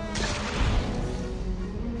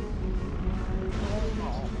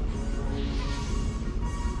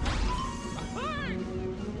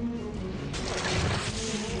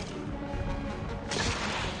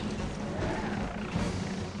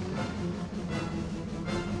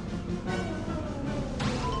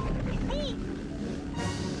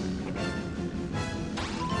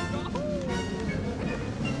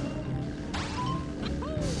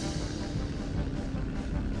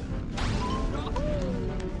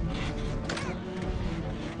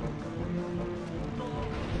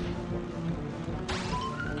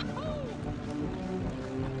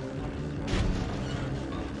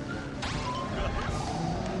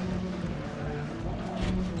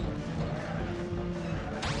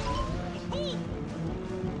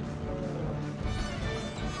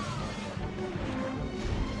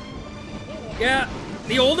 Yeah,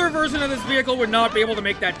 the older version of this vehicle would not be able to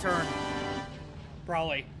make that turn.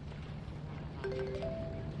 Probably.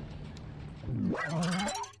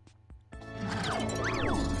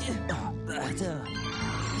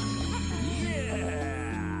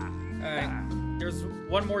 Alright, there's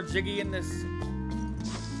one more Jiggy in this.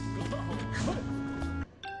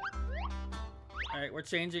 Alright, we're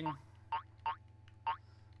changing.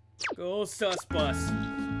 Go sus bus.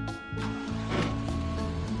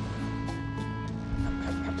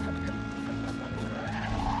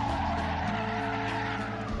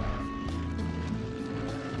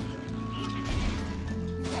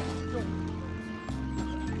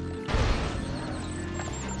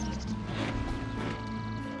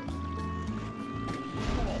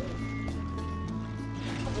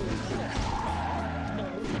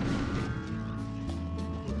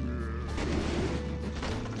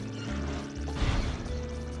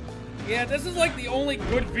 Yeah, this is like the only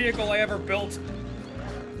good vehicle I ever built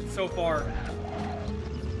so far.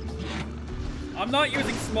 I'm not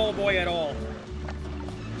using Small Boy at all.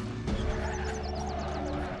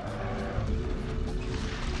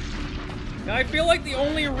 And I feel like the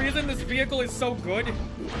only reason this vehicle is so good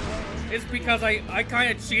is because I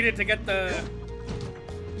kind of cheated to get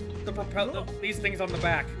these things on the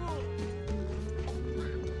back.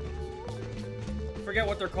 Forget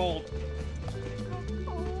what they're called.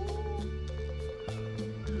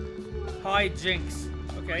 High Jinx.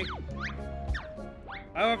 Okay.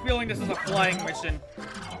 I have a feeling this is a flying mission.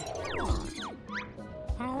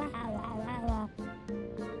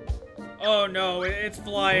 Oh no, it's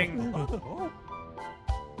flying.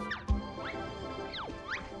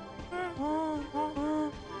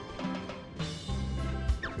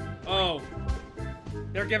 Oh.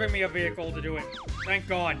 They're giving me a vehicle to do it. Thank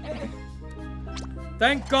God.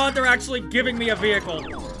 Thank God they're actually giving me a vehicle.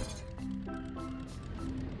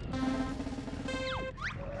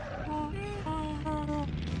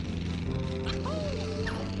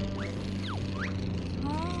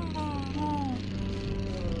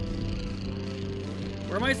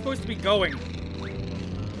 Where am I supposed to be going?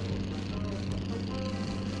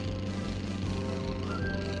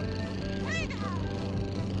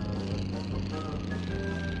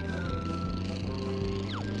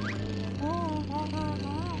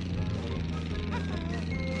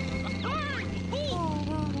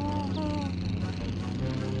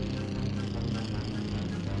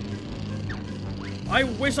 I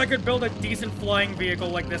wish I could build a decent flying vehicle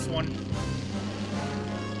like this one.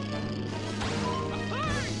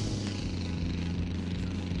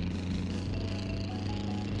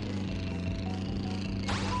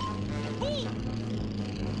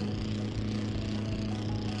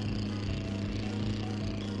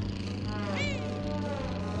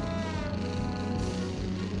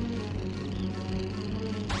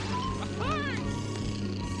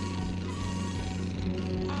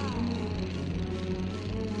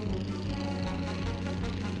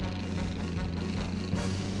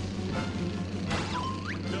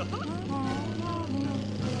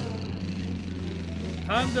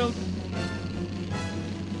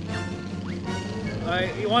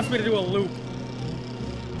 He wants me to do a loop.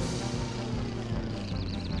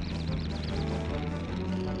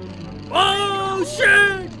 Oh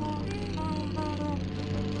shit!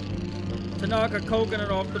 To knock a coconut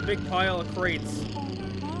off the big pile of crates.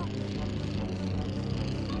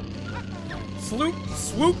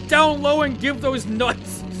 Swoop down low and give those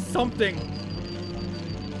nuts something.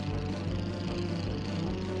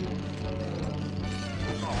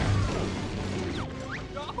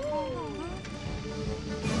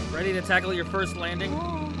 Ready to tackle your first landing?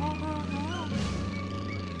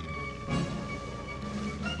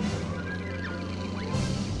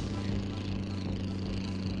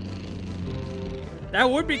 That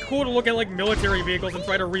would be cool to look at like military vehicles and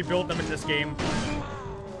try to rebuild them in this game.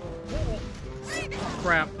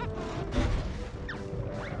 Crap.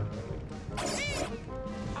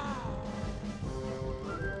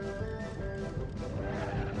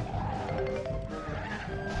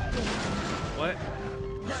 What?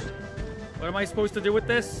 What am I supposed to do with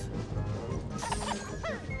this?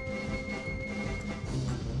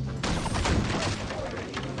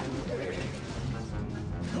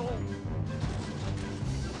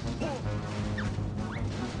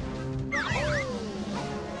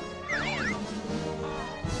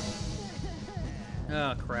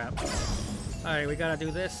 Oh, crap. Alright, we gotta do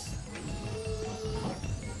this.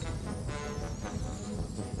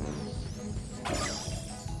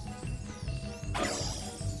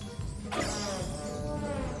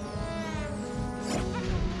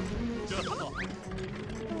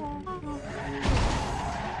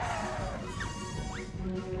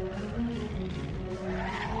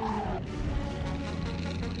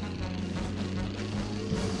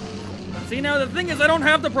 See, now the thing is, I don't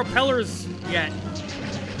have the propellers yet.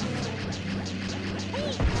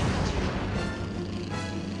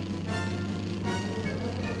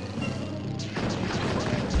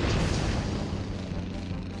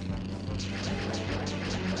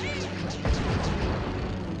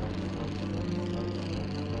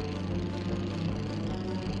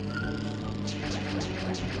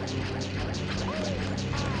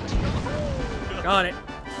 Got it.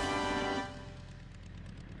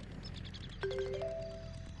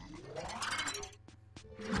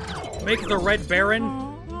 Make the Red Baron.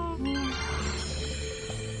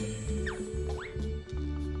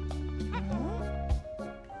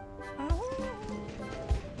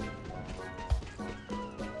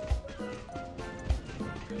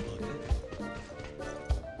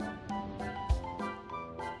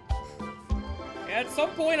 At some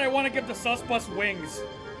point, I want to give the Susbus wings.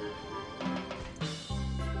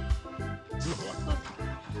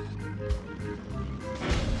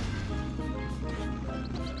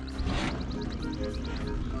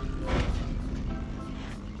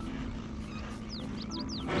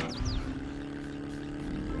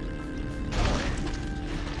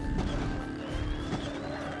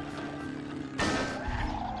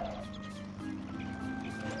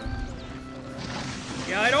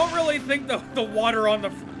 Yeah, I don't really think the water on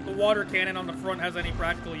the water cannon on the front has any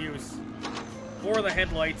practical use, or the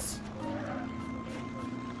headlights.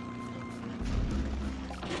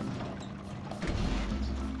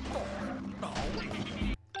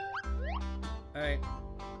 All right.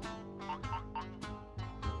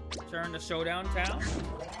 Turn to Showdown Town.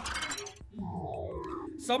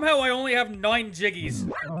 Somehow I only have 9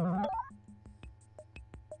 Jiggies.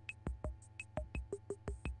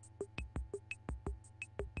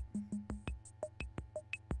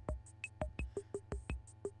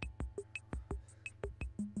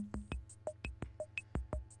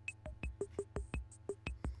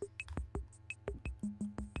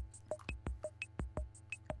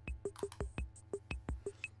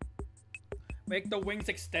 Make the wings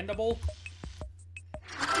extendable.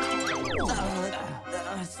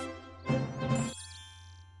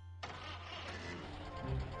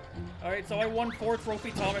 Alright, so I won 4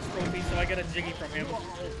 Trophy Thomas trophies, so I get a Jiggy from him.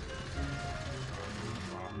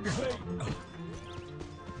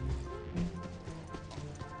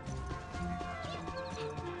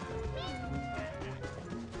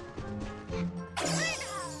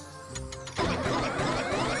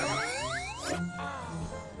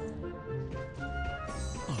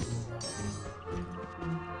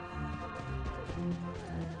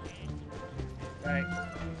 Alright.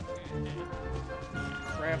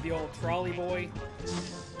 Grab the old trolley boy.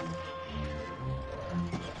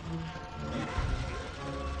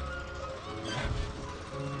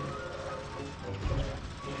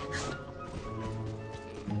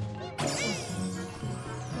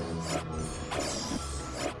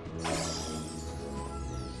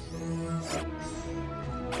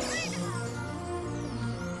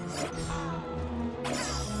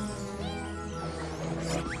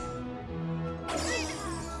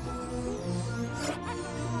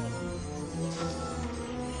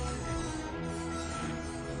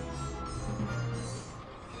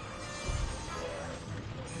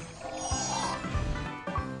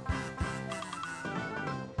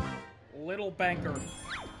 Little banker.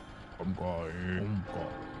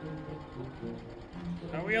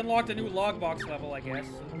 Now we unlocked a new logbox level, I guess.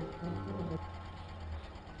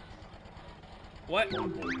 What?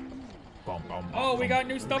 Oh, we got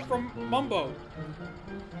new stuff from Mumbo.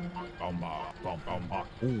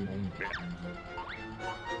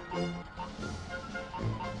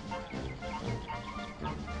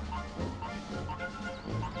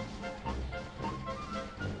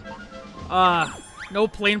 No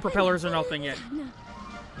plane propellers or nothing yet.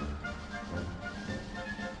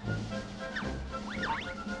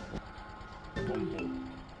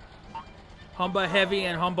 Humba Heavy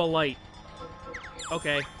and Humba Light.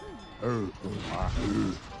 Okay.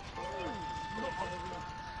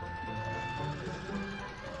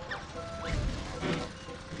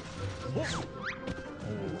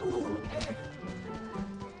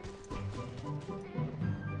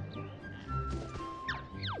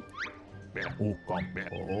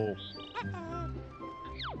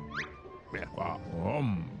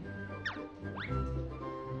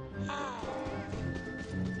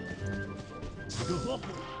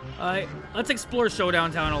 Alright, let's explore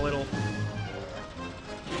Showdown Town a little.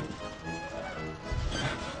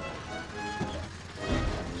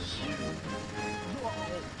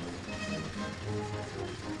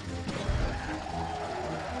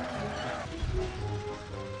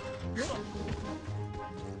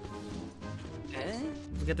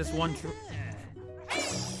 Let's get this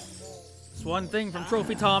one thing from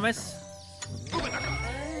Trophy Thomas.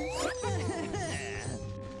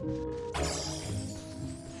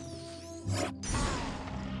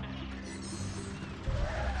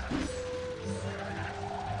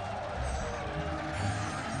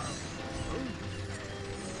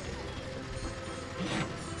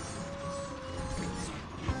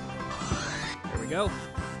 There we go.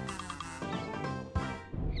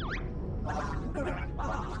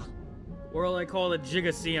 Or I call it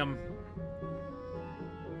Gigaseum.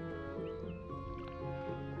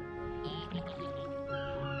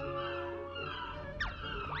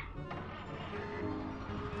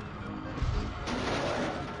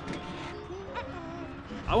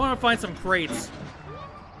 I want to find some crates.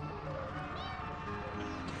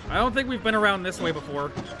 I don't think we've been around this way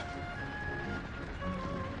before.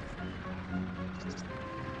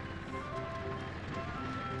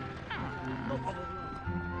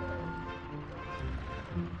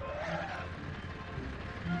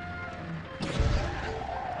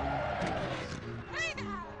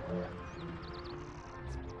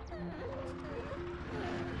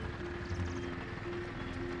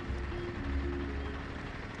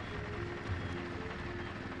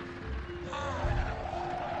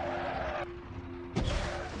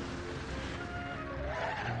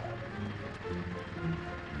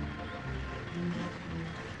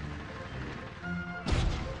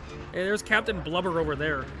 Hey, there's Captain Blubber over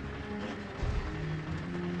there.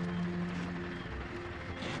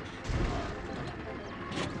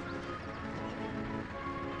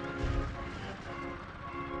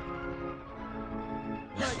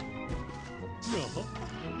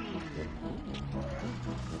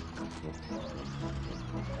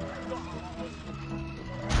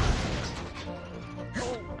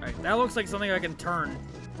 Alright, that looks like something I can turn.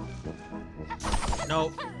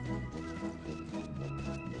 Nope.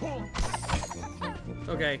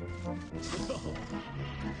 Okay.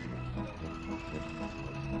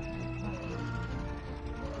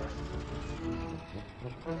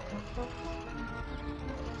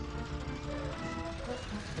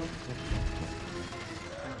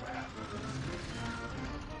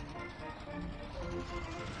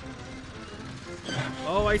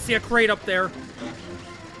 Oh, I see a crate up there.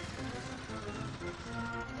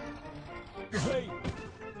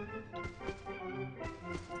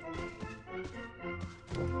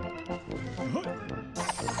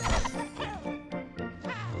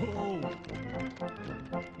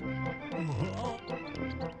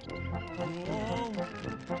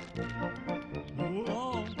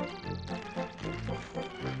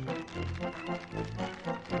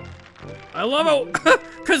 I love how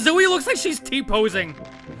Kazooie looks like she's T-posing.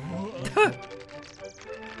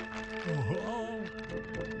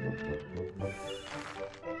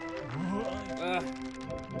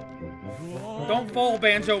 Don't fall,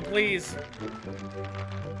 Banjo, please.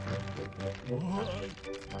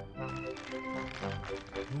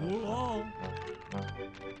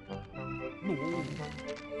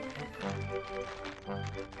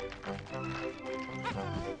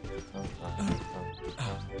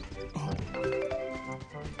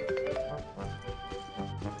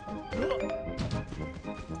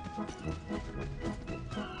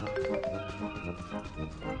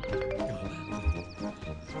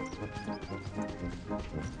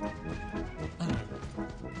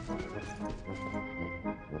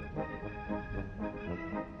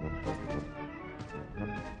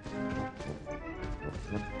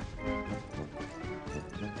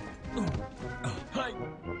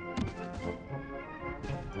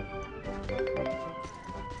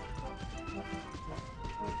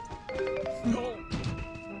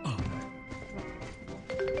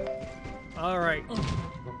 All right.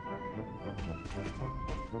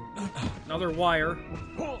 Another wire.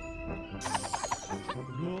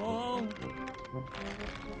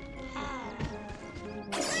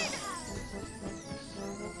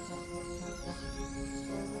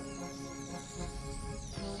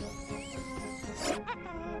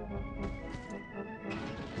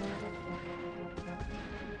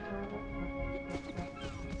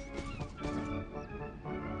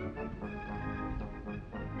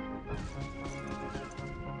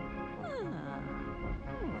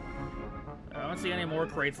 I don't see any more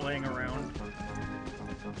crates laying around.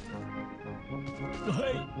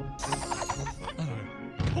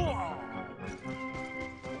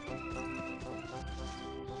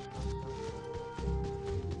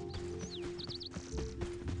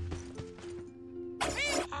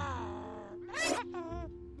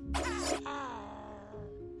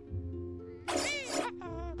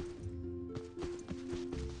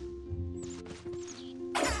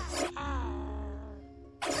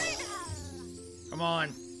 Come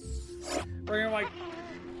on. Bring in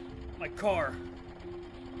my car.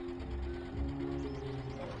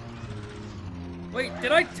 Wait,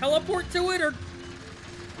 did I teleport to it, or...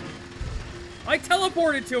 I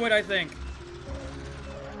teleported to it, I think.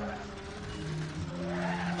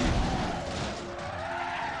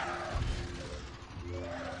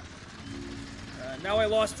 Now I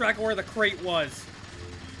lost track of where the crate was.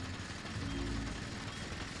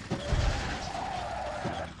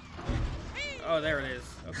 Oh, there it is.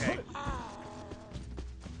 Okay.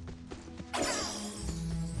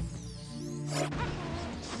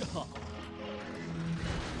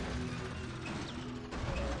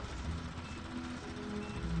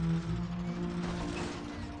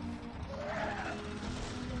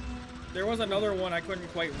 There was another one I couldn't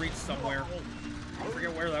quite reach somewhere. I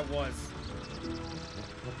forget where that was.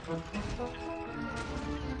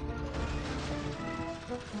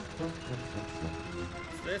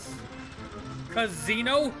 What's this?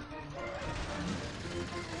 Casino?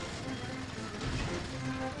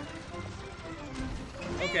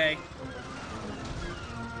 Okay.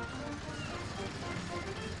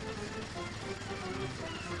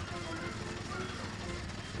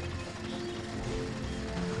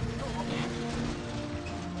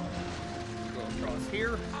 Go across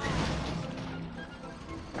here.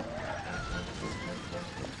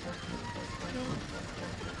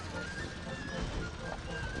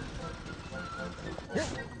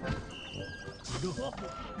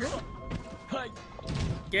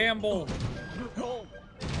 Gamble.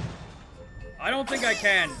 I don't think I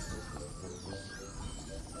can.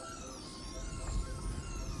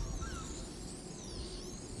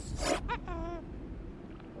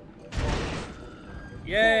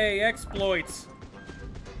 Yay, exploits.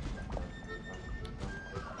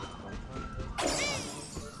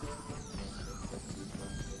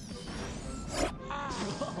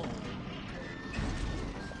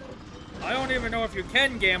 I don't even know if you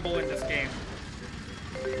can gamble in this game.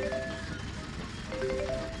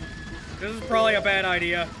 This is probably a bad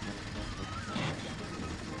idea.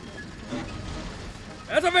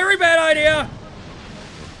 That's a very bad idea!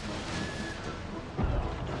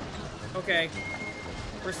 Okay.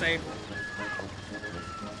 We're safe.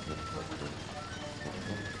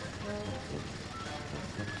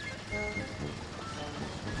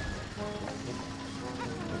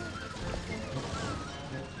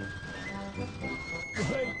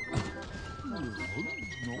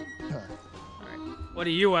 What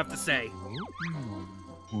do you have to say?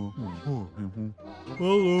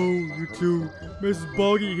 Hello, you two. Mrs.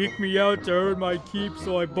 Boggy hicked me out to earn my keep,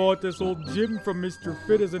 so I bought this old gym from Mr.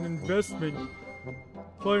 Fit as an investment.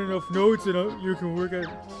 Find enough notes and you can work at...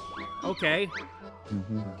 Okay.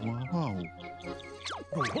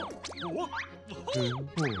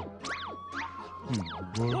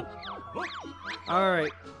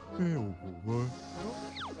 Alright.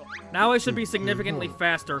 Now I should be significantly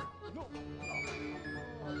faster.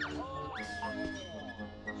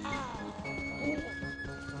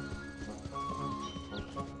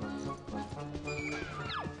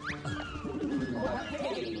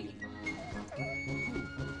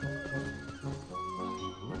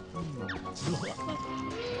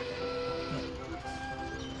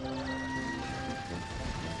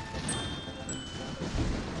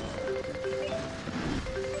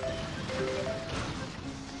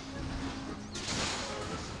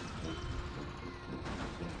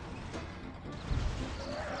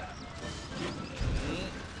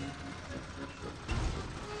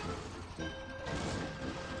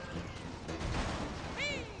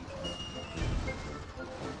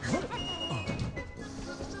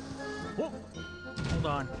 Hold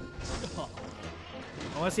on.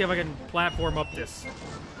 I want to see if I can platform up this.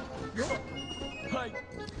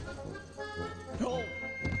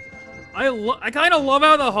 I kind of love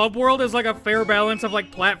how the hub world is like a fair balance of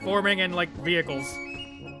like platforming and like vehicles.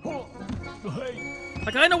 I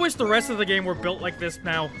kind of wish the rest of the game were built like this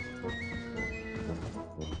now.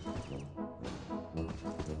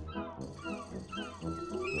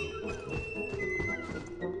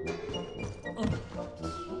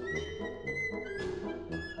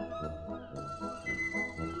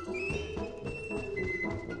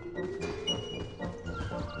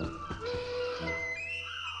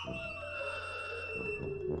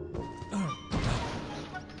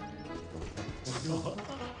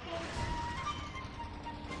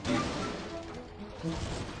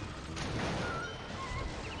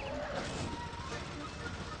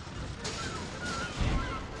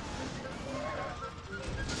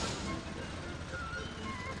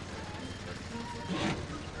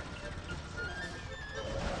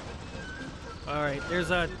 Alright,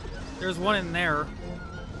 there's one in there.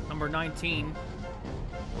 Number 19.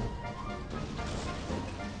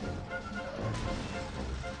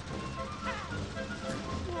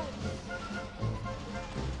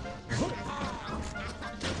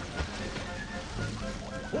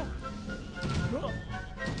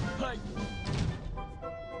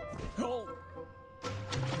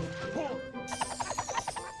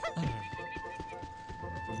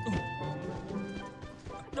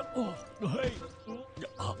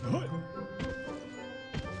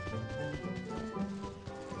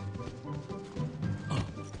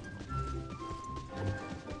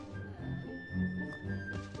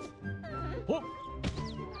 Yeah.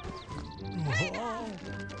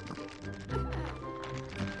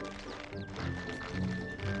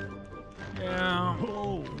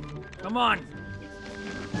 Come on.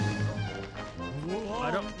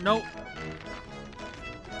 I don't. Nope.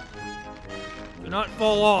 Do not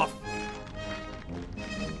fall off.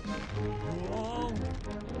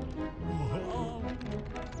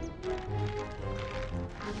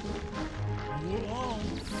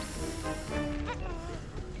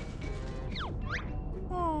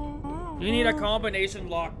 You need a combination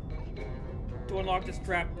lock to unlock this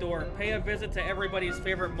trap door. Pay a visit to everybody's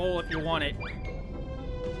favorite mole if you want it.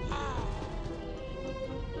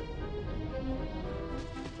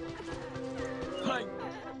 Alright.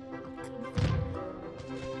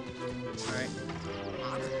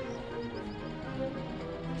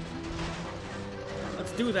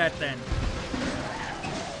 Let's do that then.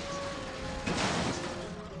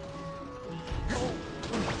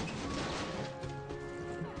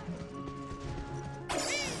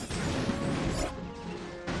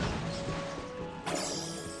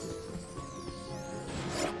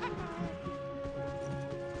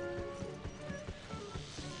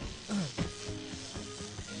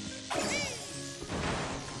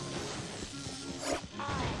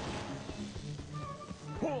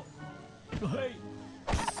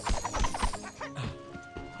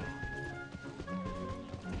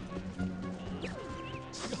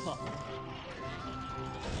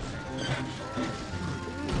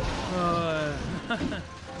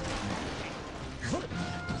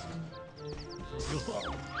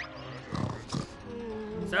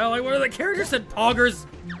 So, like, what are the characters said? Poggers?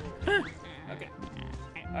 Okay.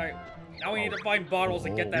 Alright. Now we need to find bottles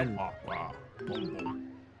and get that.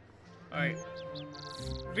 Alright.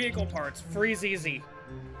 Vehicle parts. Freeze easy.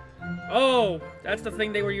 Oh! That's the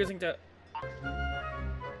thing they were using to...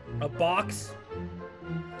 A box?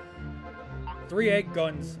 3 egg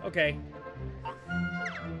guns. Okay.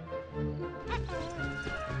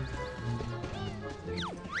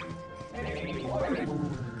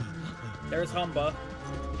 There's Humba.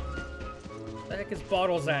 Where the heck is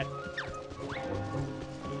Bottles at?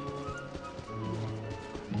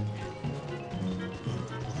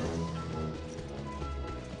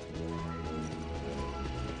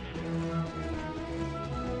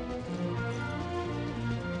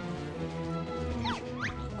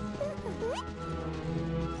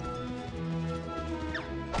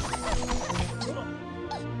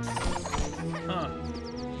 Huh.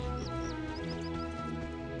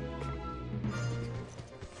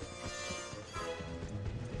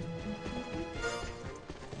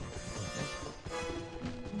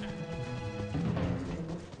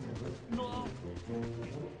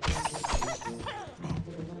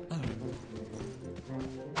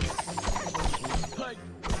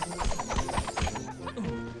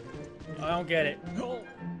 I don't get it.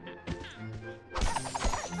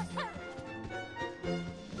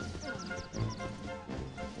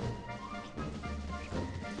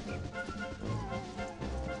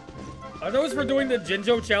 Are those for doing the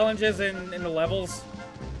Jinjo challenges in the levels?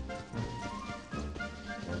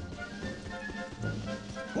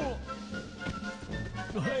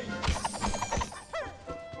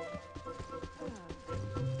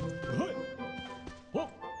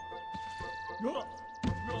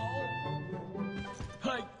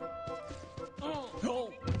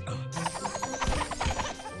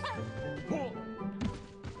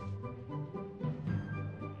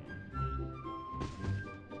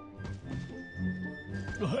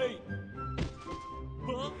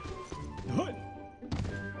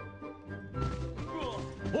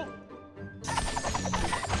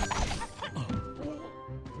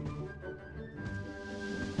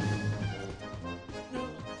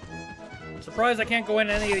 Surprised I can't go in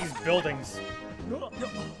any of these buildings.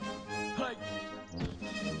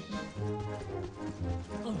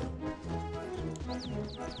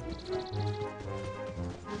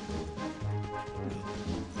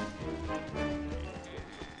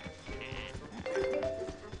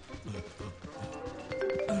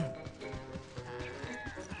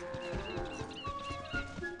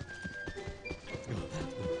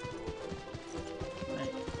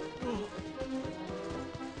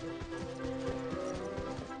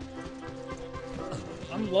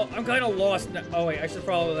 I'm kind of lost now. Oh wait, I should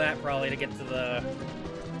follow that probably to get to the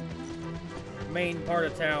main part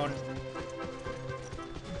of town.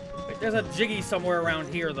 Wait, there's a Jiggy somewhere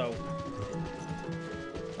around here though.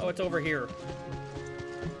 Oh, it's over here.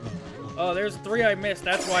 Oh, there's 3 I missed.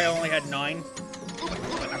 That's why I only had 9.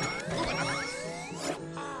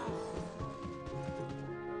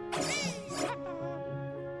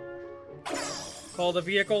 Call the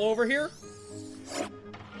vehicle over here.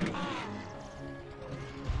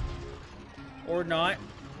 Or not.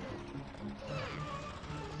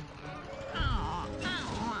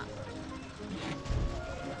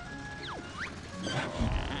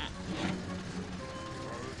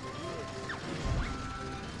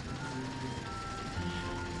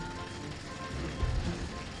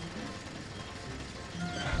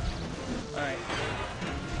 Alright.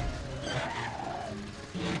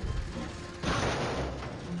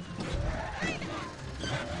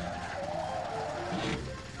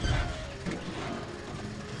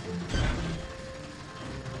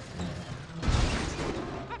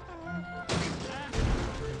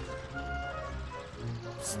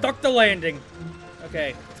 Stuck the landing.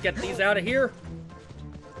 Okay, let's get these out of here.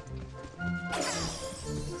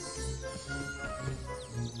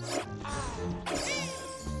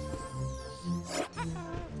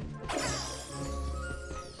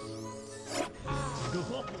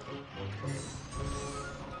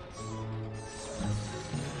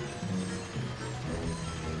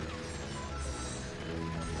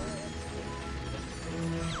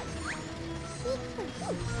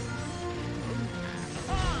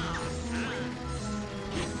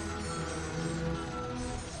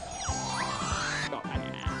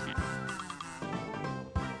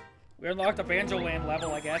 We unlocked a Banjo Land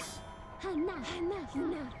level, I guess.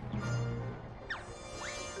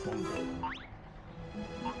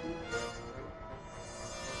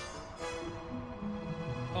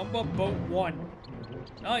 Humba Boat 1.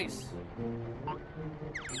 Nice.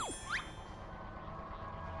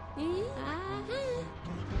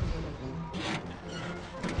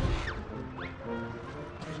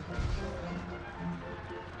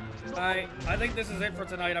 I think this is it for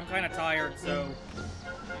tonight. I'm kind of tired, so...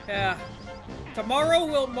 Yeah. Tomorrow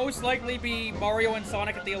will most likely be Mario and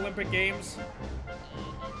Sonic at the Olympic Games.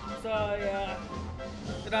 So, yeah.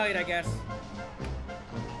 Good night, I guess.